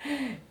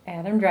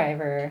 Adam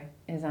Driver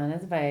is on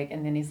his bike,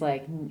 and then he's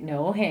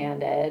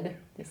no-handed,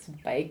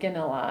 just biking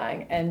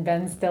along. And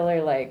Ben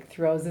Stiller,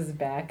 throws his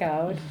back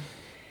out.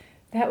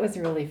 That was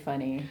really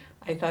funny.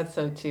 I thought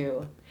so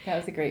too. That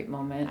was a great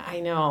moment.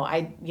 I know.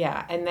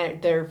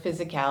 And their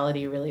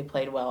physicality really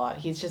played well out.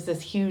 He's just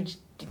this huge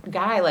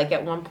guy.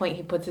 At one point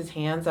he puts his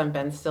hands on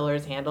Ben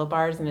Stiller's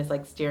handlebars and is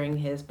steering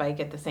his bike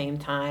at the same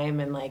time,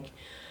 and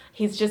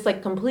he's just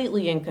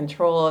completely in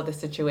control of the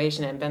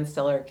situation, and Ben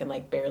Stiller can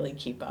barely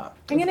keep up.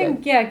 I'm gonna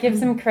give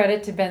some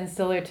credit to Ben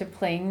Stiller to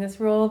playing this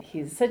role.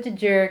 He's such a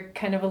jerk,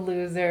 kind of a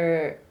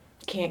loser.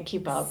 Can't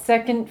keep up.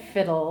 Second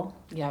fiddle.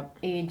 Yep.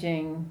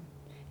 Aging.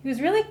 He was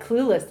really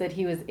clueless that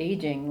he was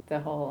aging,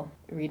 the whole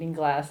reading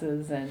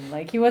glasses, and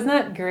he was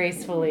not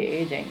gracefully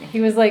aging.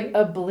 He was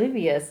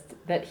oblivious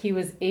that he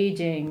was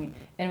aging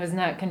and was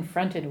not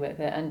confronted with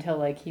it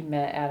until he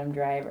met Adam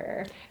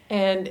Driver.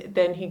 And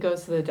then he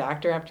goes to the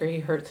doctor after he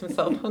hurts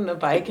himself on the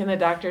bike, and the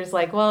doctor's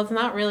like, well, it's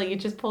not really, you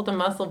just pulled a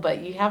muscle,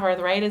 but you have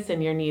arthritis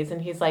in your knees.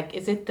 And he's like,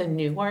 is it the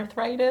new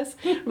arthritis?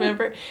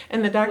 Remember?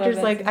 And the doctor's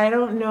like, I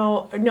don't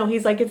know. No,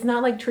 he's like, it's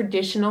not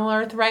traditional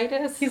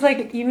arthritis. He's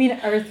like, you mean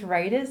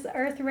arthritis?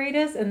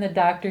 And the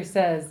doctor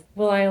says,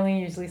 well, I only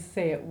usually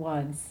say it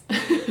once,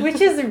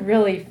 which is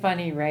really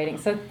funny writing.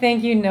 So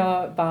thank you,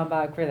 Noah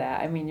Baumbach, for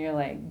that. I mean,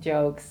 your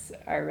jokes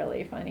are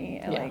really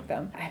funny. I like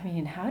them. I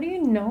mean, how do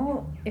you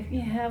know if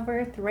you have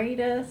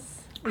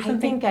arthritis? I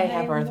think I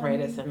have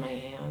arthritis in my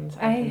hands.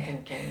 I've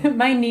been thinking.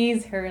 My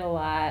knees hurt a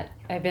lot.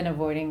 I've been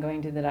avoiding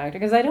going to the doctor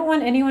because I don't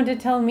want anyone to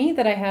tell me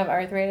that I have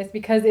arthritis,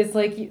 because it's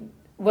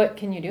what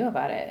can you do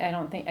about it?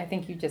 I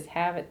think you just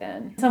have it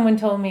then. Someone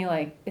told me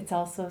it's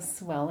also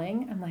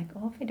swelling. I'm like,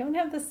 well, if I don't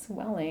have the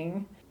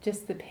swelling,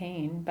 just the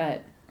pain.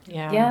 But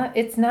yeah,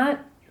 it's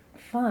not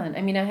fun.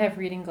 I mean, I have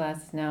reading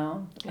glasses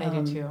now. I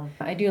do too.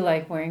 I do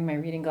like wearing my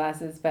reading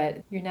glasses,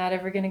 but you're not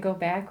ever going to go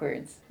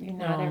backwards. You're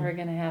not ever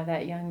going to have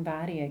that young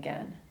body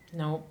again.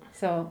 Nope.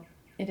 So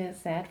it is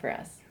sad for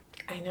us.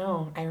 I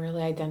know. I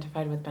really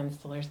identified with Ben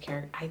Stiller's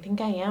character. I think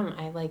I am.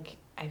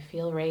 I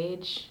feel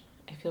rage.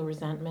 I feel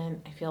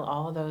resentment. I feel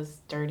all of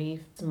those dirty,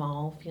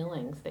 small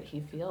feelings that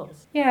he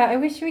feels. Yeah, I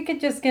wish we could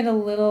just get a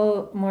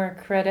little more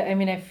credit. I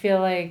mean, I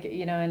feel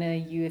in a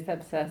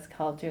youth-obsessed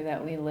culture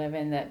that we live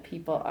in, that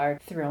people are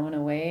thrown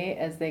away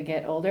as they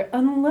get older,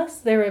 unless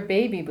they're a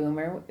baby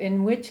boomer,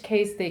 in which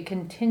case they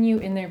continue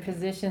in their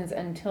positions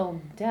until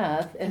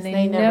death, and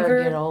they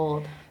never get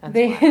old.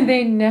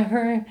 They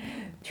never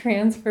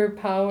transfer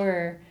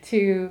power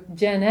to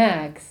Gen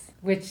X,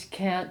 which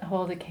can't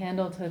hold a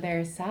candle to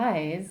their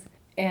size.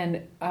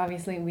 And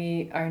obviously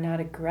we are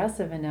not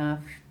aggressive enough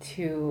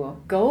to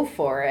go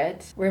for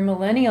it. Where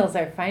millennials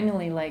are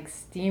finally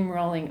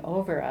steamrolling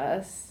over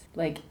us,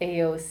 like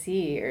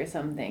AOC or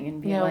something,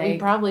 and being we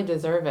probably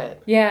deserve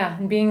it. Yeah,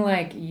 and being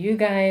you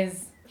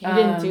guys... You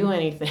didn't do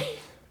anything.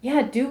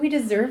 Yeah, do we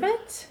deserve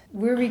it?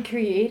 Were we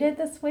created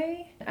this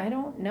way? I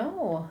don't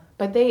know.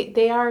 But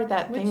they are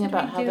that What thing should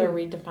about we how do? they're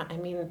redefined. I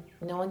mean,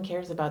 no one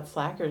cares about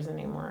slackers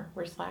anymore.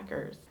 We're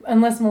slackers.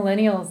 Unless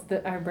millennials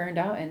that are burned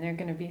out and they're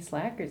going to be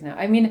slackers now.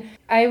 I mean,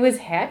 I was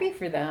happy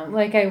for them.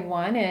 I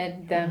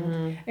wanted them.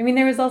 Mm-hmm. I mean,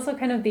 there was also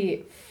kind of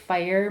the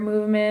FIRE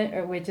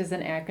movement, which is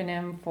an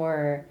acronym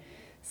for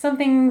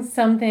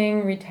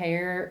something,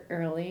 retire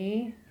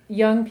early.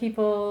 Young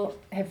people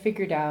have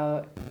figured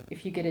out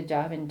if you get a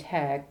job in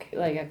tech,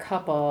 a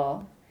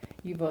couple,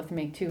 you both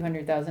make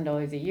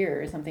 $200,000 a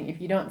year or something. If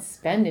you don't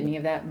spend any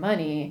of that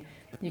money,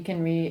 you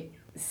can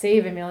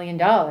save $1 million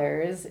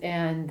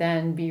and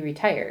then be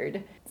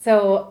retired.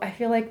 So I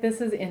feel this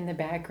is in the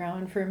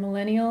background for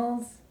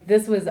millennials.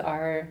 This was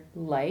our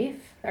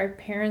life. Our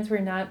parents were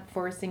not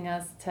forcing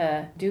us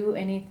to do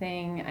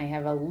anything. I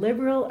have a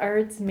liberal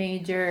arts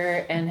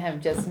major and have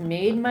just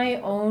made my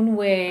own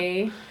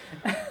way.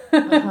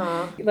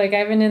 Uh-huh.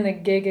 I've been in the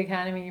gig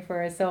economy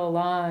for so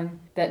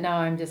long that now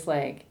I'm just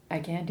I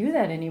can't do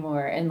that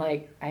anymore. And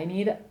I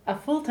need a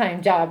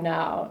full-time job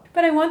now.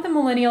 But I want the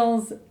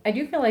millennials, I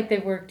do feel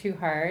they've worked too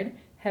hard,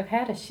 have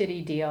had a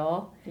shitty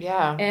deal.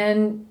 Yeah.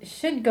 And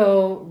should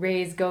go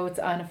raise goats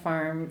on a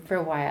farm for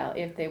a while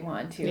if they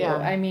want to. Yeah.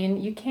 I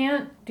mean, you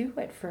can't do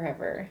it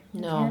forever. You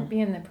No. can't be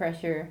in the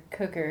pressure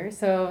cooker.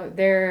 So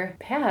their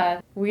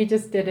path, we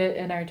just did it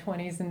in our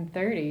 20s and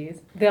 30s.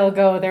 They'll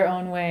go their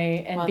own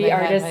way and be they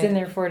have, artists in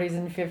their 40s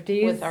and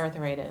 50s. With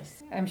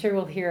arthritis. I'm sure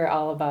we'll hear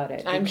all about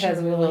it. I'm because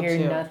sure we we'll will hear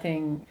too.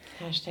 nothing.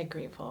 Hashtag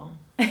grateful.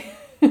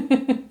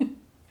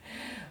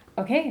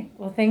 Okay,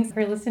 well, thanks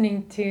for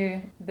listening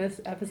to this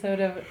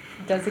episode of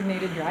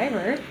Designated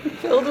Driver.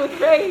 Filled with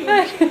rage.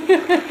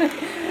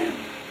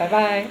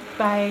 Bye-bye.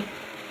 Bye.